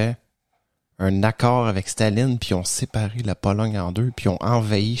 il y avait un accord avec Staline, puis ils ont séparé la Pologne en deux, puis ils ont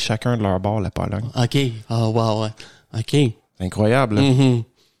envahi chacun de leur bord la Pologne. OK. Ah, wow, ouais. OK. C'est incroyable, là. Mm-hmm.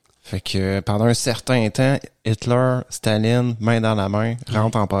 Fait que pendant un certain temps, Hitler, Staline, main dans la main,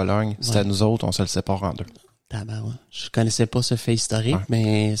 rentre en Pologne. C'est à nous autres, on se le sépare en deux. Je connaissais pas ce fait historique,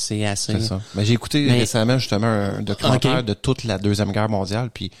 mais c'est assez... C'est ça. Mais j'ai écouté récemment justement un documentaire de toute la Deuxième Guerre mondiale,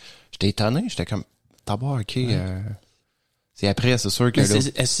 puis j'étais étonné, j'étais comme, d'abord, c'est après, c'est sûr que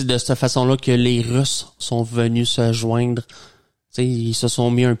c'est de cette façon-là que les Russes sont venus se joindre. Tu sais, ils se sont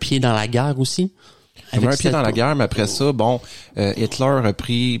mis un pied dans la guerre aussi. Ils ont mis un pied dans la guerre, mais après ça, Hitler a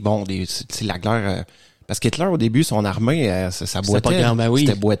pris, c'est la guerre... parce qu'Hitler, au début, son armée, ça boitait.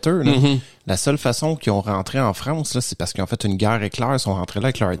 C'était boiteux. Là. Mm-hmm. La seule façon qu'ils ont rentré en France, là, c'est parce qu'ils ont fait une guerre éclair. Ils sont rentrés là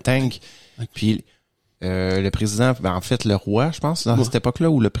avec leur tank. Okay. Puis le président, en fait, le roi, je pense, dans cette époque-là,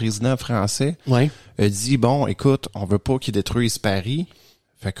 où le président français a dit, bon, écoute, on veut pas qu'ils détruisent Paris.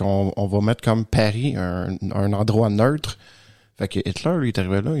 Fait qu'on va mettre comme Paris un endroit neutre. Fait que Hitler, lui, est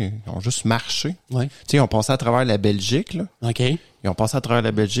arrivé là, ils ont juste marché. Ouais. Tu sais, ils ont passé à travers la Belgique, là. OK. Ils ont passé à travers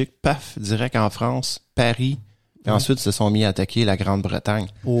la Belgique, paf, direct en France, Paris. Puis ensuite, ils se sont mis à attaquer la Grande-Bretagne.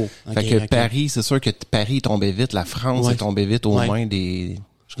 Oh, okay, fait que Paris, c'est sûr que Paris est tombé vite, la France est tombée vite aux mains des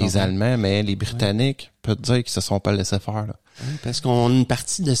Allemands, mais les Britanniques, peut dire qu'ils se sont pas laissés faire, là. Ouais, parce qu'on a une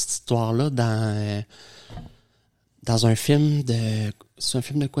partie de cette histoire-là dans un film c'est un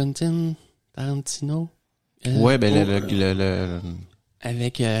film de Quentin Tarantino?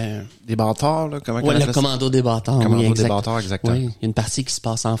 Avec des bâtards, là, comment le commando des bâtards. Des bâtards, exactement. Oui, il y a une partie qui se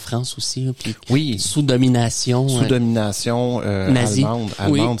passe en France aussi, là, puis sous domination. Nazie.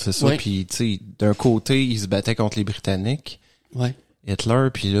 Allemande, c'est ça. Puis tu sais, d'un côté, ils se battaient contre les Britanniques. Ouais. Hitler,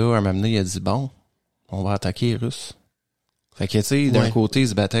 puis là, à un moment donné, il a dit bon, on va attaquer les Russes. Fait que tu sais, d'un côté, ils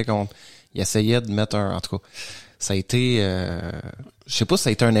se battaient contre. Il essayait de mettre en tout cas, ça a été, je sais pas si ça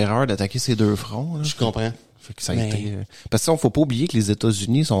a été une erreur d'attaquer ces deux fronts. Là. Je comprends. Fait que ça a été, parce que faut pas oublier que les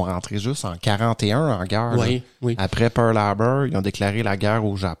États-Unis sont rentrés juste en 41 en guerre. Oui. Après Pearl Harbor, ils ont déclaré la guerre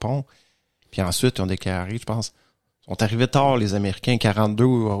au Japon. Puis ensuite, ils ont déclaré, je pense, ils sont arrivés tard, les Américains, 42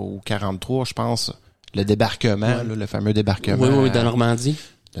 ou 43, je pense, le débarquement, là, le fameux débarquement. Oui, de Normandie.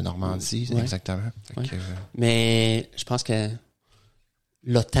 De Normandie, exactement. Que, mais je pense que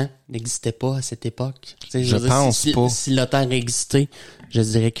l'OTAN n'existait pas à cette époque. Je pense pas. Si l'OTAN existait, je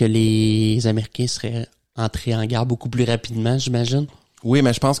dirais que les Américains seraient entrés en guerre beaucoup plus rapidement, j'imagine. Oui,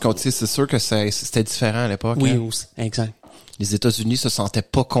 mais je pense que c'est sûr que c'était différent à l'époque. Oui, aussi, exact. Les États-Unis se sentaient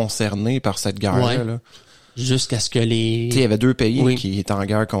pas concernés par cette guerre-là. Là. Jusqu'à ce que les... Tu sais, il y avait deux pays qui étaient en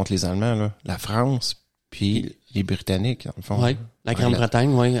guerre contre les Allemands, là. La France puis les Britanniques, en fond. Oui, la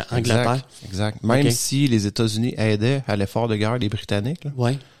Grande-Bretagne, oui, Angleterre. Exact. Même si les États-Unis aidaient à l'effort de guerre des Britanniques.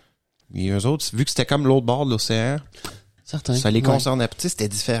 Oui. Et eux autres, vu que c'était comme l'autre bord de l'océan, ça les concernait. Tu sais, c'était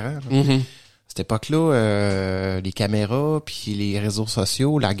différent. À cette époque-là, les caméras, puis les réseaux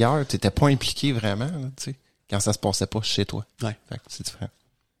sociaux, la guerre, t'étais pas impliqué vraiment, tu sais, quand ça se passait pas chez toi. Ouais. Fait que c'est différent.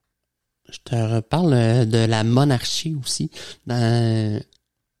 Je te reparle de la monarchie aussi. Il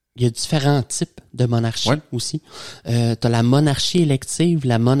y a différents types de monarchie aussi. T'as la monarchie élective,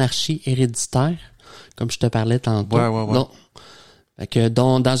 la monarchie héréditaire, comme je te parlais tantôt. Ouais. Donc, fait que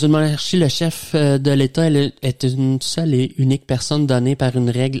dans une monarchie, le chef de l'État est une seule et unique personne donnée par une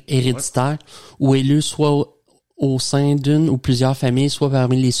règle héréditaire ou élue soit au sein d'une ou plusieurs familles, soit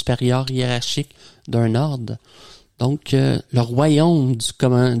parmi les supérieurs hiérarchiques d'un ordre. Donc, le royaume du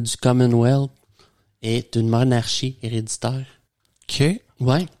Commonwealth est une monarchie héréditaire. OK.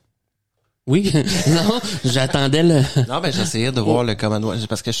 Ouais. Oui. Non, j'attendais le... Non, ben, j'essayais de voir le Commonwealth,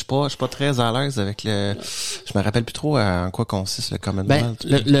 parce que je suis pas très à l'aise avec le... Je me rappelle plus trop en quoi consiste le Commonwealth.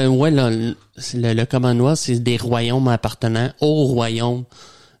 Ben, le Commonwealth, c'est des royaumes appartenant au royaume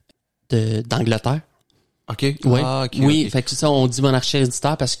d'Angleterre. OK. Ouais. Ah, OK. Oui, okay. fait que ça, on dit monarchie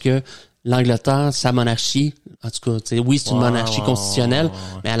héréditaire parce que l'Angleterre, sa monarchie, en tout cas, c'est une monarchie constitutionnelle,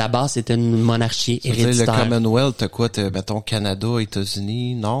 mais à la base, c'était une monarchie héréditaire. Le Commonwealth, t'as quoi? Mettons, Canada,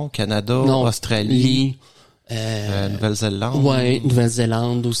 États-Unis, non? Canada, Australie, Nouvelle-Zélande. Ouais,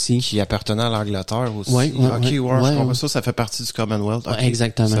 Nouvelle-Zélande aussi. Qui appartenait à l'Angleterre aussi. Ouais, Ça fait partie du Commonwealth. Okay.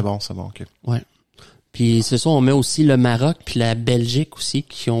 Exactement. C'est bon, OK. Ouais. Puis c'est ça, on met aussi le Maroc puis la Belgique aussi,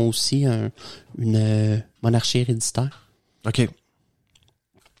 qui ont aussi une monarchie héréditaire. OK.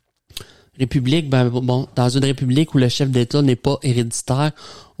 République, dans une république où le chef d'État n'est pas héréditaire,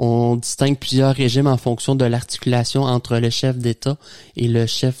 on distingue plusieurs régimes en fonction de l'articulation entre le chef d'État et le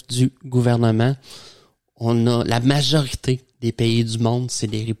chef du gouvernement. On a la majorité des pays du monde, c'est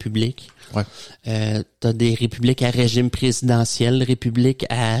des républiques. Ouais. T'as des républiques à régime présidentiel, républiques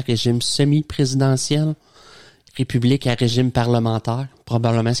à régime semi-présidentiel, républiques à régime parlementaire,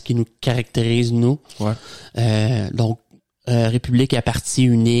 probablement ce qui nous caractérise, nous. Ouais. Donc, république à parti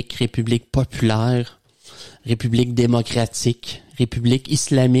unique, république populaire, république démocratique, république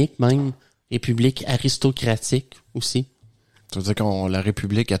islamique même, république aristocratique aussi. Ça veut dire qu'on la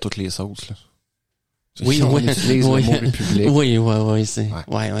république à toutes les sauces, là. Oui, on utilise le mot république. Oui, c'est.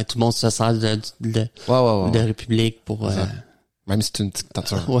 Ouais, tout le monde se sert de république pour. Même si c'est une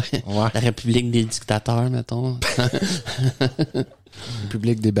dictature. Ouais. La république des dictateurs, mettons.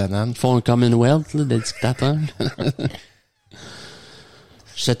 République des bananes. Ils font un Commonwealth là, de dictateurs.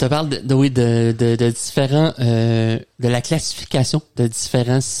 Je te parle de différents de la classification de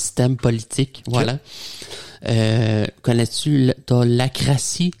différents systèmes politiques. Voilà. Connais-tu t'as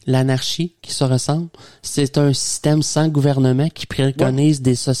l'acratie, l'anarchie qui se ressemblent? C'est un système sans gouvernement qui préconise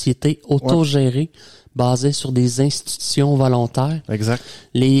des sociétés autogérées basées sur des institutions volontaires. Exact.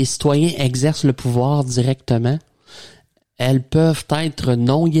 Les citoyens exercent le pouvoir directement. Elles peuvent être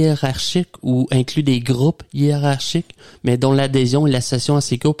non hiérarchiques ou incluent des groupes hiérarchiques, mais dont l'adhésion et l'association à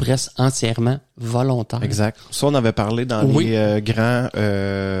ces groupes restent entièrement volontaires. Exact. Ça, on avait parlé dans les grands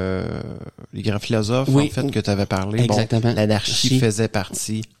philosophes, en fait, que tu avais parlé. Exactement. Bon, l'anarchie faisait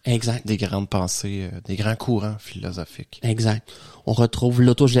partie exact. Des grandes pensées, des grands courants philosophiques. Exact. On retrouve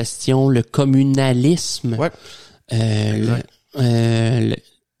l'autogestion, le communalisme,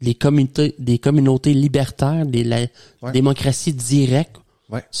 des communautés libertaires, la démocratie directe,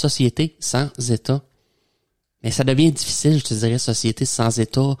 société sans État. Mais ça devient difficile, je te dirais, société sans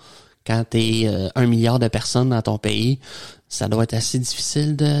État, quand t'es 1 milliard de personnes dans ton pays, ça doit être assez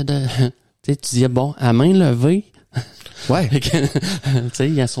difficile de tu sais, tu dis, bon, à main levée, tu sais,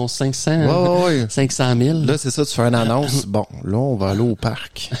 il y a son 500 000. Là, c'est ça, tu fais une annonce. Bon, là, on va aller au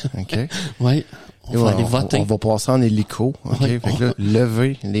parc. OK? On va aller voter. On va passer en hélico. OK? Fait que là,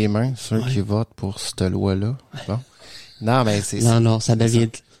 levez les mains, ceux qui votent pour cette loi-là. Bon. Non, mais c'est... Non, ça devient...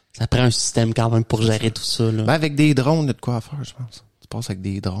 Ça prend un système quand même pour gérer tout ça, là. Ben, avec des drones, il y a de quoi à faire, je pense. Tu passes avec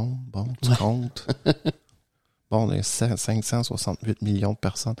des drones. Bon, tu comptes. Bon, on a 568 millions de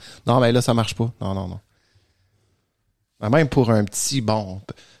personnes. Non, mais là, ça marche pas. Non. Même pour un petit,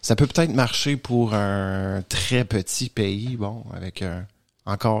 ça peut peut-être marcher pour un très petit pays, avec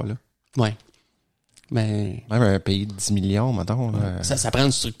encore, là. Ouais. Mais... Même un pays de 10 millions, mettons. Là. Ça prend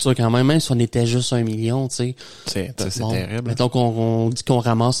une structure quand même si on était juste 1 million, tu sais. C'est terrible. Mettons qu'on dit qu'on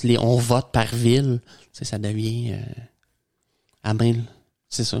ramasse on vote par ville, ça devient à main,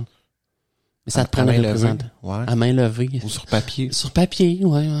 c'est ça. Mais ça te prend le représentant. À main levée. Ou sur papier. Sur papier,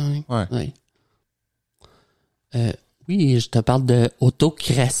 ouais. Oui, je te parle de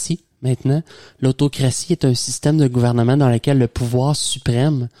autocratie maintenant. L'autocratie est un système de gouvernement dans lequel le pouvoir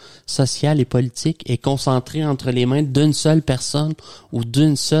suprême, social et politique est concentré entre les mains d'une seule personne ou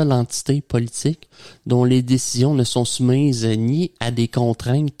d'une seule entité politique dont les décisions ne sont soumises ni à des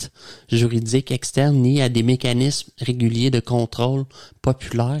contraintes juridiques externes ni à des mécanismes réguliers de contrôle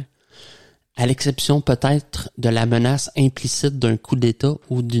populaire, à l'exception peut-être de la menace implicite d'un coup d'État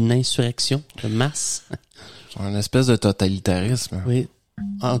ou d'une insurrection de masse. C'est une espèce de totalitarisme. Oui.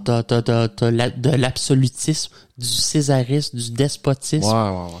 T'as de l'absolutisme, du césarisme, du despotisme.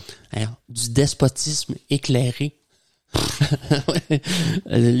 Ouais. Alors, du despotisme éclairé.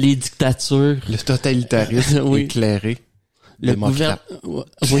 Les dictatures. Le totalitarisme éclairé. Le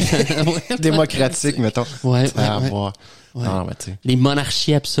démocratique, mettons. Ouais. Non, les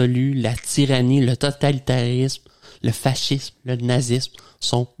monarchies absolues, la tyrannie, le totalitarisme, le fascisme, le nazisme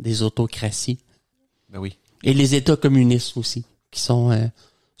sont des autocraties. Ben oui. Et les États communistes aussi, qui sont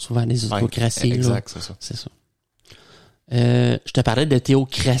souvent des autocraties. Exact, là. c'est ça. Je te parlais de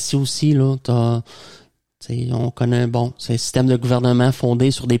théocratie aussi, là. On connaît, c'est un système de gouvernement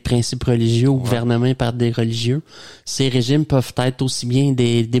fondé sur des principes religieux ou gouvernement par des religieux. Ces régimes peuvent être aussi bien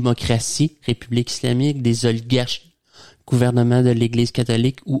des démocraties, républiques islamiques, des oligarchies, gouvernements de l'Église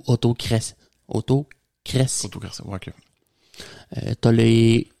catholique ou autocratie. Autocratie, ok. T'as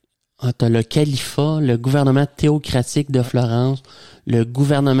le califat, le gouvernement théocratique de Florence, le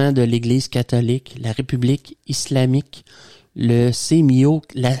gouvernement de l'Église catholique, la République islamique, une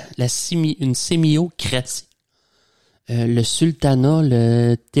sémiocratie, le sultanat,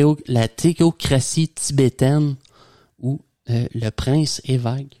 la théocratie tibétaine ou le prince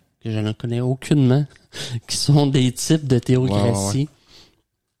évêque, que je ne connais aucunement, qui sont des types de théocratie. Ouais.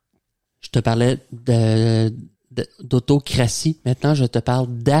 Je te parlais d'autocratie. Maintenant, je te parle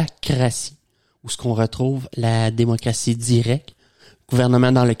d'acratie, où ce qu'on retrouve la démocratie directe,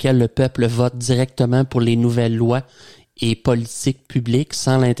 gouvernement dans lequel le peuple vote directement pour les nouvelles lois et politiques publiques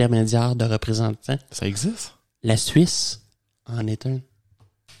sans l'intermédiaire de représentants. Ça existe? La Suisse en est un.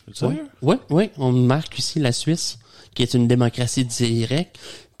 Oui, on marque ici la Suisse, qui est une démocratie directe.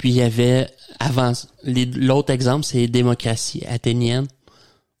 Puis il y avait, l'autre exemple, c'est les démocraties athéniennes.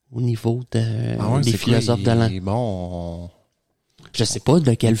 Au niveau des philosophes de l'an. Je sais pas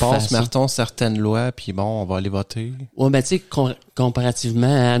de quelle façon. Mettons certaines lois, puis on va aller voter. Ouais, ben tu sais,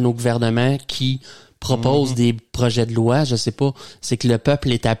 comparativement à nos gouvernements qui proposent des projets de loi, je sais pas, c'est que le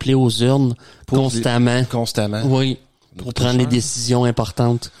peuple est appelé aux urnes constamment. Constamment. Oui, pour prendre les décisions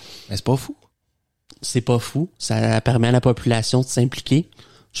importantes. Mais c'est pas fou. C'est pas fou. Ça permet à la population de s'impliquer.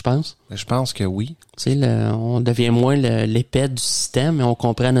 Je pense. Je pense que oui. Tu sais, on devient moins l'épée du système, mais on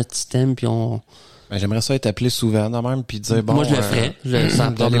comprend notre système, puis on... Ben, j'aimerais ça être appelé souvent, de même, puis dire, moi, je le ferais,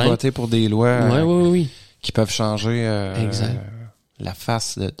 sans problème. D'aller voter pour des lois oui. qui peuvent changer la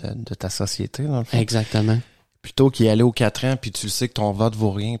face de ta société, dans le fond. Exactement. Plutôt qu'y aller aux 4 ans, puis tu sais que ton vote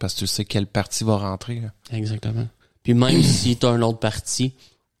vaut rien, parce que tu sais quel parti va rentrer. Là. Exactement. Puis même si tu as un autre parti,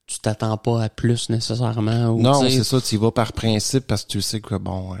 tu t'attends pas à plus nécessairement. Ou non, c'est ça, tu y vas par principe parce que tu sais que tu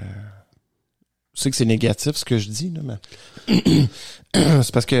sais que c'est négatif ce que je dis, là, mais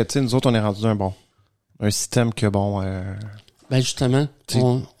c'est parce que tu sais, nous autres on est rendu un système que ben justement,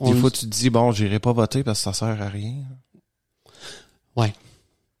 des fois tu te dis j'irai pas voter parce que ça sert à rien. Ouais.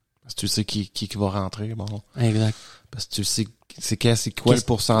 Parce que tu sais qui va rentrer, Exact. Parce que tu sais c'est quoi le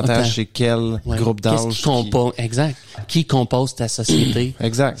pourcentage, c'est quel groupe d'âge exact. Qui compose ta société.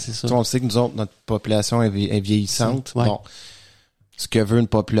 Exact. C'est ça. On sait que nous autres, notre population est vieillissante. Ouais. Bon. Ce que veut une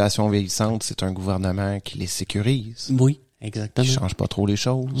population vieillissante, c'est un gouvernement qui les sécurise. Oui, exactement. Qui change pas trop les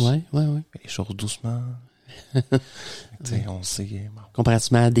choses. Ouais. Les choses doucement. On sait. Bon.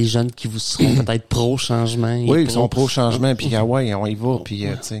 Comparativement à des jeunes qui vous seront peut-être pro-changement. Oui, ils sont pro-changement, puis on y va, puis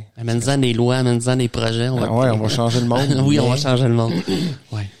tu sais. Amène-en des lois, amène-en des projets. On va changer le monde. Oui, on va changer le monde.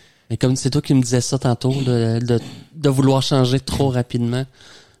 Ouais. Mais comme c'est toi qui me disais ça tantôt, de vouloir changer trop rapidement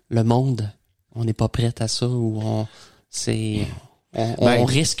le monde, on n'est pas prêt à ça, ou on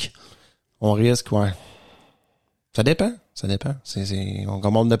risque. On risque, ouais. Ça dépend.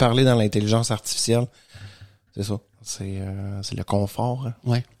 Comme on a parlé dans l'intelligence artificielle, c'est ça. C'est le confort. Hein.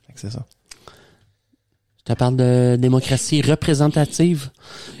 Ouais. C'est ça. Je te parle de démocratie représentative.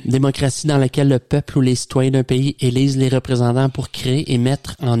 Démocratie dans laquelle le peuple ou les citoyens d'un pays élisent les représentants pour créer et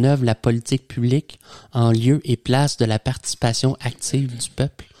mettre en œuvre la politique publique en lieu et place de la participation active du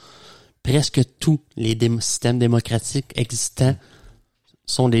peuple. Presque tous les systèmes démocratiques existants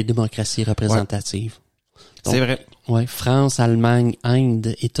sont des démocraties représentatives. Donc, c'est vrai. Ouais, France, Allemagne,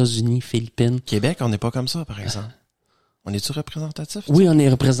 Inde, États-Unis, Philippines. Québec, on n'est pas comme ça, par exemple. On est-tu représentatif? Oui, on est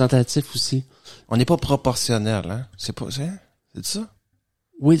représentatif aussi. On n'est pas proportionnel, hein? C'est ça?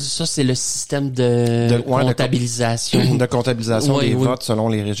 Oui, ça, c'est le système de comptabilisation. De comptabilisation des votes selon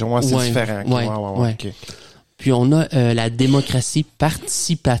les régions. Ouais, c'est différent. Ouais. Okay. Puis on a la démocratie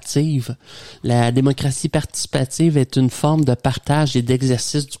participative. La démocratie participative est une forme de partage et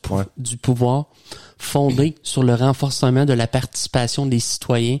d'exercice du pouvoir fondée sur le renforcement de la participation des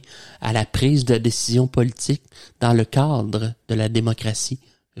citoyens à la prise de décisions politiques dans le cadre de la démocratie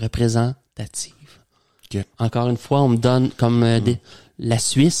représentative. Okay. Encore une fois, on me donne comme la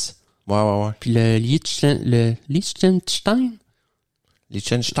Suisse. Ouais. Puis le Liechtenstein.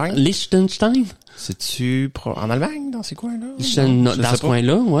 Liechtenstein? C'est-tu en Allemagne, dans ces coins-là? Dans ce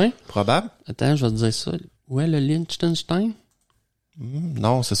coin-là, ouais. Probable. Attends, je vais te dire ça. Ouais, le Liechtenstein?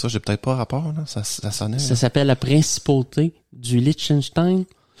 Non, c'est ça, j'ai peut-être pas rapport, là. Ça sonnait. Ça s'appelle la principauté du Liechtenstein.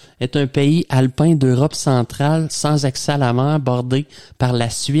 Est un pays alpin d'Europe centrale sans accès à la mer, bordé par la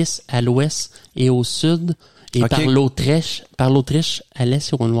Suisse à l'ouest et au sud, et par l'Autriche à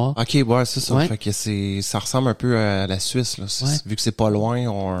l'est et au nord. OK, ouais, c'est ça. Ouais. Fait que ça ressemble un peu à la Suisse, là. Vu que c'est pas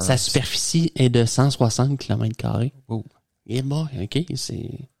loin, sa superficie est de 160 km². Oh. Et bon, OK, c'est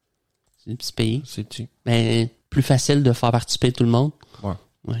un petit pays. C'est petit. Mais plus facile de faire participer tout le monde.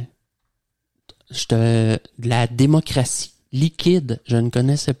 Ouais. La démocratie liquide, je ne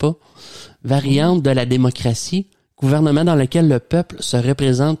connaissais pas. Variante de la démocratie, gouvernement dans lequel le peuple se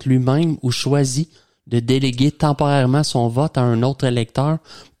représente lui-même ou choisit de déléguer temporairement son vote à un autre électeur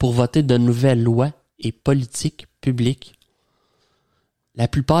pour voter de nouvelles lois et politiques publiques. La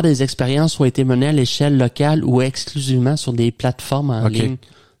plupart des expériences ont été menées à l'échelle locale ou exclusivement sur des plateformes en ligne.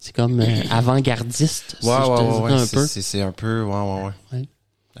 C'est comme avant-gardiste, si je te dirais un peu. C'est un peu, ouais.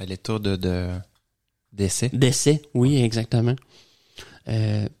 À l'état d'essai. D'essai, oui, exactement.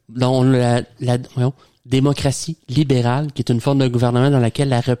 Donc, la démocratie libérale, qui est une forme de gouvernement dans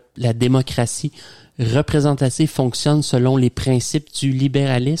laquelle la démocratie représentative fonctionne selon les principes du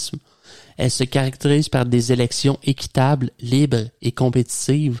libéralisme. Elle se caractérise par des élections équitables, libres et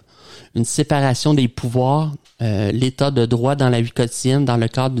compétitives, une séparation des pouvoirs, l'état de droit dans la vie quotidienne dans le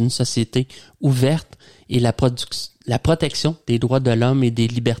cadre d'une société ouverte et la protection des droits de l'homme et des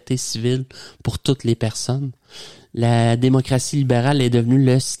libertés civiles pour toutes les personnes. La démocratie libérale est devenue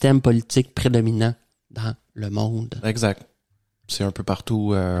le système politique prédominant dans le monde. Exact. C'est un peu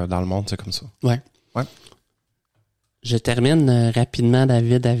partout dans le monde, c'est comme ça. Ouais. Je termine rapidement,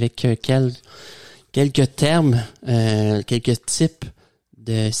 David, avec quelques termes, quelques types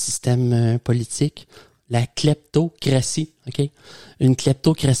de systèmes politiques. La kleptocratie, OK? Une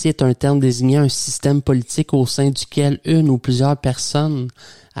kleptocratie est un terme désignant un système politique au sein duquel une ou plusieurs personnes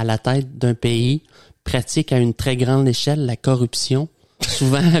à la tête d'un pays pratiquent à une très grande échelle la corruption,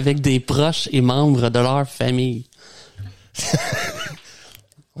 souvent avec des proches et membres de leur famille.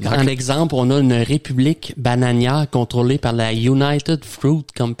 En exemple, on a une république bananière contrôlée par la United Fruit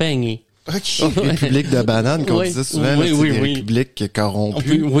Company. OK, république de bananes qu'on disait souvent, des républiques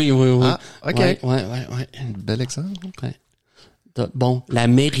corrompues. Oui. Ah, OK. Ouais. Bel exemple. Ouais. Bon, la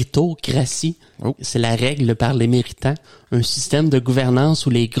méritocratie, c'est la règle par les méritants, un système de gouvernance où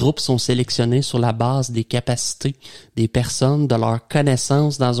les groupes sont sélectionnés sur la base des capacités des personnes, de leur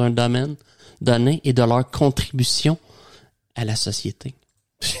connaissance dans un domaine donné et de leur contribution à la société.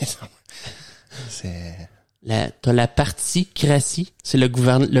 T'as la particratie, c'est le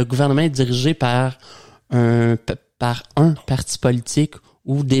gouvernement est dirigé par un parti politique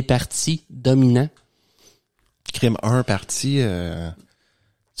ou des partis dominants. Crime un parti,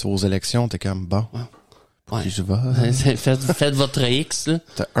 tu vas aux élections, t'es comme bon. Pour qui je vote? Faites votre X, là.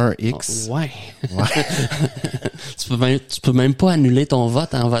 T'as un X. Ouais. Tu peux même pas annuler ton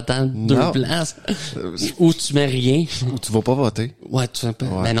vote en votant deux places. Ou tu mets rien. Ou tu vas pas voter. Ouais, tu fais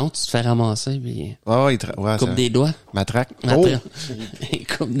pas. Ben non, tu te fais ramasser, puis. Coupe des doigts. Matraque.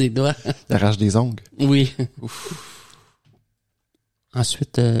 Coupe des doigts. Arrache des ongles. Oui.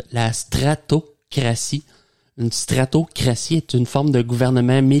 Ensuite, la stratocratie. Une stratocratie est une forme de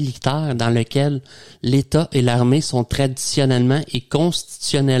gouvernement militaire dans lequel l'État et l'armée sont traditionnellement et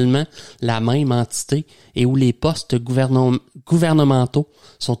constitutionnellement la même entité et où les postes gouvernementaux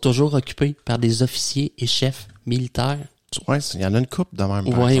sont toujours occupés par des officiers et chefs militaires. Ouais, il y en a une couple de même.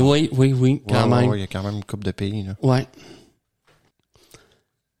 Oui, quand même. Il y a quand même une couple de pays, là. Ouais.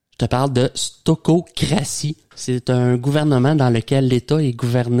 Je te parle de stococratie. C'est un gouvernement dans lequel l'État est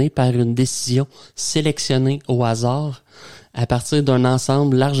gouverné par une décision sélectionnée au hasard à partir d'un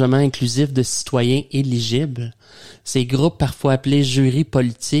ensemble largement inclusif de citoyens éligibles. Ces groupes, parfois appelés jurys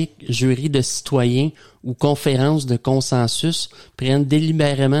politiques, jurys de citoyens ou conférences de consensus, prennent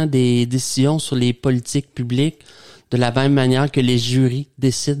délibérément des décisions sur les politiques publiques de la même manière que les jurys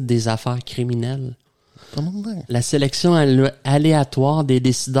décident des affaires criminelles. La sélection aléatoire des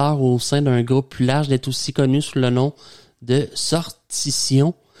décideurs au sein d'un groupe plus large est aussi connue sous le nom de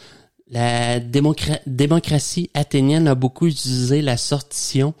sortition. La démocratie athénienne a beaucoup utilisé la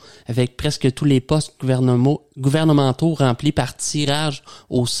sortition avec presque tous les postes gouvernementaux remplis par tirage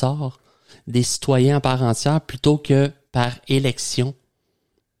au sort des citoyens à part entière plutôt que par élection.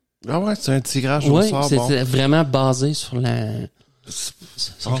 Ah ouais, c'est un tirage au sort. Oui, c'est vraiment basé sur la...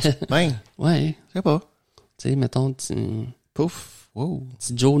 Ben, ouais. Je sais pas. Tu sais, mettons, Pouf. Wow.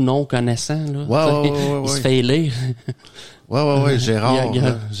 Petit Joe non connaissant, là. Ouais, il se fait élire. Ouais.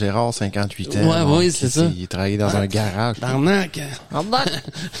 Gérard, 58 ans. Ouais, c'est ça. Il travaillait dans un garage. Barnac.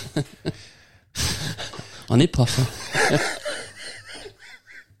 On est pas fin.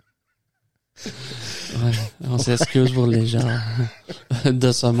 Ouais, on s'excuse pour les gens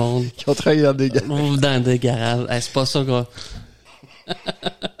de ce monde. Qui ont travaillé dans des garages. Dans des garages. C'est pas ça, quoi.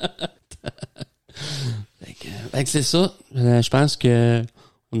 Fait que c'est ça. Je pense que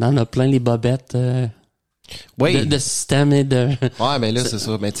on en a plein les bobettes de système et de... Ouais, mais là, c'est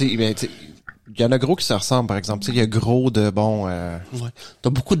ça. Mais tu sais, il y en a gros qui se ressemblent, par exemple. Tu sais, il y a gros de bon... Ouais. T'as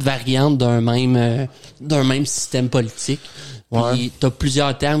beaucoup de variantes d'un même système politique. Puis t'as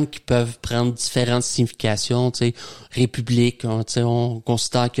plusieurs termes qui peuvent prendre différentes significations. Tu sais, république, on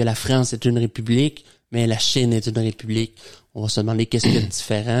considère que la France est une république, mais la Chine est une république. On va se demander qu'est-ce qu'il y a de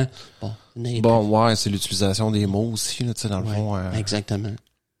différent. Bon, c'est l'utilisation des mots aussi, là, tu sais, dans le fond. Exactement.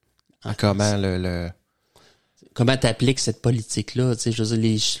 Comment comment t'appliques cette politique-là? Tu sais, je veux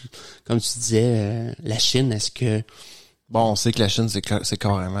dire, comme tu disais, la Chine, est-ce que... Bon, on sait que la Chine, c'est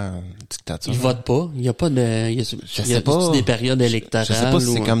carrément une dictature. Ils votent pas. Il y a pas de... Il y a des périodes électorales. Je sais pas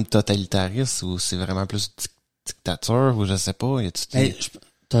si c'est comme totalitariste ou c'est vraiment plus dictature ou je sais pas.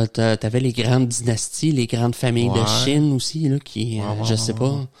 T'avais les grandes dynasties, les grandes familles de Chine aussi, là, qui, je sais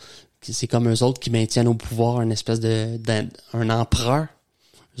pas, c'est comme eux autres qui maintiennent au pouvoir une espèce un empereur.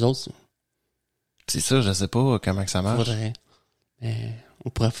 Eux autres. C'est ça, je sais pas comment que ça marche. Faudrait. On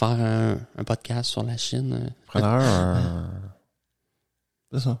pourrait faire un podcast sur la Chine. C'est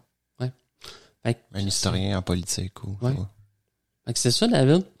ça. Ouais. Un historien en politique ou. Ouais. Fait que c'est ça,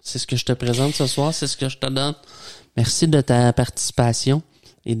 David. C'est ce que je te présente ce soir, c'est ce que je te donne. Merci de ta participation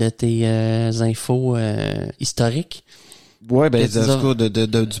et de tes infos historiques. Ouais, ben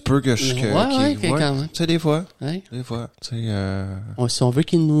du peu que je quand même. Tu sais, des fois. Des fois. Tu sais si on veut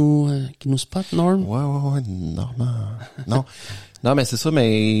qu'il nous spot, Norm. Ouais, normal. Non, mais c'est ça,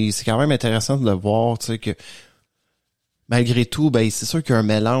 mais c'est quand même intéressant de le voir, tu sais, que malgré tout, ben c'est sûr qu'il y a un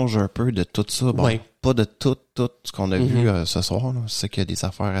mélange un peu de tout ça. Bon, pas de tout ce qu'on a vu ce soir, là. C'est qu'il y a des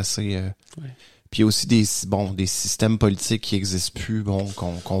affaires assez... Puis aussi des systèmes politiques qui existent plus,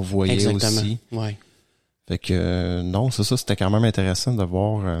 qu'on voyait aussi. Ouais. Fait que non, c'est ça, c'était quand même intéressant de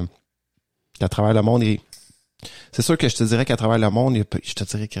voir qu'à travers le monde, c'est sûr que je te dirais qu'à travers le monde, je te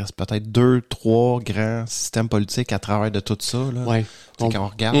dirais qu'il reste peut-être 2-3 grands systèmes politiques à travers de tout ça, là. Ouais. Quand on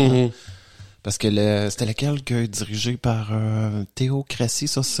regarde. Là, parce que c'était lequel que dirigé par théocratie,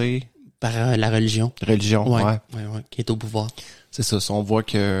 ça c'est par la religion. Ouais, qui est au pouvoir. C'est ça, on voit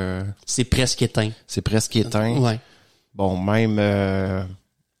que c'est presque éteint. Ouais. Bon, même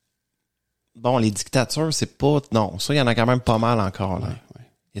les dictatures, c'est pas... Non, ça, il y en a quand même pas mal encore, là. Ouais.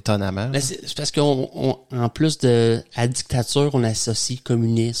 Étonnamment. Là, c'est parce qu'en plus à dictature, on associe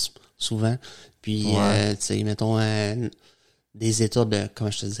communisme, souvent. Puis, tu sais, mettons, des États de...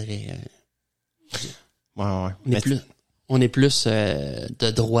 Comment je te dirais... On est plus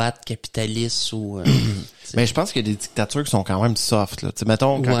de droite, capitaliste ou... Mais je pense qu'il y a des dictatures qui sont quand même soft, là. Tu sais,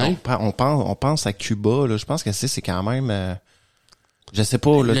 mettons, quand on pense à Cuba, là, je pense que c'est quand même... je sais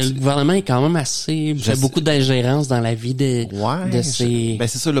pas, là. Le gouvernement est quand même assez... fait beaucoup d'ingérence dans la vie de ses... Ben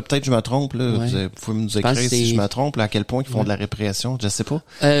c'est ça, là, peut-être que je me trompe, là. Vous pouvez nous écrire si je me trompe, là, à quel point ils font de la répression, je sais pas.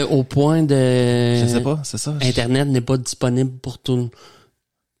 Au point de... Je sais pas, c'est ça. Internet n'est pas disponible pour tout...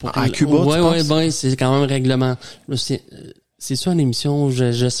 À Cuba, tu penses? C'est quand même règlement. C'est ça une émission où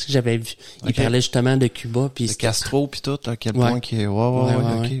je sais que j'avais vu. Il parlait justement de Cuba puis de Castro puis tout, à quel point qu'il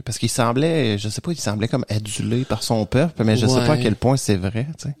OK. Parce qu'il semblait, je sais pas, il semblait comme adulé par son peuple, mais je sais pas à quel point c'est vrai,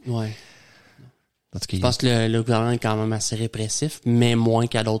 tu sais. Ouais. Je pense que le gouvernement est quand même assez répressif, mais moins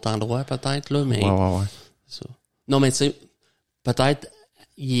qu'à d'autres endroits peut-être là, mais ça. Non, mais tu sais, peut-être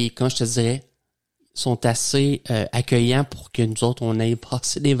quand je te dirais sont assez accueillants pour que nous autres on aille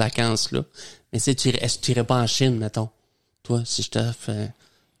passer des vacances là. Mais est-ce que tu irais pas en Chine, mettons? Toi, si je t'offre,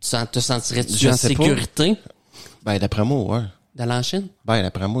 te sentirais-tu en sécurité? Ben, d'après moi, ouais. D'aller en Chine? Ben,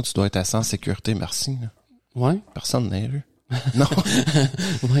 d'après moi, tu dois être assez en sécurité, merci. Là. Ouais. Personne n'est rue. Non.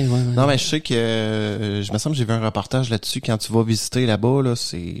 Ouais. Non, mais je sais que, je me semble que j'ai vu un reportage là-dessus. Quand tu vas visiter là-bas, là,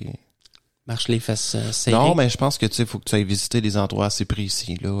 c'est marche les fesses serrées. Non, mais je pense que faut que tu ailles visiter des endroits assez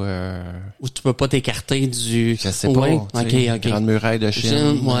précis là. Où tu peux pas t'écarter du. Je sais pas. Ok. Grande muraille de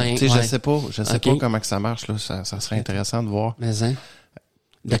Chine. Je sais pas comment que ça marche là. Ça serait intéressant de voir. Mais hein.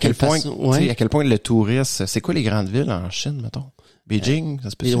 À quel point le tourisme, c'est quoi les grandes villes en Chine, mettons? Beijing, ça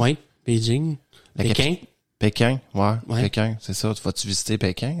se peut. Oui, Beijing. Pékin, ouais. Pékin, c'est ça. Vas-tu visiter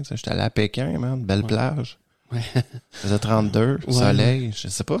Pékin? J'étais allé à Pékin, man. Belle plage. Ouais. Ça faisait 32, soleil, je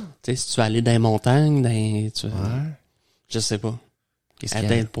sais pas. Tu sais, si tu vas aller dans les montagnes, je sais pas. À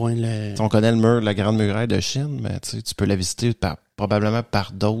tel point on connaît la grande muraille de Chine, mais tu peux la visiter probablement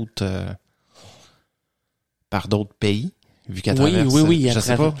par d'autres pays. Vu qu'elle traverse. Oui. Je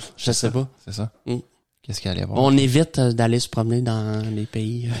sais pas. C'est ça. Qu'est-ce qu'il allait voir? On évite d'aller se promener dans les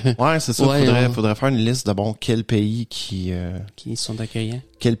pays. Ouais, c'est ça. Faudrait faire une liste de quel pays qui sont accueillants.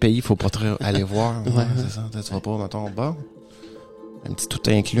 Quel pays faut pas trop aller voir. Ouais, c'est ça. Tu vas pas, mettons, un petit tout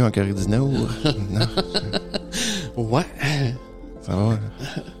inclus en Corée du Nord. Non. Ouais. Ça va.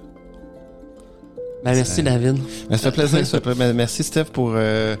 Merci, David. Ça fait plaisir. Merci, Steph, pour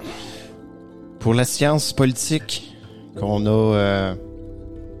la science politique qu'on a.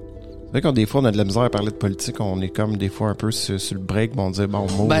 C'est vrai des fois, on a de la misère à parler de politique. On est comme des fois un peu sur le break. On dit,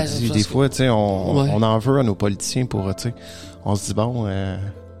 des fois, tu sais, on en veut à nos politiciens pour, tu sais, on se dit,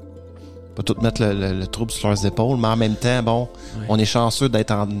 pas tout mettre le trouble sur leurs épaules, mais en même temps, on est chanceux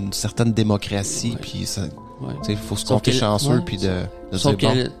d'être en une certaine démocratie, puis ça, il faut se compter chanceux, puis de sauf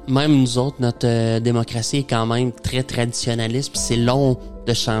dire, que même nous autres, notre démocratie est quand même très traditionnaliste, puis c'est long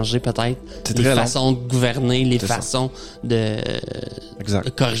de changer peut-être les façons de gouverner, les façons de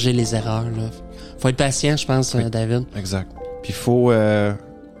corriger les erreurs. Là. Faut être patient, je pense, David. Exact. Puis faut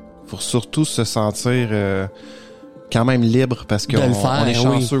surtout se sentir quand même libre, parce qu'on est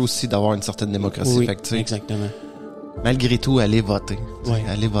chanceux aussi d'avoir une certaine démocratie. Oui, fait que, exactement. Malgré tout, allez voter.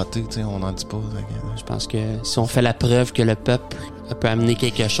 Allez voter, on n'en dit pas. Je pense que si on fait la preuve que le peuple peut amener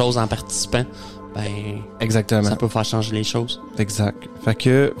quelque chose en participant, exactement. Ça peut faire changer les choses. Exact. Fait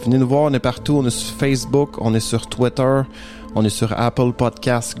que venez nous voir, on est partout. On est sur Facebook, on est sur Twitter, on est sur Apple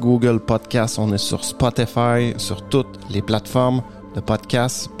Podcasts, Google Podcasts, on est sur Spotify, sur toutes les plateformes de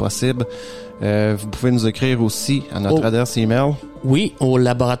podcasts possibles. Vous pouvez nous écrire aussi à notre adresse email. Oui, le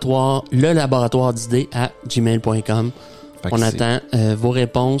laboratoire d'idées à gmail.com. On attend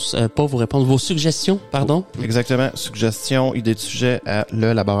vos suggestions, pardon. Exactement. Suggestions, idées de sujet à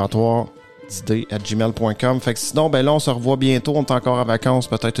le laboratoire d'idées à gmail.com. Fait que sinon, là, on se revoit bientôt. On est encore en vacances,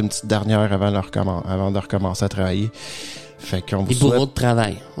 peut-être une petite dernière avant de recommencer à travailler. Fait qu'on vous souhaite... bourreaux de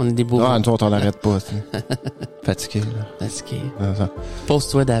travail. On est des bourreaux. Ah, nous autres, on n'arrête pas. Fatigué, là.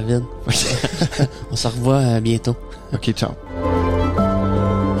 Pose-toi, David. On se revoit bientôt. OK, ciao.